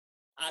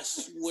 I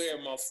swear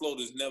my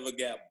floaters never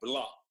got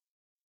blocked.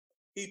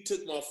 He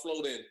took my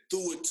floater and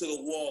threw it to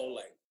the wall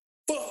like,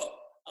 fuck.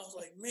 I was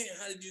like, man,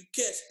 how did you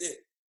catch that?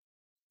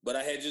 But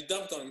I had just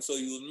dunked on him, so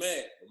he was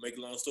mad. To make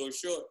a long story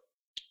short,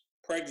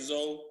 practice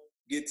over,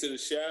 get to the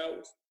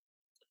showers.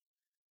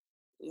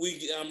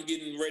 I'm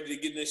getting ready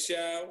to get in the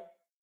shower.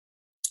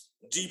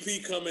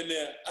 GP come in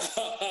there.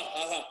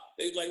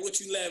 They was like, what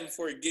you laughing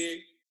for,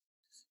 Gary?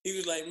 He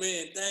was like,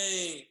 man,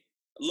 dang,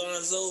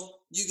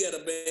 Lonzo, you got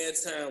a bad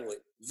time with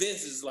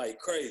Vince is like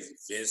crazy.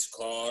 Vince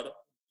Carter,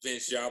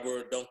 Vince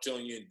Yarborough dunked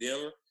on you in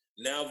Denver.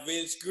 Now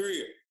Vince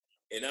Greer.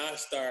 And I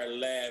started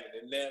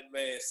laughing, and that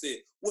man said,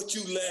 what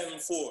you laughing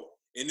for?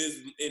 And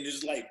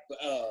his like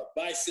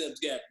biceps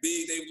got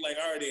big. They were like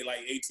already like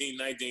 18,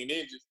 19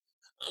 inches.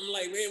 I'm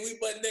like, man, we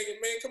butt naked,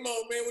 man. Come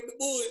on, man, with the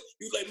boys.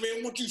 He was like,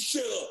 man, won't you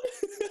shut up?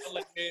 I'm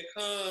like, man,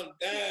 calm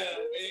down,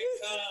 man,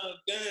 calm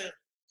down.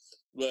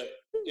 But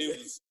it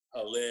was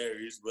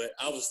hilarious. But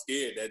I was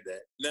scared at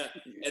that. Not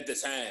at the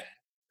time.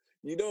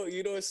 You know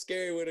it's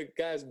scary when a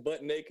guy's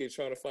butt naked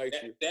trying to fight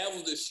you. That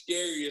was the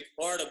scariest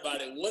part about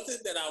it.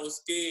 Wasn't that I was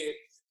scared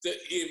that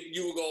if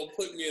you were going to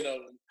put me in a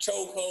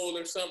chokehold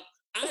or something.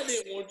 I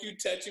didn't want you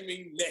touching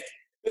me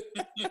naked.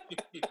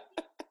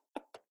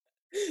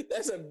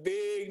 That's a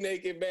big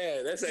naked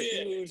man. That's a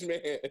huge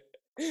man.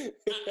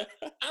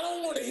 I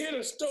don't want to hear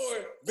the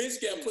story. Vince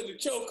got put in the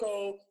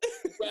chokehold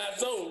by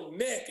Zoe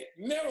naked.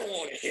 Never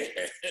want to hear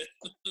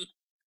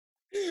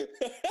it.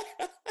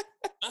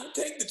 I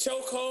take the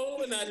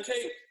chokehold and I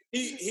take.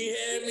 He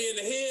had me in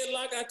the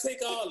headlock. I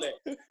take all that,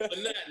 but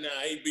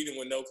I ain't beating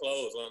with no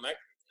clothes on.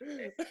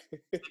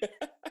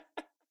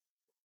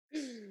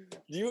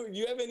 Do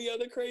you have any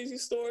other crazy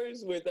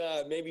stories with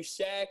maybe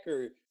Shaq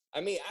or?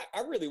 I mean,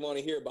 I really want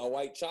to hear about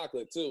White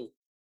Chocolate too.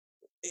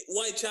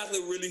 White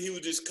Chocolate really, he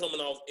was just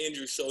coming off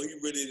injury, so he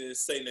really didn't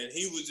say nothing.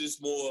 He was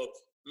just more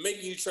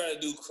making you try to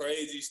do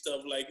crazy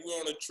stuff. Like we were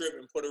on a trip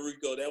in Puerto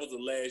Rico. That was the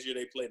last year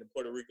they played in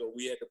Puerto Rico.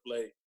 We had to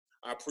play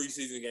our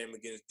preseason game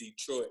against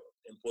Detroit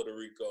in Puerto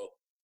Rico,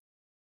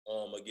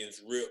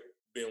 against Rip,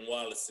 Ben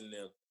Wallace and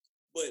them.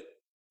 But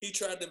he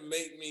tried to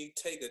make me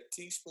take a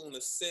teaspoon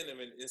of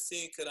cinnamon and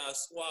see could I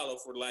swallow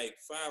for like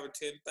 5,000 or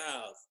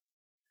 10,000.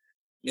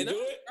 You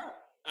do it?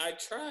 I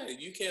tried.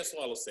 You can't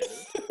swallow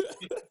cinnamon.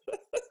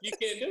 You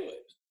can't do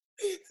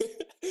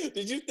it.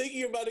 Did you think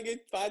you were about to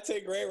get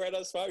 5-10 grand right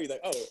on spot? You're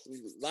like, oh,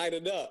 light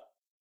it up.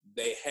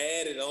 They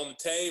had it on the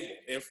table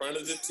in front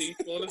of the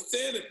teaspoon of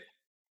cinnamon.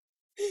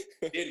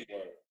 It didn't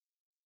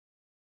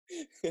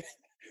work.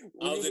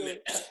 I was in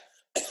there.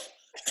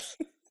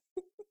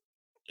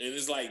 And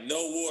it's like no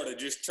water,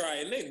 just try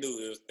it. And they knew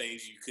there was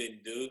things you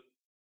couldn't do.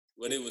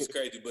 But it was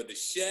crazy. But the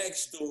Shaq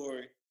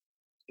story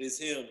is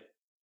him.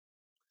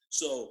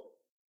 So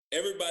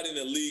everybody in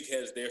the league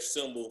has their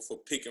symbol for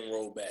pick and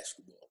roll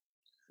basketball.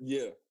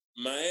 Yeah.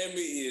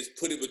 Miami is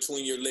put it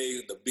between your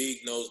legs, the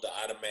big nose, the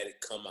automatic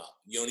come out.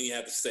 You don't even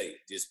have to say it.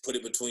 Just put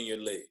it between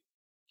your legs.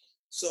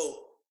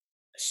 So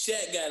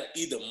Shaq got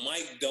either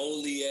Mike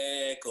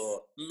Doliak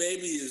or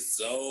maybe it's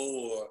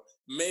Zoe or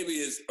maybe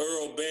it's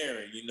Earl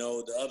Barron,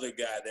 the other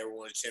guy that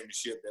won a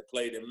championship that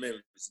played in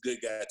Memphis. Good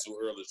guy too.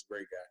 Earl is a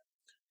great guy.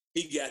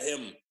 He got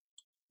him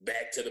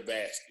back to the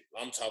basket.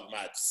 I'm talking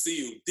about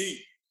sealed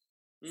deep.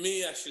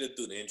 Me, I should have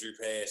threw the injury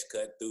pass,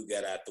 cut through,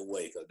 got out the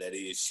way, because that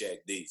is Shaq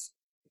Diesel.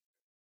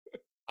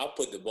 I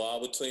put the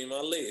ball between my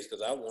legs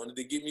because I wanted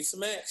to get me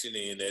some action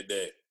in that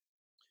day.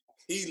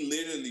 He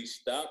literally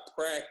stopped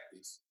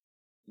practice,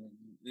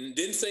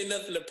 didn't say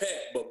nothing to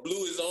Pat, but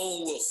blew his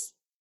own whistle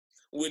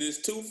with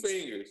his 2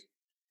 fingers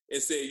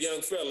and said,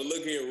 "Young fella,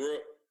 look here,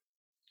 Rook.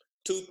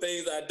 2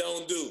 things I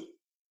don't do.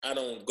 I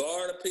don't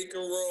guard a pick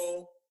and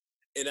roll,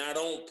 and I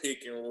don't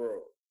pick and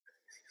roll."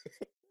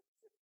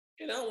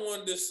 And I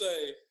wanted to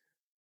say,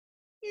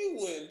 you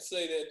wouldn't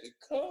say that to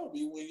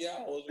Kobe when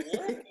y'all was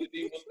working and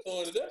he was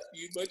throwing it up to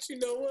you. But you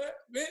know what,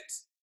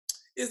 Vince?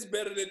 It's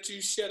better that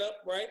you shut up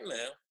right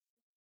now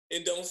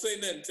and don't say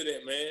nothing to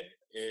that man.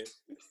 And,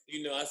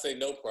 I say,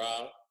 no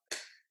problem.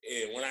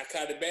 And when I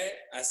caught it back,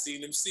 I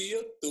seen him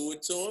seal, threw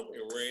it to him,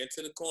 and ran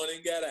to the corner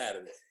and got out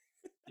of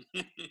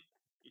there.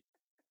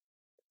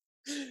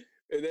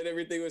 And then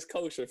everything was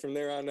kosher from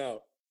there on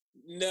out.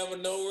 Never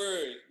no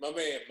worries. My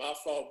man, my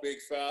fault, big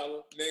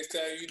fella. Next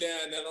time you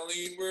down there, don't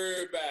even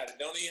worry about it.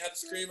 Don't even have to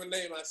scream a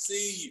name. I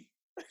see you.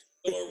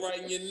 Start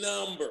writing your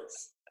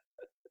numbers.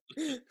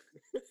 Did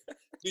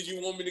you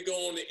want me to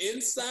go on the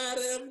inside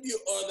of you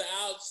or the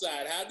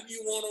outside? How do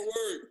you want to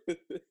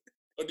work?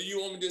 Or do you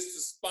want me just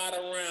to spot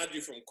around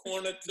you from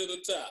corner to the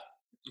top?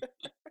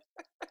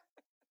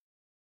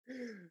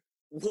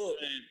 Well,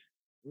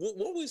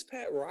 what was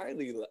Pat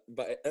Riley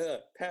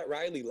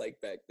like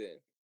back then?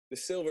 The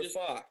Silver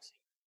Fox.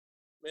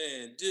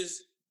 Man,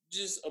 just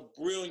a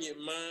brilliant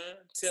mind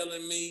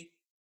telling me,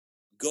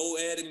 go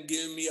at him,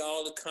 giving me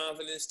all the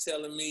confidence,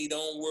 telling me,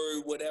 don't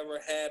worry, whatever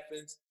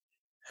happens,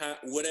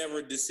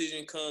 whatever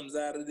decision comes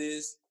out of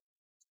this,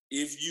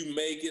 if you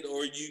make it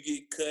or you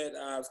get cut,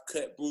 I've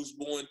cut Bruce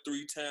Bowen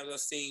 3 times. I've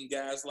seen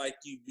guys like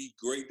you be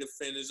great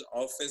defenders,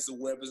 offensive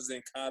weapons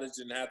in college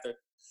and have to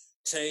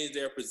change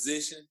their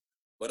position,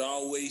 but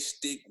always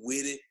stick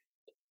with it,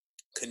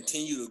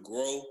 continue to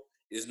grow.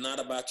 It's not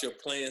about your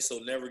playing, so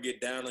never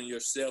get down on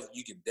yourself.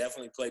 You can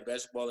definitely play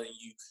basketball, and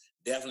you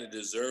definitely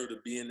deserve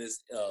to be in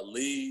this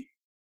league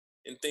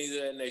and things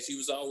of that nature. He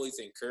was always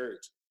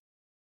encouraged.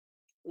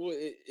 Well,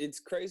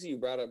 it's crazy you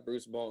brought up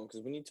Bruce Bowen,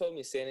 because when you told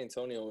me San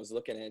Antonio was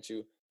looking at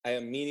you, I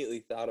immediately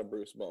thought of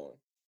Bruce Bowen.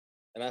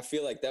 And I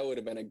feel like that would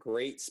have been a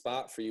great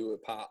spot for you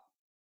at Pop.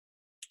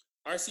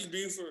 R.C.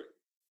 Buford,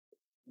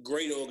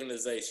 great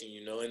organization,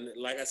 and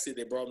like I said,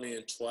 they brought me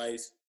in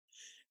twice.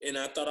 And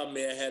I thought I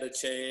may have had a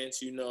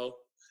chance,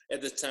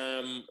 At the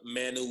time,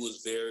 Manu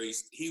was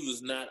he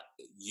was not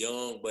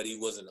young, but he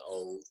wasn't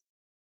old.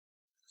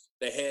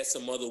 They had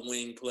some other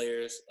wing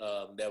players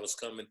that was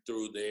coming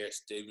through there,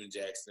 Steven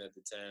Jackson at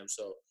the time.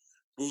 So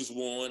Bruce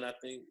Bowen, I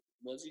think,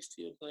 was he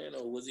still playing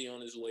or was he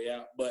on his way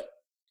out? But,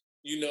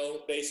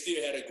 they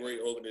still had a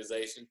great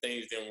organization.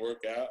 Things didn't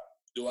work out.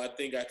 Do I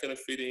think I could have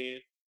fit in?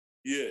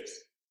 Yes.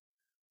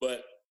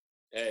 But,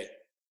 hey,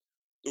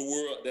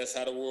 that's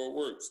how the world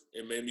works.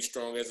 It made me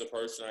strong as a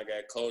person. I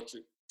got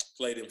cultured,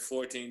 played in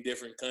 14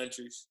 different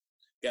countries,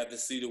 got to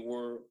see the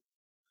world,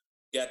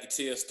 got to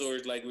tell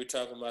stories like we're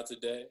talking about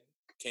today.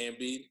 Can't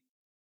beat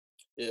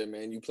it. Yeah,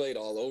 man, you played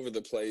all over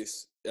the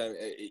place,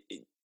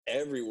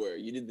 everywhere.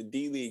 You did the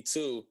D-League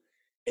too,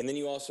 and then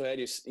you also had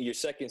your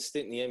second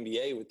stint in the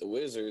NBA with the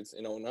Wizards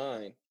in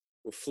 2009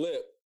 with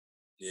Flip.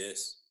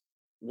 Yes.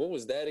 What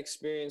was that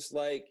experience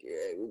like?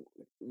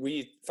 Were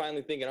you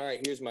finally thinking, all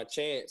right, here's my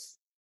chance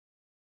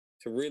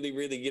to really,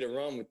 really get a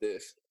run with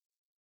this?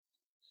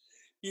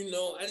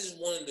 I just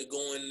wanted to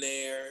go in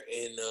there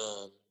and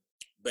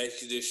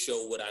basically just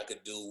show what I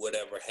could do,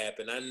 whatever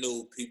happened. I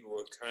knew people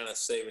were kind of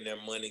saving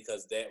their money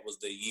because that was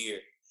the year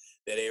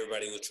that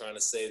everybody was trying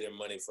to save their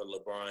money for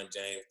LeBron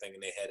James, thinking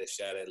they had a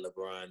shot at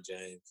LeBron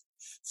James.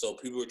 So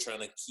people were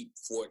trying to keep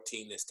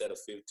 14 instead of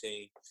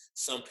 15.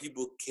 Some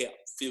people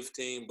kept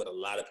 15, but a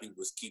lot of people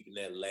was keeping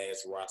that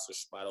last roster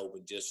spot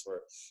open just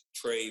for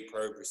trade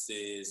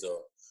purposes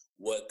or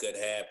what could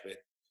happen,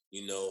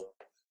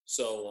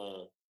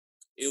 So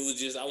it was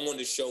just, I wanted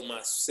to show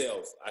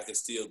myself I could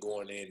still go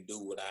in there and do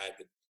what I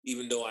could,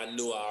 even though I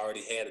knew I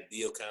already had a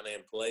deal kind of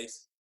in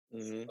place.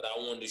 Mm-hmm. But I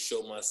wanted to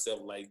show myself,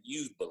 like,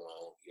 you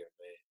belong here,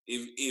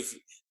 man. If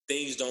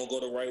things don't go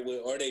the right way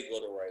or they go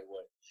the right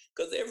way.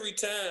 Because every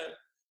time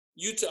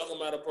you talking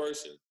about a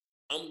person,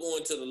 I'm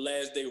going to the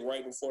last day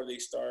right before they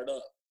start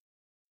up.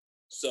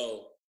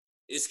 So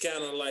it's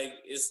kind of like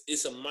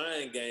it's a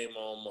mind game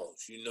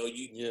almost. You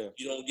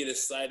don't get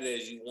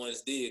excited as you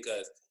once did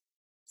because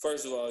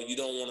first of all, you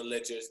don't want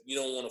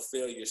to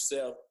fail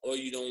yourself, or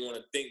you don't want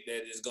to think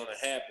that it's going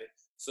to happen.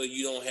 So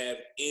you don't have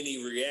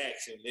any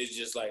reaction. It's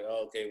just like,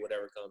 oh, okay,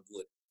 whatever comes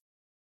with it.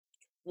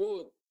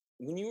 Well,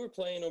 when you were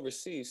playing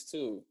overseas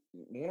too,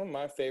 one of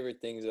my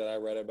favorite things that I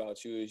read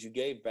about you is you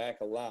gave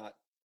back a lot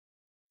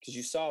because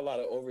you saw a lot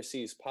of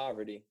overseas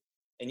poverty,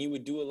 and you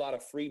would do a lot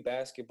of free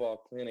basketball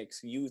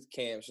clinics, youth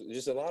camps,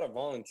 just a lot of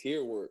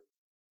volunteer work.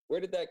 Where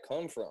did that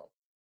come from?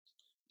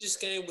 Just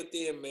came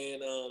within,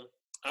 man.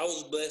 I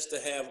was blessed to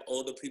have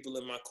older people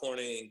in my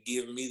corner and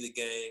give me the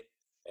game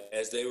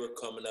as they were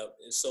coming up.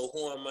 And so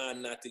who am I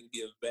not to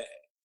give back?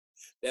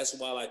 That's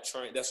why I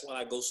try. That's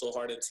why I go so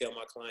hard and tell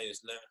my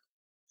clients now.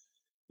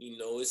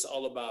 It's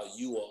all about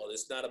you all.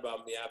 It's not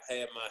about me. I've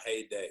had my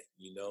heyday,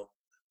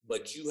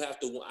 but you have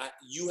to.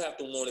 You have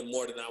to want it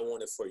more than I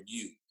want it for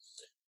you,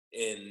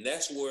 and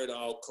that's where it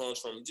all comes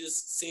from.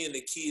 Just seeing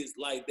the kids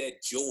like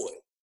that joy.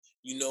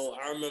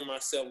 I remember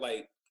myself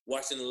like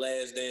watching The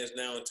Last Dance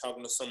now and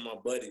talking to some of my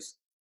buddies,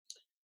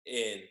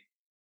 and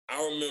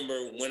I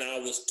remember when I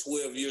was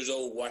 12 years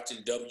old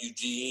watching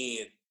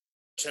WGN,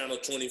 Channel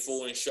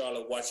 24 in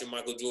Charlotte, watching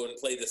Michael Jordan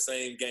play the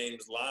same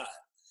games live.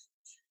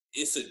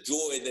 It's a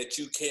joy that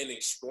you can't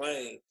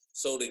explain.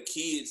 So the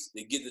kids,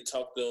 they get to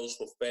talk to those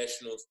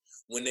professionals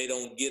when they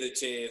don't get a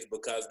chance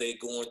because they're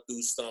going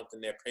through something.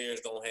 Their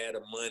parents don't have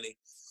the money,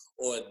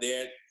 or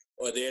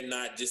they're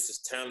not just as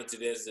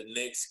talented as the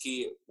next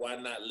kid. Why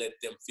not let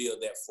them feel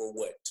that for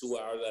 2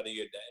 hours out of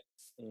your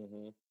day?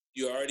 Mm-hmm.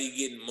 You're already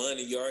getting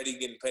money. You're already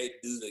getting paid to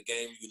do the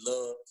game you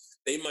love.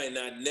 They might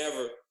not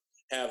never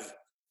have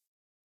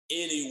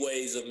any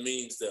ways of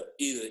means to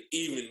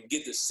even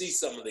get to see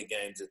some of the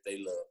games that they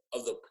love,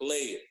 of the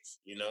players,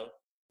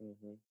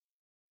 Mm-hmm.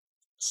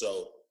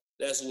 So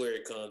that's where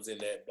it comes in.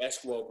 That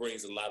basketball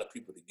brings a lot of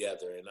people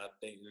together, and I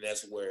think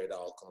that's where it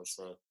all comes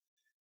from.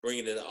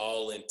 Bringing it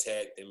all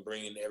intact and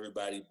bringing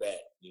everybody back,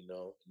 And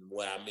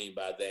what I mean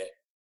by that,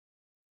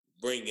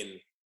 bringing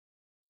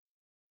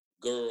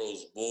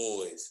girls,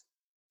 boys,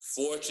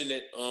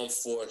 fortunate,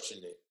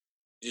 unfortunate,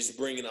 just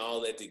bringing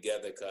all that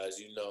together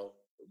because,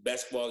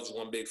 basketball is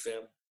one big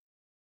family.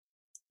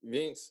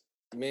 Vince,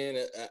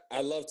 man,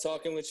 I love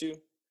talking with you.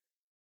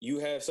 You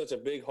have such a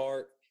big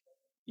heart.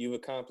 You've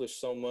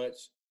accomplished so much,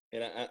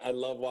 and I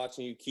love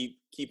watching you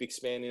keep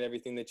expanding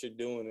everything that you're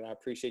doing, and I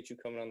appreciate you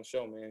coming on the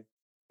show, man.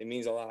 It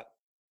means a lot.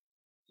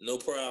 No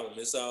problem.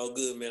 It's all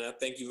good, man. I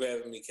thank you for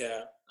having me,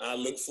 Cal. I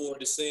look forward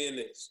to seeing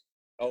this.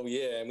 Oh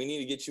yeah, and we need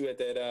to get you at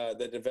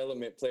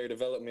that player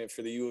development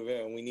for the U of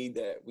M. We need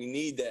that.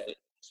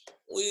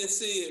 We'll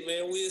see it,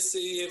 man. We'll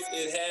see if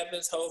it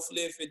happens.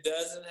 Hopefully, if it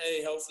doesn't,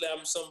 hey, hopefully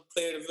I'm some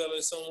player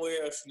development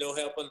somewhere else.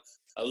 Helping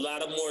a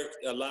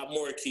lot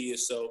more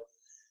kids. So,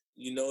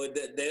 they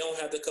don't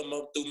have to come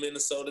up through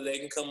Minnesota. They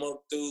can come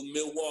up through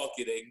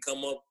Milwaukee. They can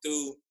come up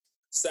through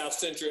South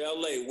Central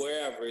LA,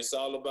 wherever. It's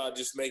all about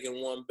just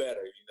making one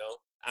better.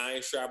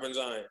 Iron sharpens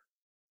iron.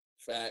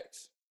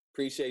 Facts.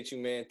 Appreciate you,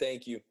 man.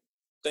 Thank you.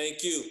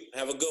 Thank you.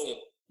 Have a good one.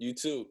 You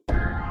too.